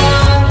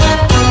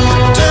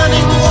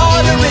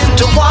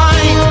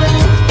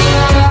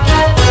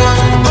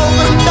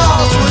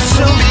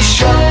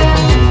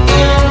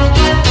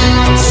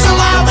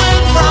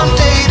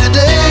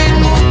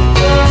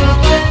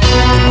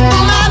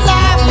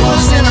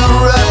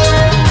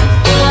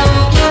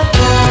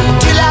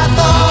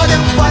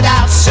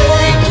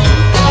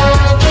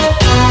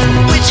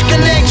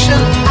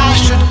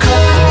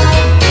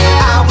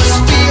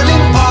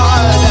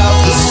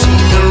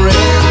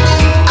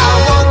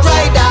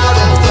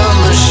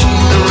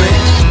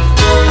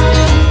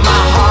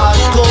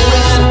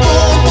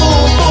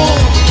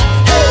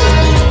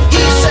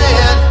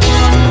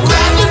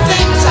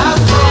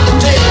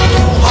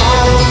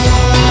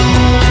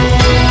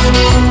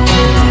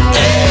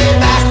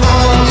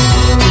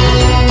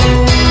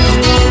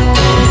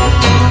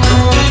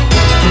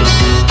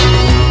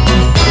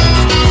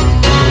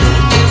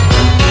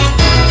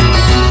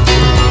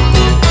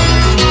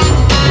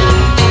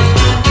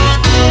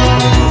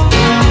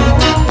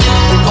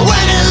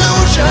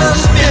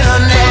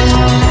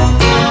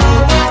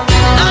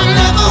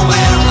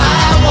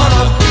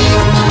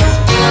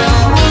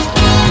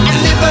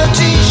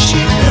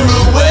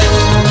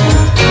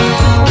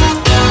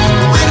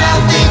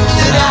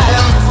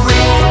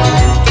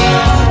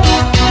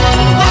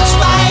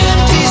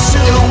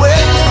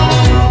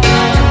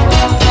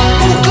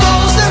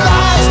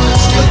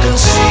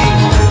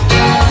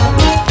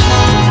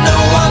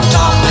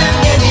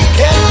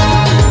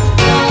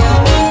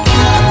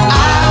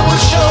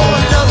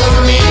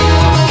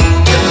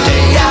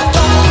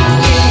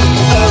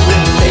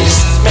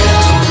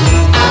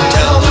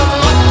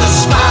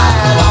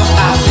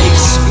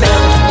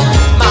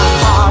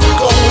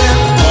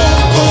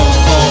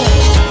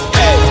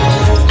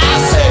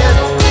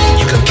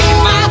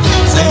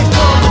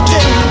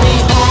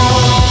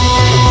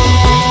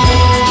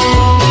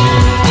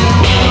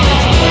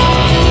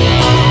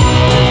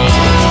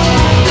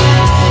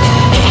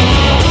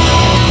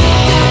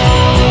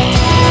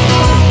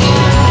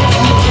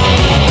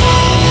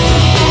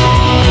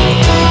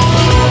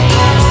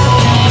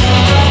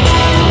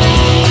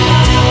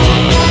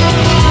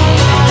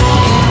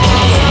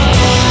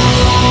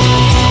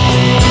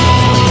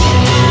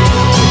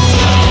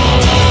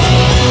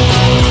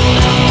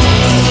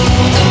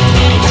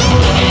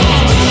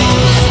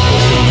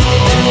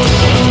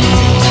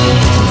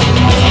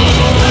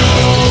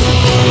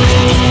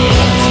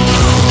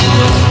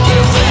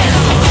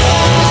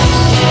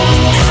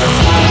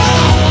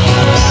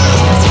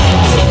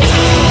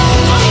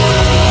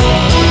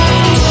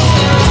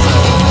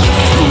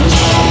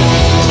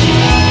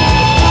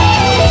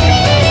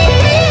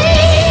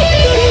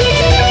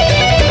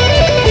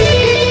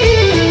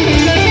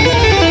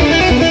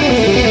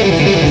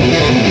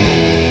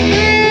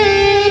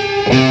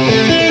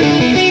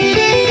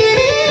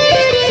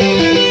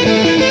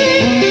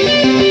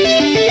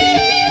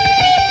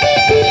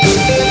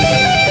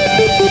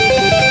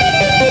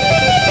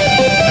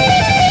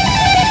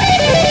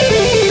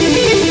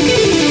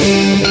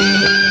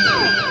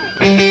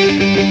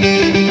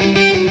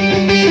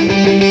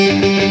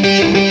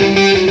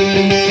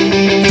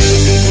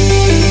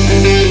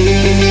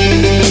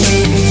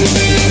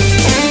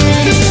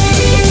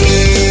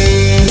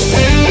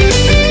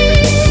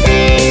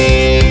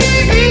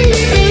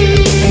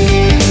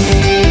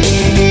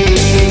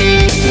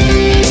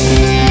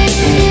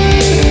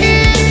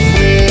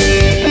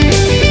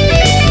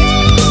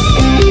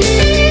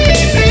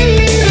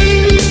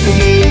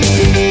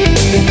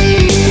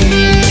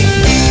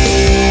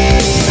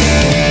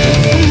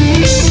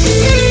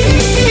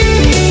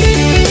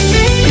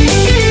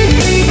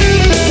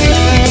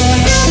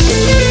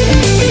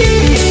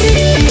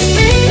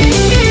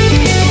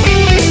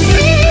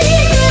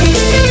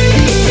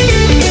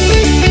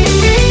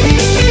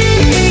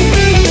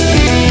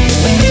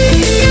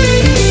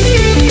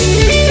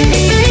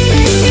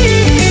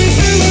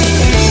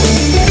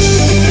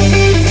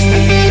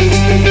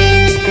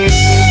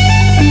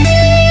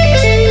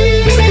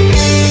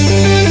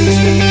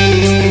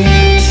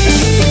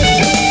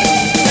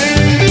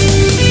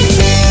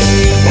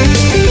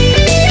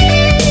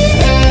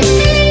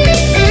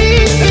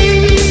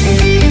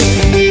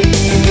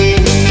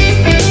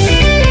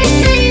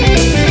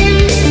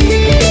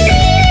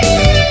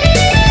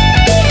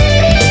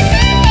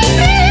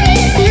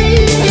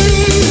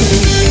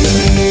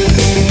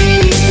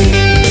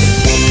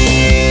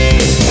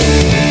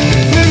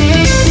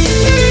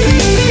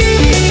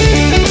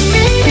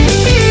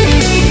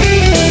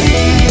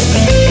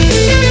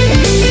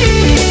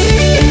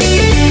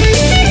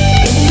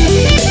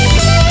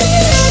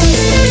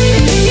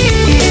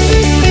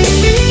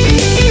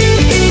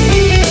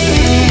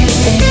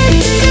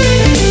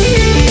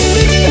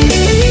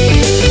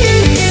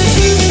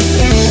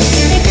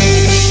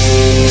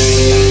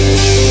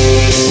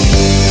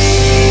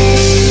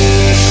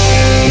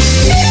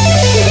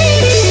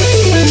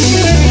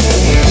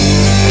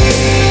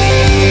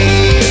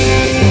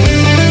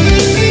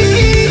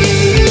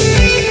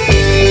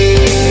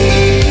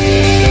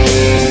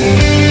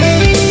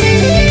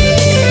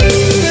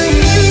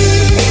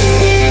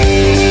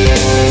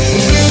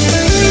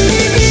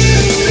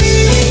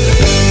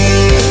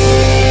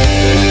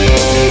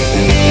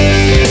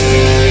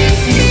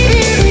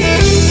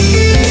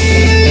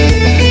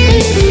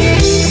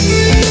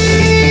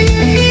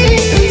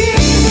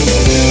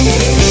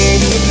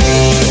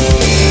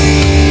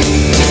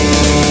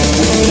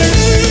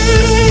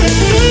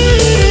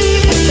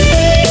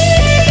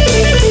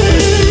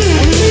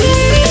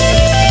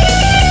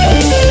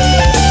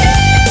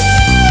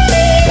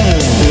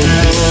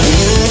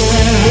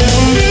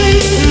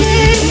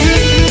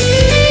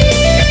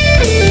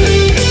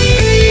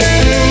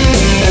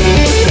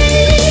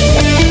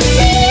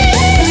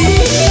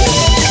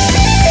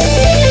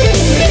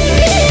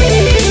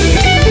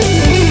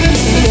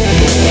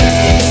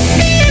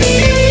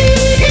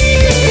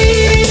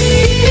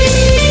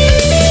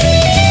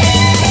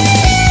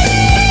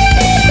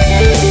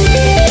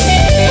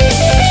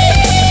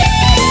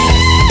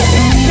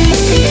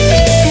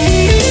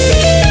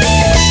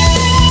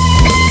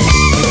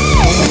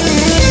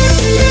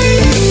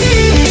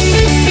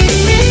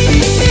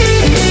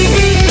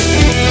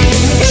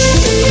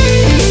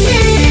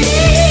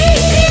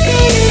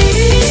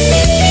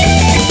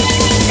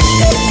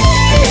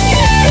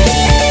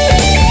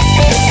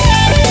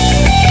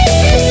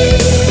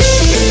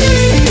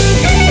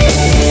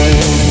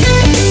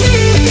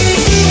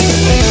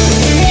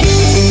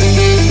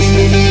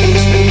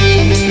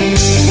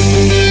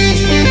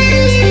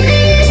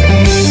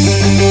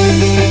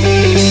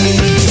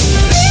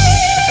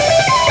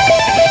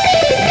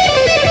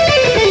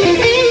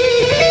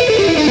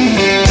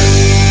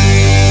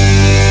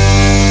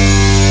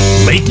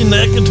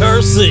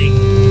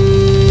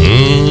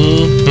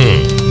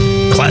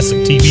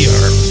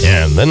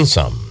 then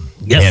some.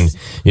 Yes.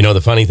 And, the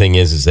funny thing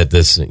is that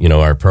this,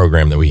 our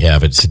program that we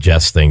have, it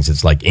suggests things.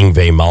 It's like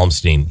Yngwie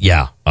Malmsteen.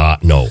 Yeah,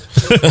 no.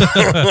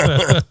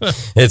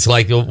 It's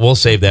like, we'll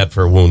save that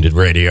for Wounded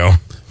Radio.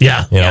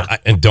 Yeah.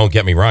 And don't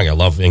get me wrong, I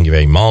love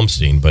Yngwie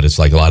Malmsteen, but it's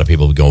like a lot of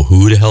people would go,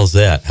 who the hell's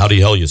that? How the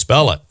hell you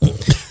spell it?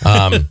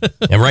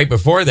 And right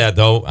before that,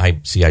 though,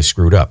 I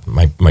screwed up.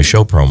 My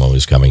show promo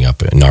is coming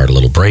up in our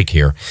little break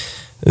here.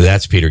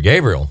 That's Peter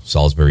Gabriel.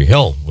 Salisbury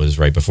Hill was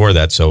right before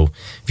that. So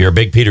if you're a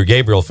big Peter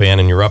Gabriel fan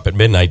and you're up at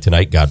midnight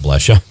tonight, God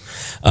bless you.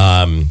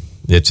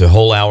 It's a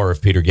whole hour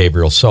of Peter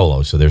Gabriel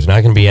solo. So there's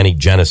not going to be any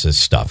Genesis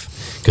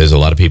stuff because a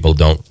lot of people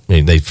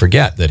they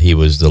forget that he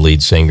was the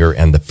lead singer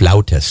and the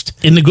flautist.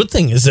 And the good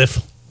thing is if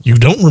you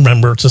don't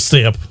remember to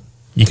stay up,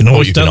 you can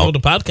always download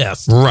the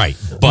podcast. Right.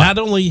 But not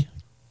only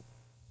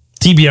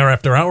TBR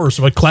After Hours,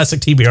 but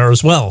Classic TBR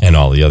as well. And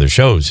all the other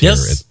shows here at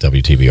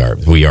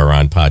WTBR. We are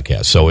on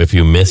podcast. So if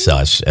you miss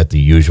us at the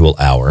usual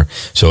hour,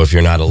 so if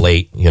you're not a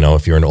late,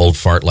 if you're an old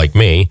fart like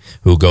me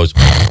who goes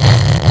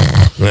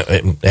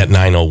at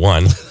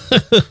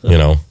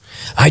 9:01,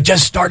 I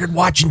just started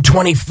watching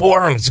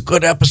 24 and it's a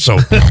good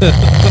episode.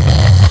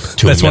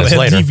 That's why they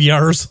have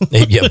DVRs.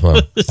 Yeah,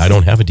 well, I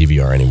don't have a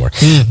DVR anymore.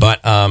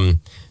 But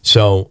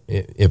so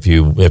if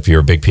you're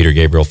a big Peter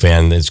Gabriel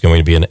fan, it's going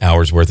to be an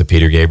hour's worth of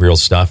Peter Gabriel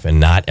stuff and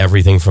not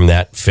everything from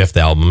that fifth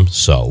album.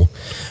 So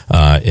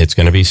it's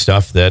going to be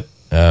stuff that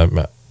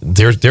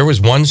there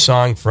was one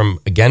song from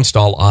Against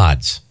All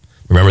Odds.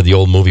 Remember the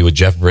old movie with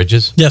Jeff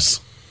Bridges? Yes.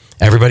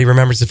 Everybody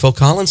remembers the Phil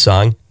Collins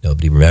song.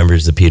 Nobody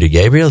remembers the Peter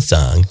Gabriel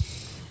song.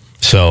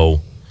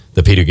 So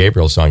the Peter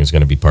Gabriel song is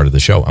going to be part of the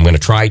show. I'm going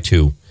to try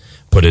to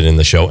put it in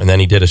the show. And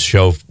then he did a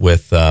show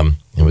with,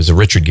 it was a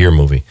Richard Gere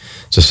movie.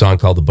 It's a song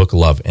called The Book of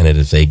Love, and it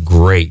is a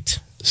great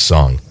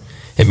song.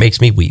 It makes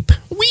me weep.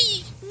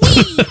 Wee,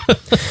 wee.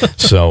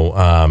 So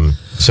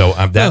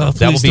that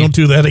will be. Don't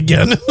do that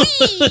again.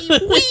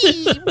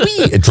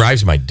 It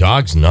drives my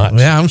dogs nuts.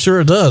 Yeah, I'm sure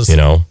it does.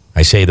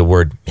 I say the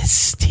word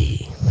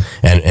misty,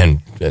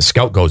 and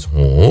Scout goes,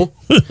 oh,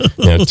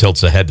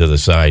 tilts the head to the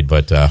side.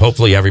 But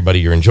hopefully,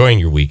 everybody, you're enjoying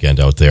your weekend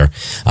out there.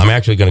 I'm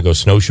actually going to go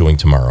snowshoeing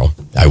tomorrow.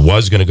 I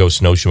was going to go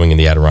snowshoeing in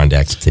the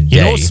Adirondacks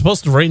today. It's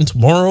supposed to rain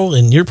tomorrow,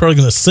 and you're probably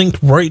going to sink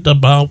right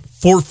about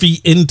 4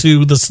 feet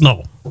into the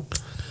snow.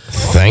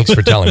 Thanks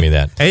for telling me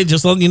that. Hey,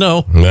 just letting you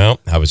know. Well,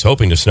 I was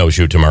hoping to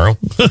snowshoe tomorrow.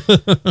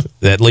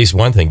 At least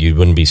one thing, you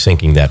wouldn't be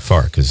sinking that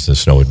far because the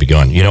snow would be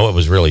gone. You know what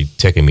was really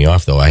ticking me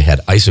off, though? I had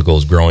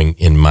icicles growing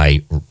in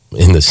the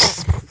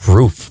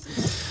roof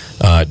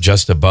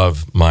just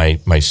above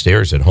my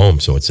stairs at home.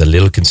 So it's a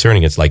little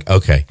concerning. It's like,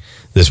 okay,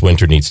 this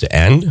winter needs to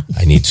end.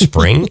 I need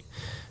spring.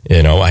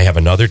 I have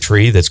another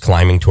tree that's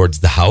climbing towards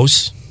the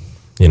house.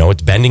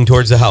 It's bending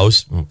towards the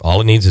house. All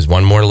it needs is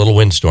one more little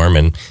windstorm,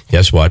 and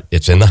guess what?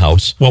 It's in the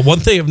house. Well, one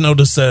thing I've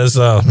noticed as,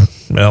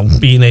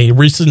 being a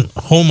recent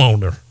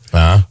homeowner,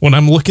 when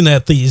I'm looking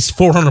at these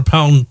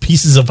 400-pound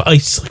pieces of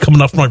ice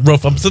coming off my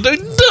roof, I'm saying,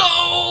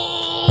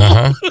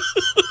 no!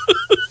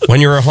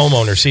 When you're a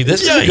homeowner, see,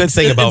 this is a good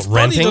thing about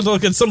renting. Funny to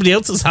look at somebody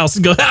else's house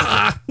and go,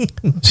 that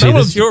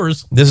was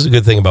yours. This is a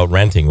good thing about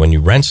renting. When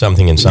you rent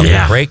something and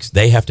something breaks,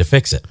 they have to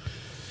fix it.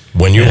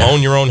 When you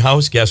own your own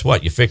house, guess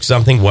what? You fix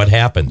something, what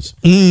happens?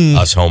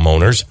 Us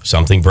homeowners,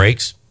 something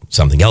breaks,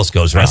 something else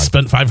goes wrong. I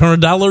spent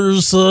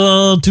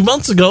 $500 2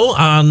 months ago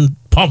on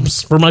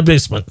pumps for my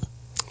basement.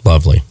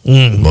 Lovely.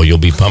 Well, you'll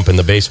be pumping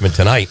the basement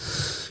tonight.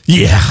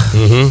 Yeah.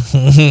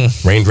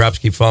 Raindrops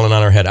keep falling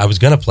on our head. I was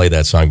going to play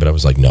that song, but I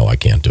was like, no, I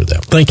can't do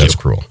that. Thank you. That's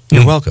cruel.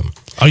 You're welcome.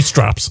 Ice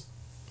drops.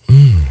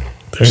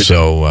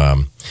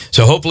 So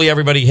hopefully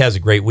everybody has a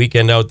great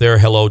weekend out there.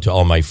 Hello to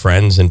all my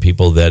friends and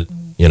people that,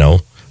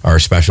 are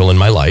special in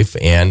my life.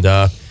 And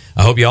I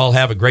hope you all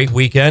have a great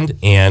weekend.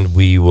 And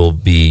we will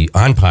be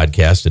on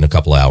podcast in a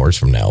couple of hours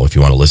from now if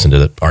you want to listen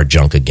to our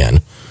junk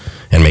again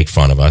and make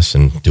fun of us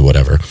and do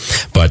whatever.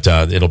 But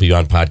it'll be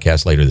on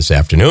podcast later this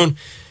afternoon.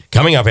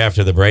 Coming up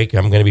after the break,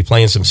 I'm going to be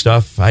playing some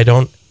stuff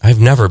I've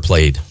never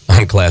played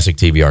on Classic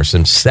TBR,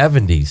 some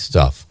 70s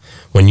stuff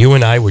when you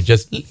and I were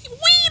just wee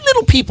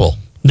little people.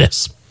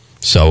 Yes.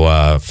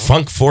 So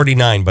Funk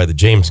 49 by the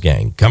James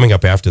Gang. Coming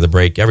up after the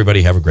break.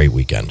 Everybody have a great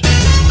weekend.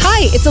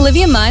 Hi, it's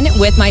Olivia Munn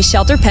with my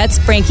shelter pets,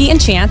 Frankie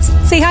and Chance.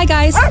 Say hi,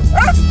 guys.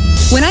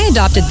 When I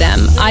adopted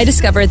them, I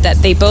discovered that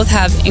they both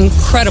have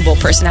incredible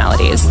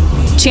personalities.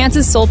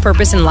 Chance's sole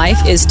purpose in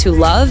life is to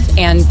love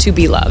and to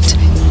be loved.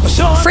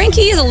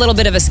 Frankie is a little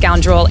bit of a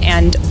scoundrel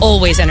and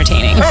always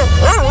entertaining.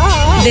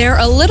 They're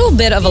a little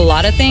bit of a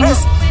lot of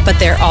things, but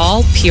they're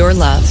all pure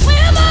love.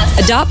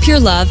 Adopt pure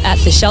love at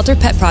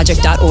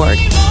theshelterpetproject.org.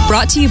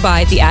 Brought to you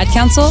by the Ad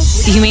Council,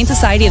 the Humane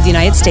Society of the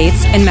United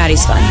States, and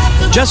Maddie's Fund.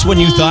 Just when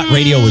you thought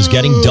radio was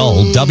getting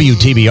dull,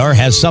 WTBR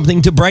has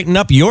something to brighten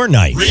up your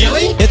night.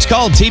 Really? It's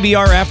called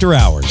TBR After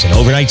Hours, and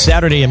overnight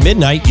Saturday at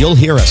midnight, you'll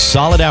hear a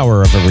solid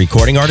hour of a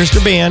recording artist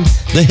or band,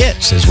 the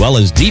hits, as well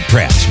as deep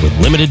tracks with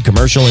limited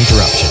commercial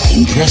interruption.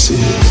 Impressive.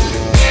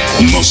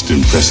 Most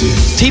impressive.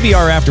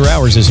 TBR After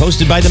Hours is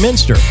hosted by The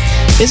Minster.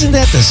 Isn't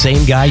that the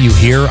same guy you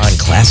hear on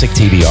Classic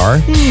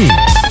TBR?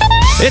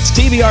 It's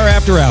TBR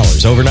After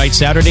Hours, overnight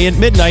Saturday at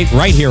midnight,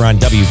 right here on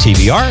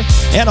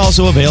WTBR, and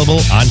also available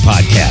on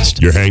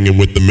podcast. You're hanging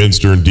with the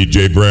Minster and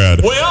DJ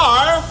Brad. We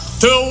are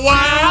two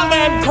wild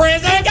and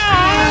crazy guys.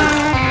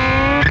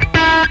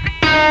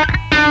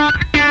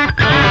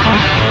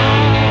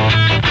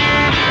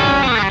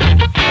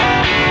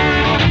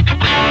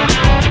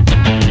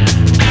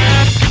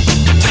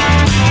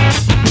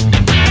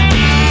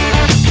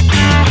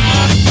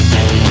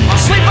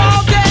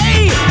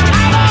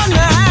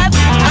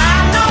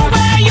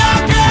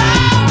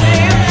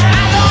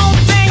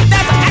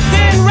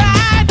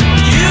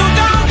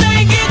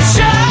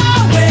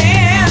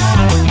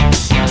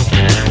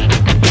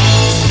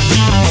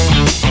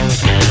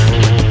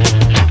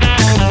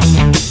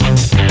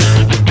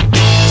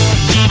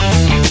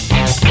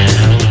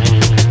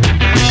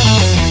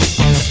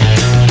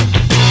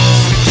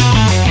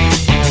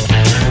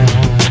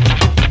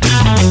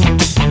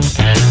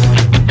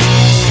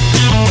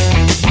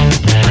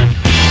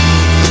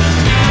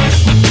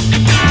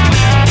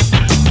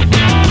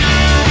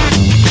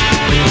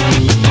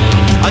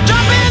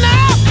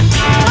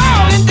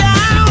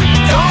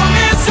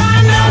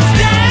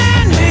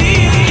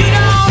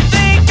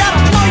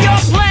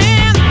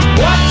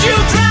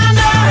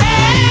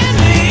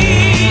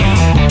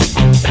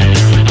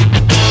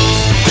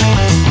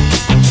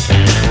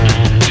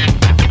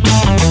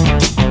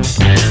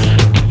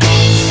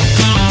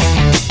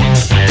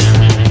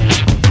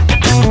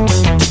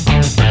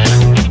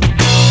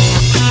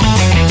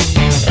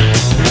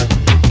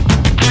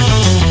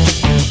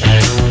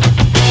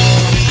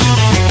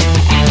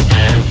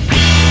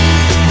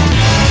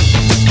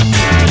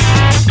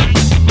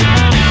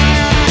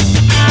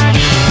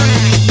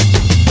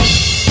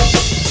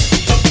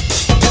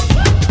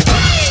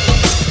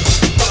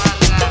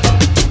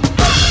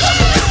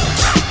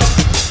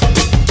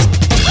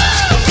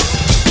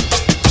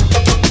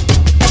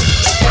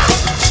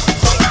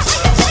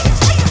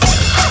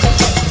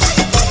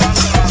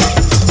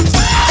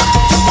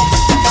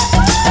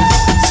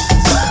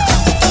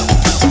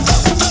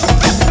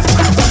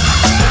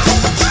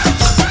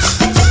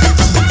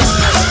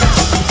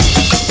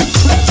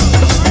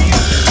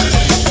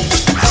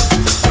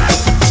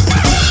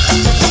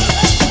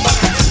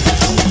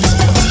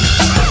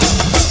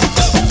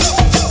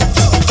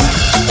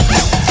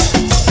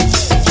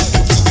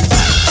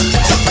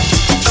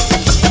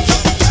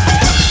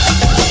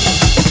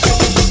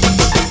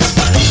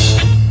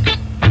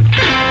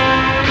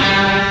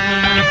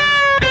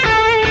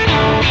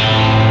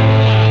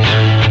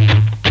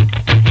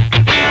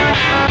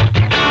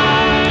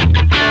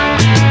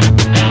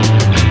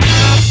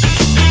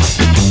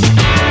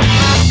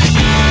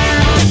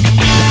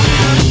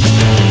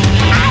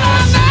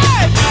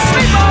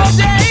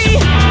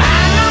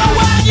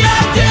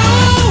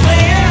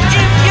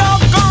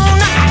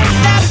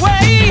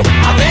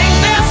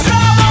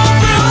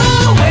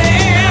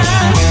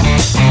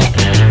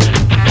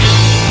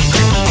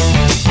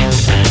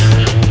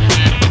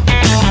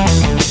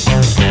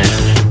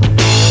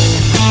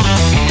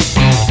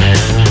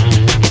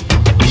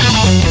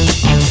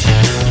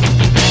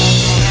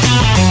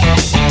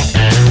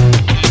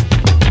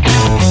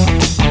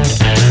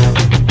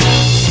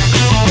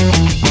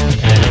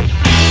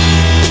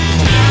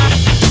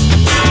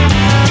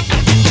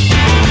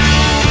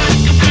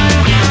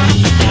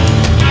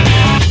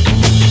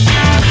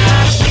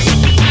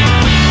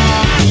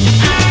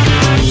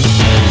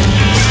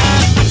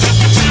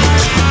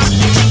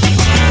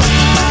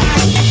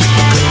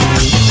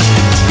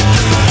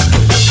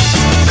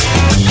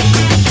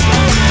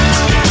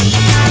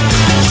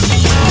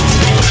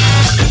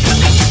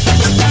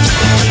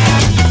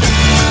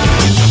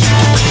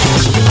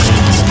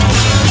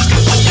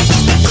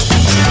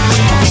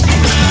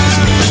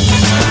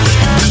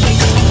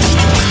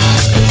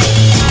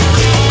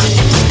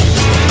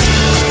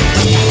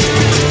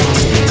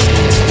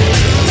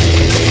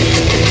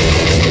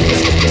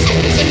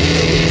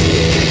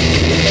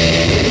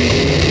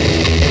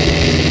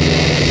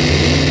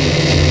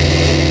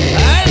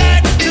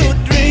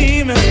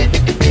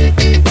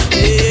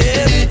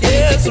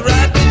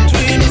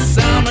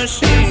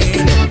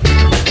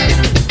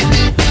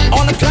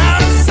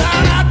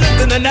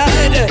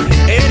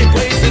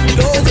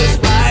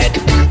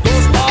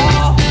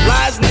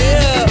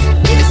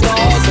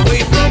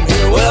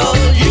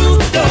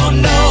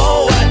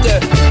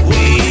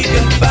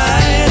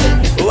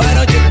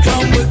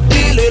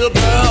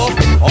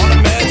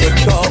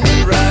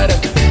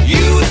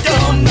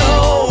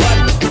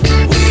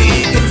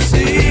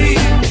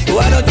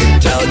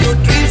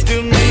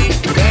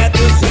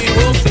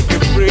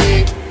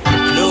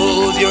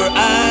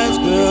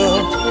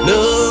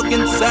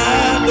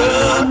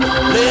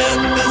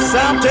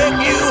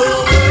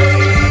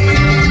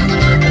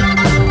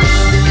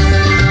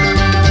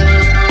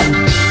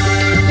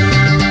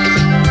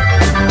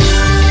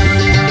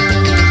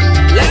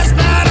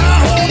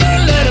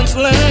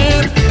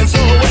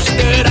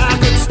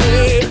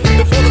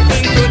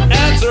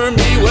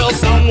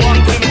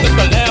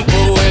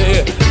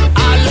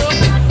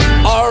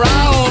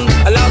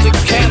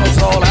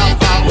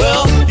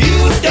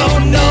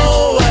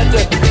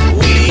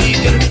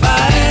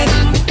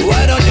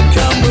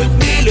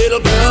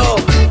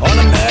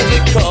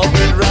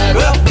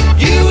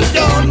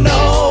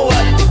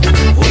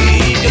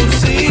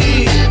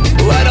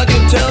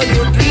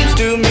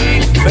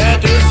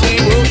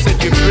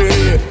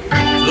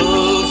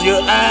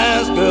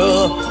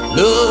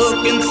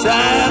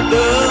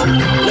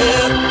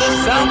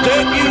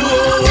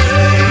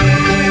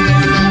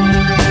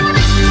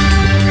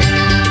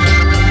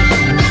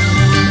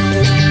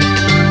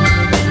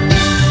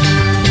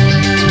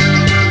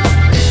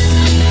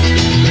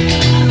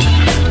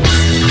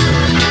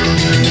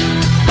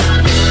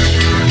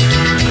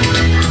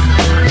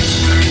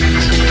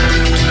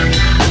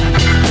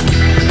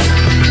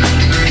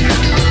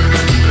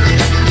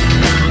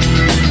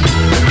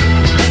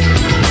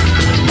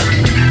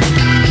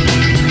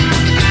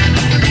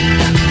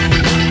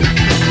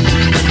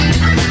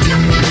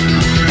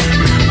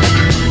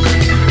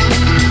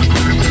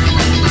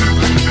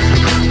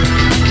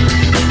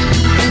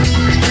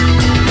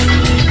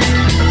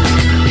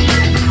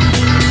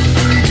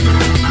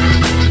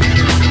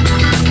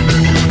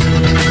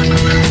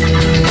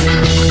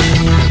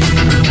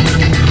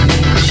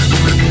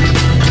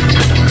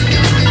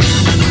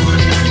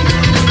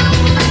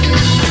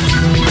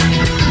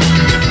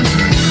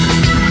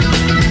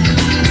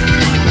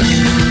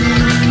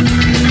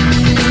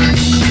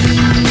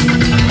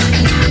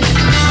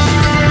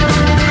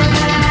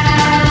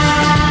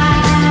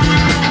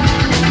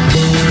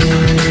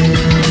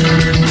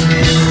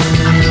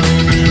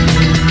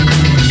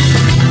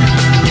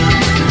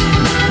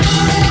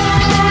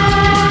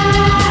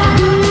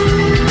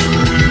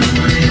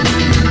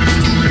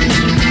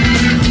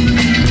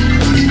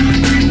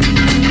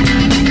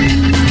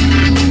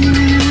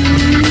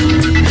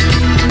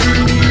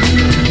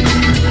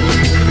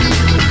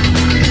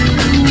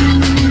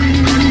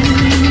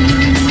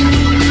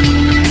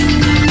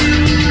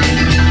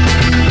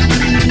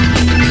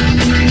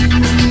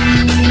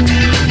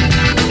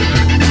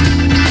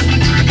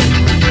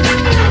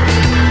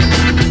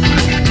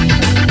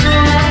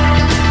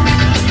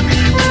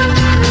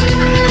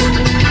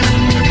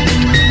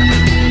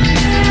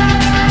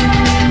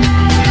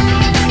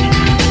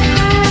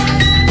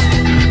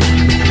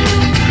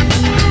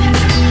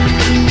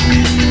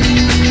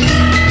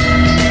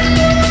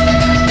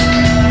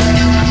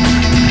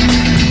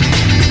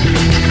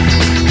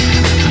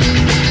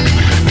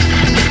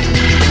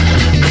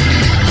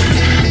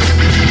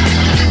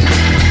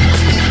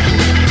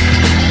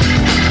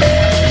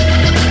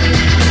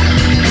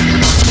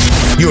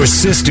 Your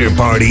sister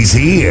party's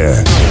here.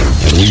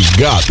 And we've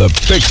got the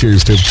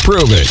pictures to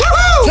prove it.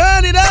 Woo-hoo!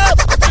 Turn it up!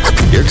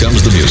 Here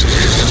comes the music.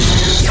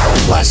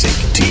 Classic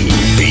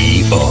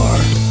TBR.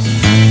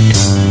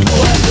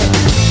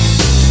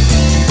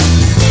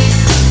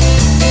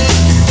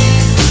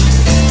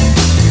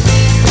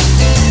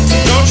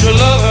 Don't you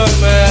love her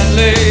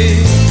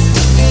madly?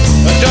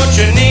 Or don't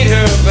you need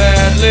her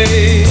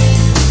badly?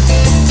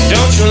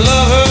 Don't you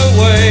love her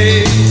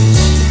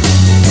ways?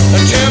 Or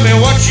tell me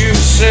what you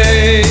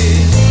say.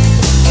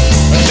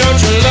 Or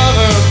don't you love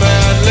her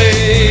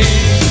madly?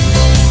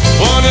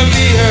 Wanna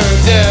be her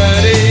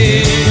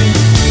daddy?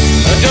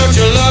 Or don't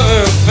you love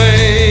her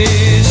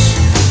face?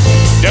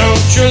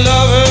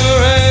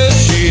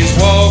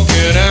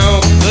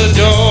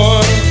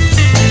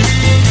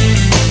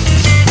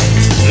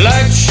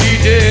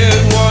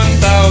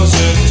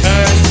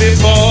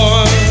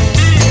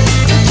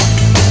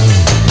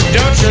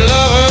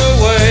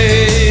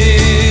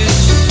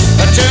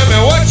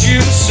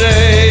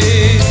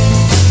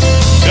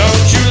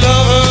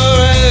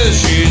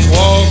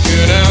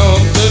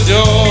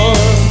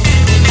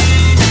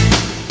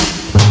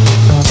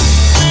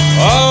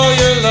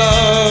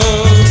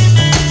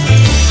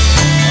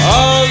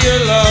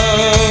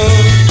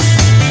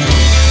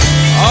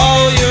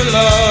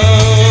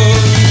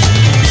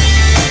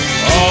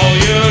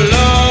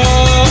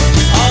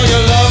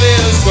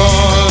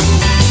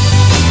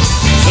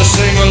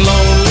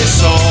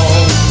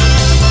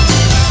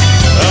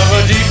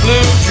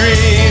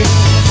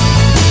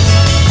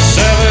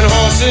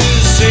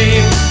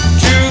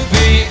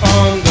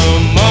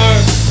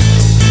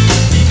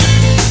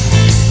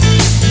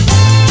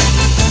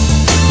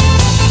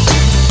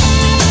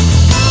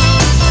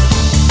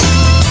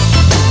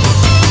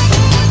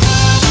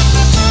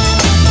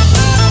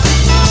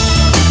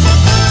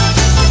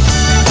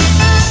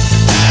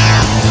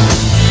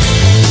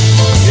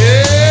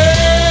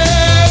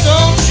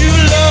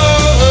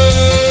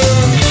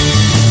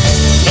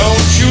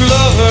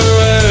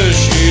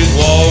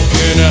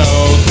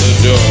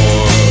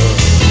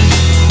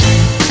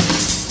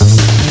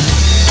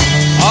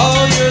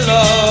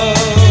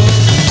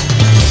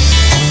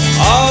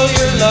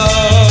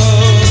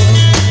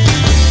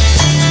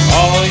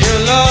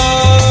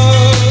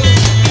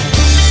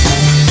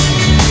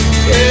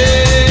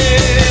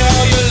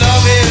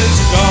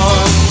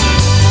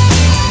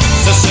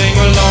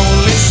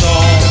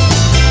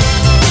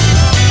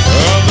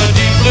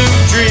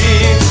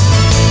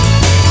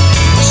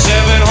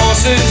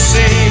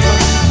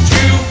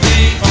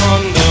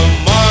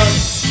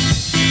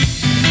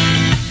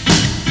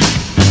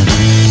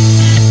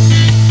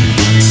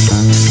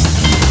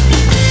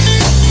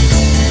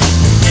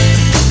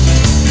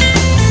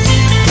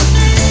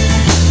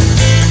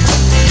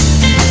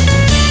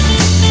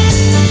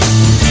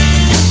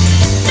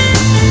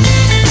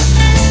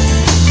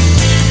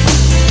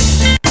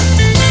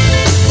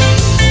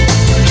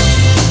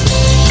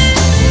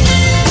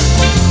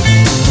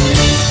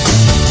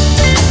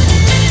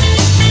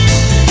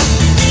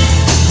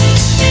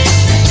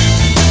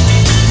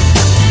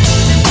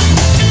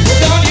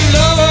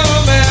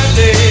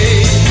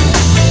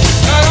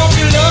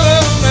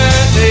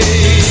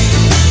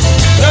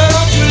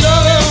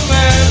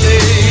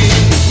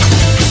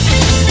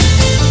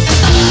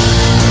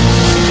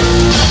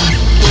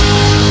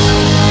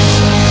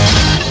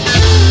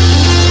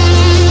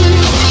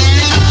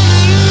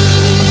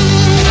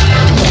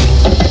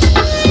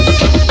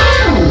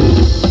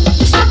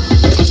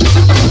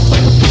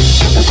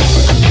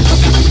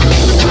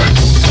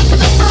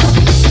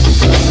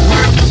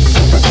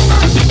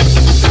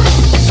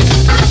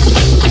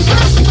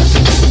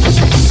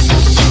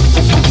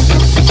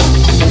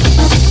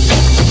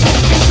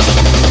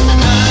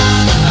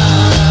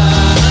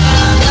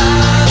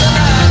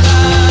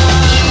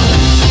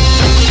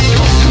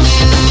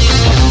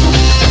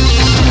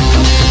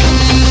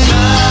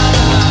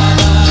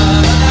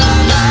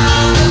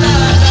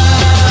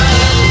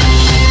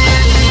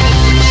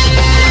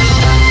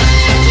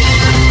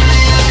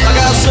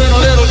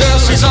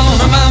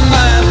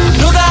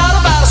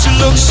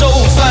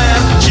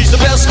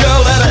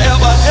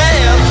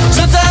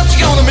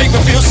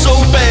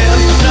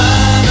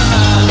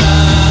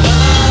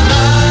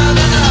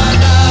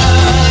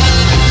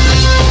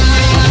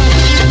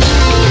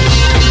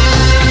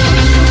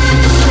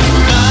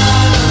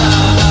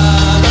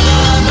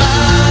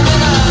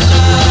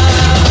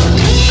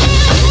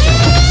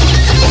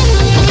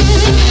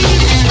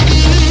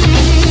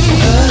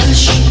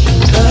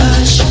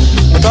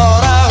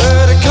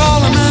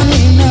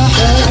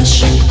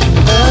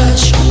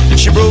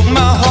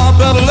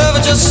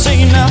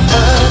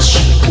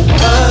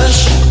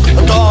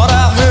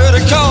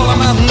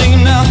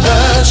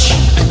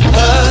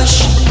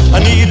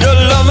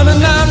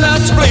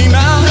 explain.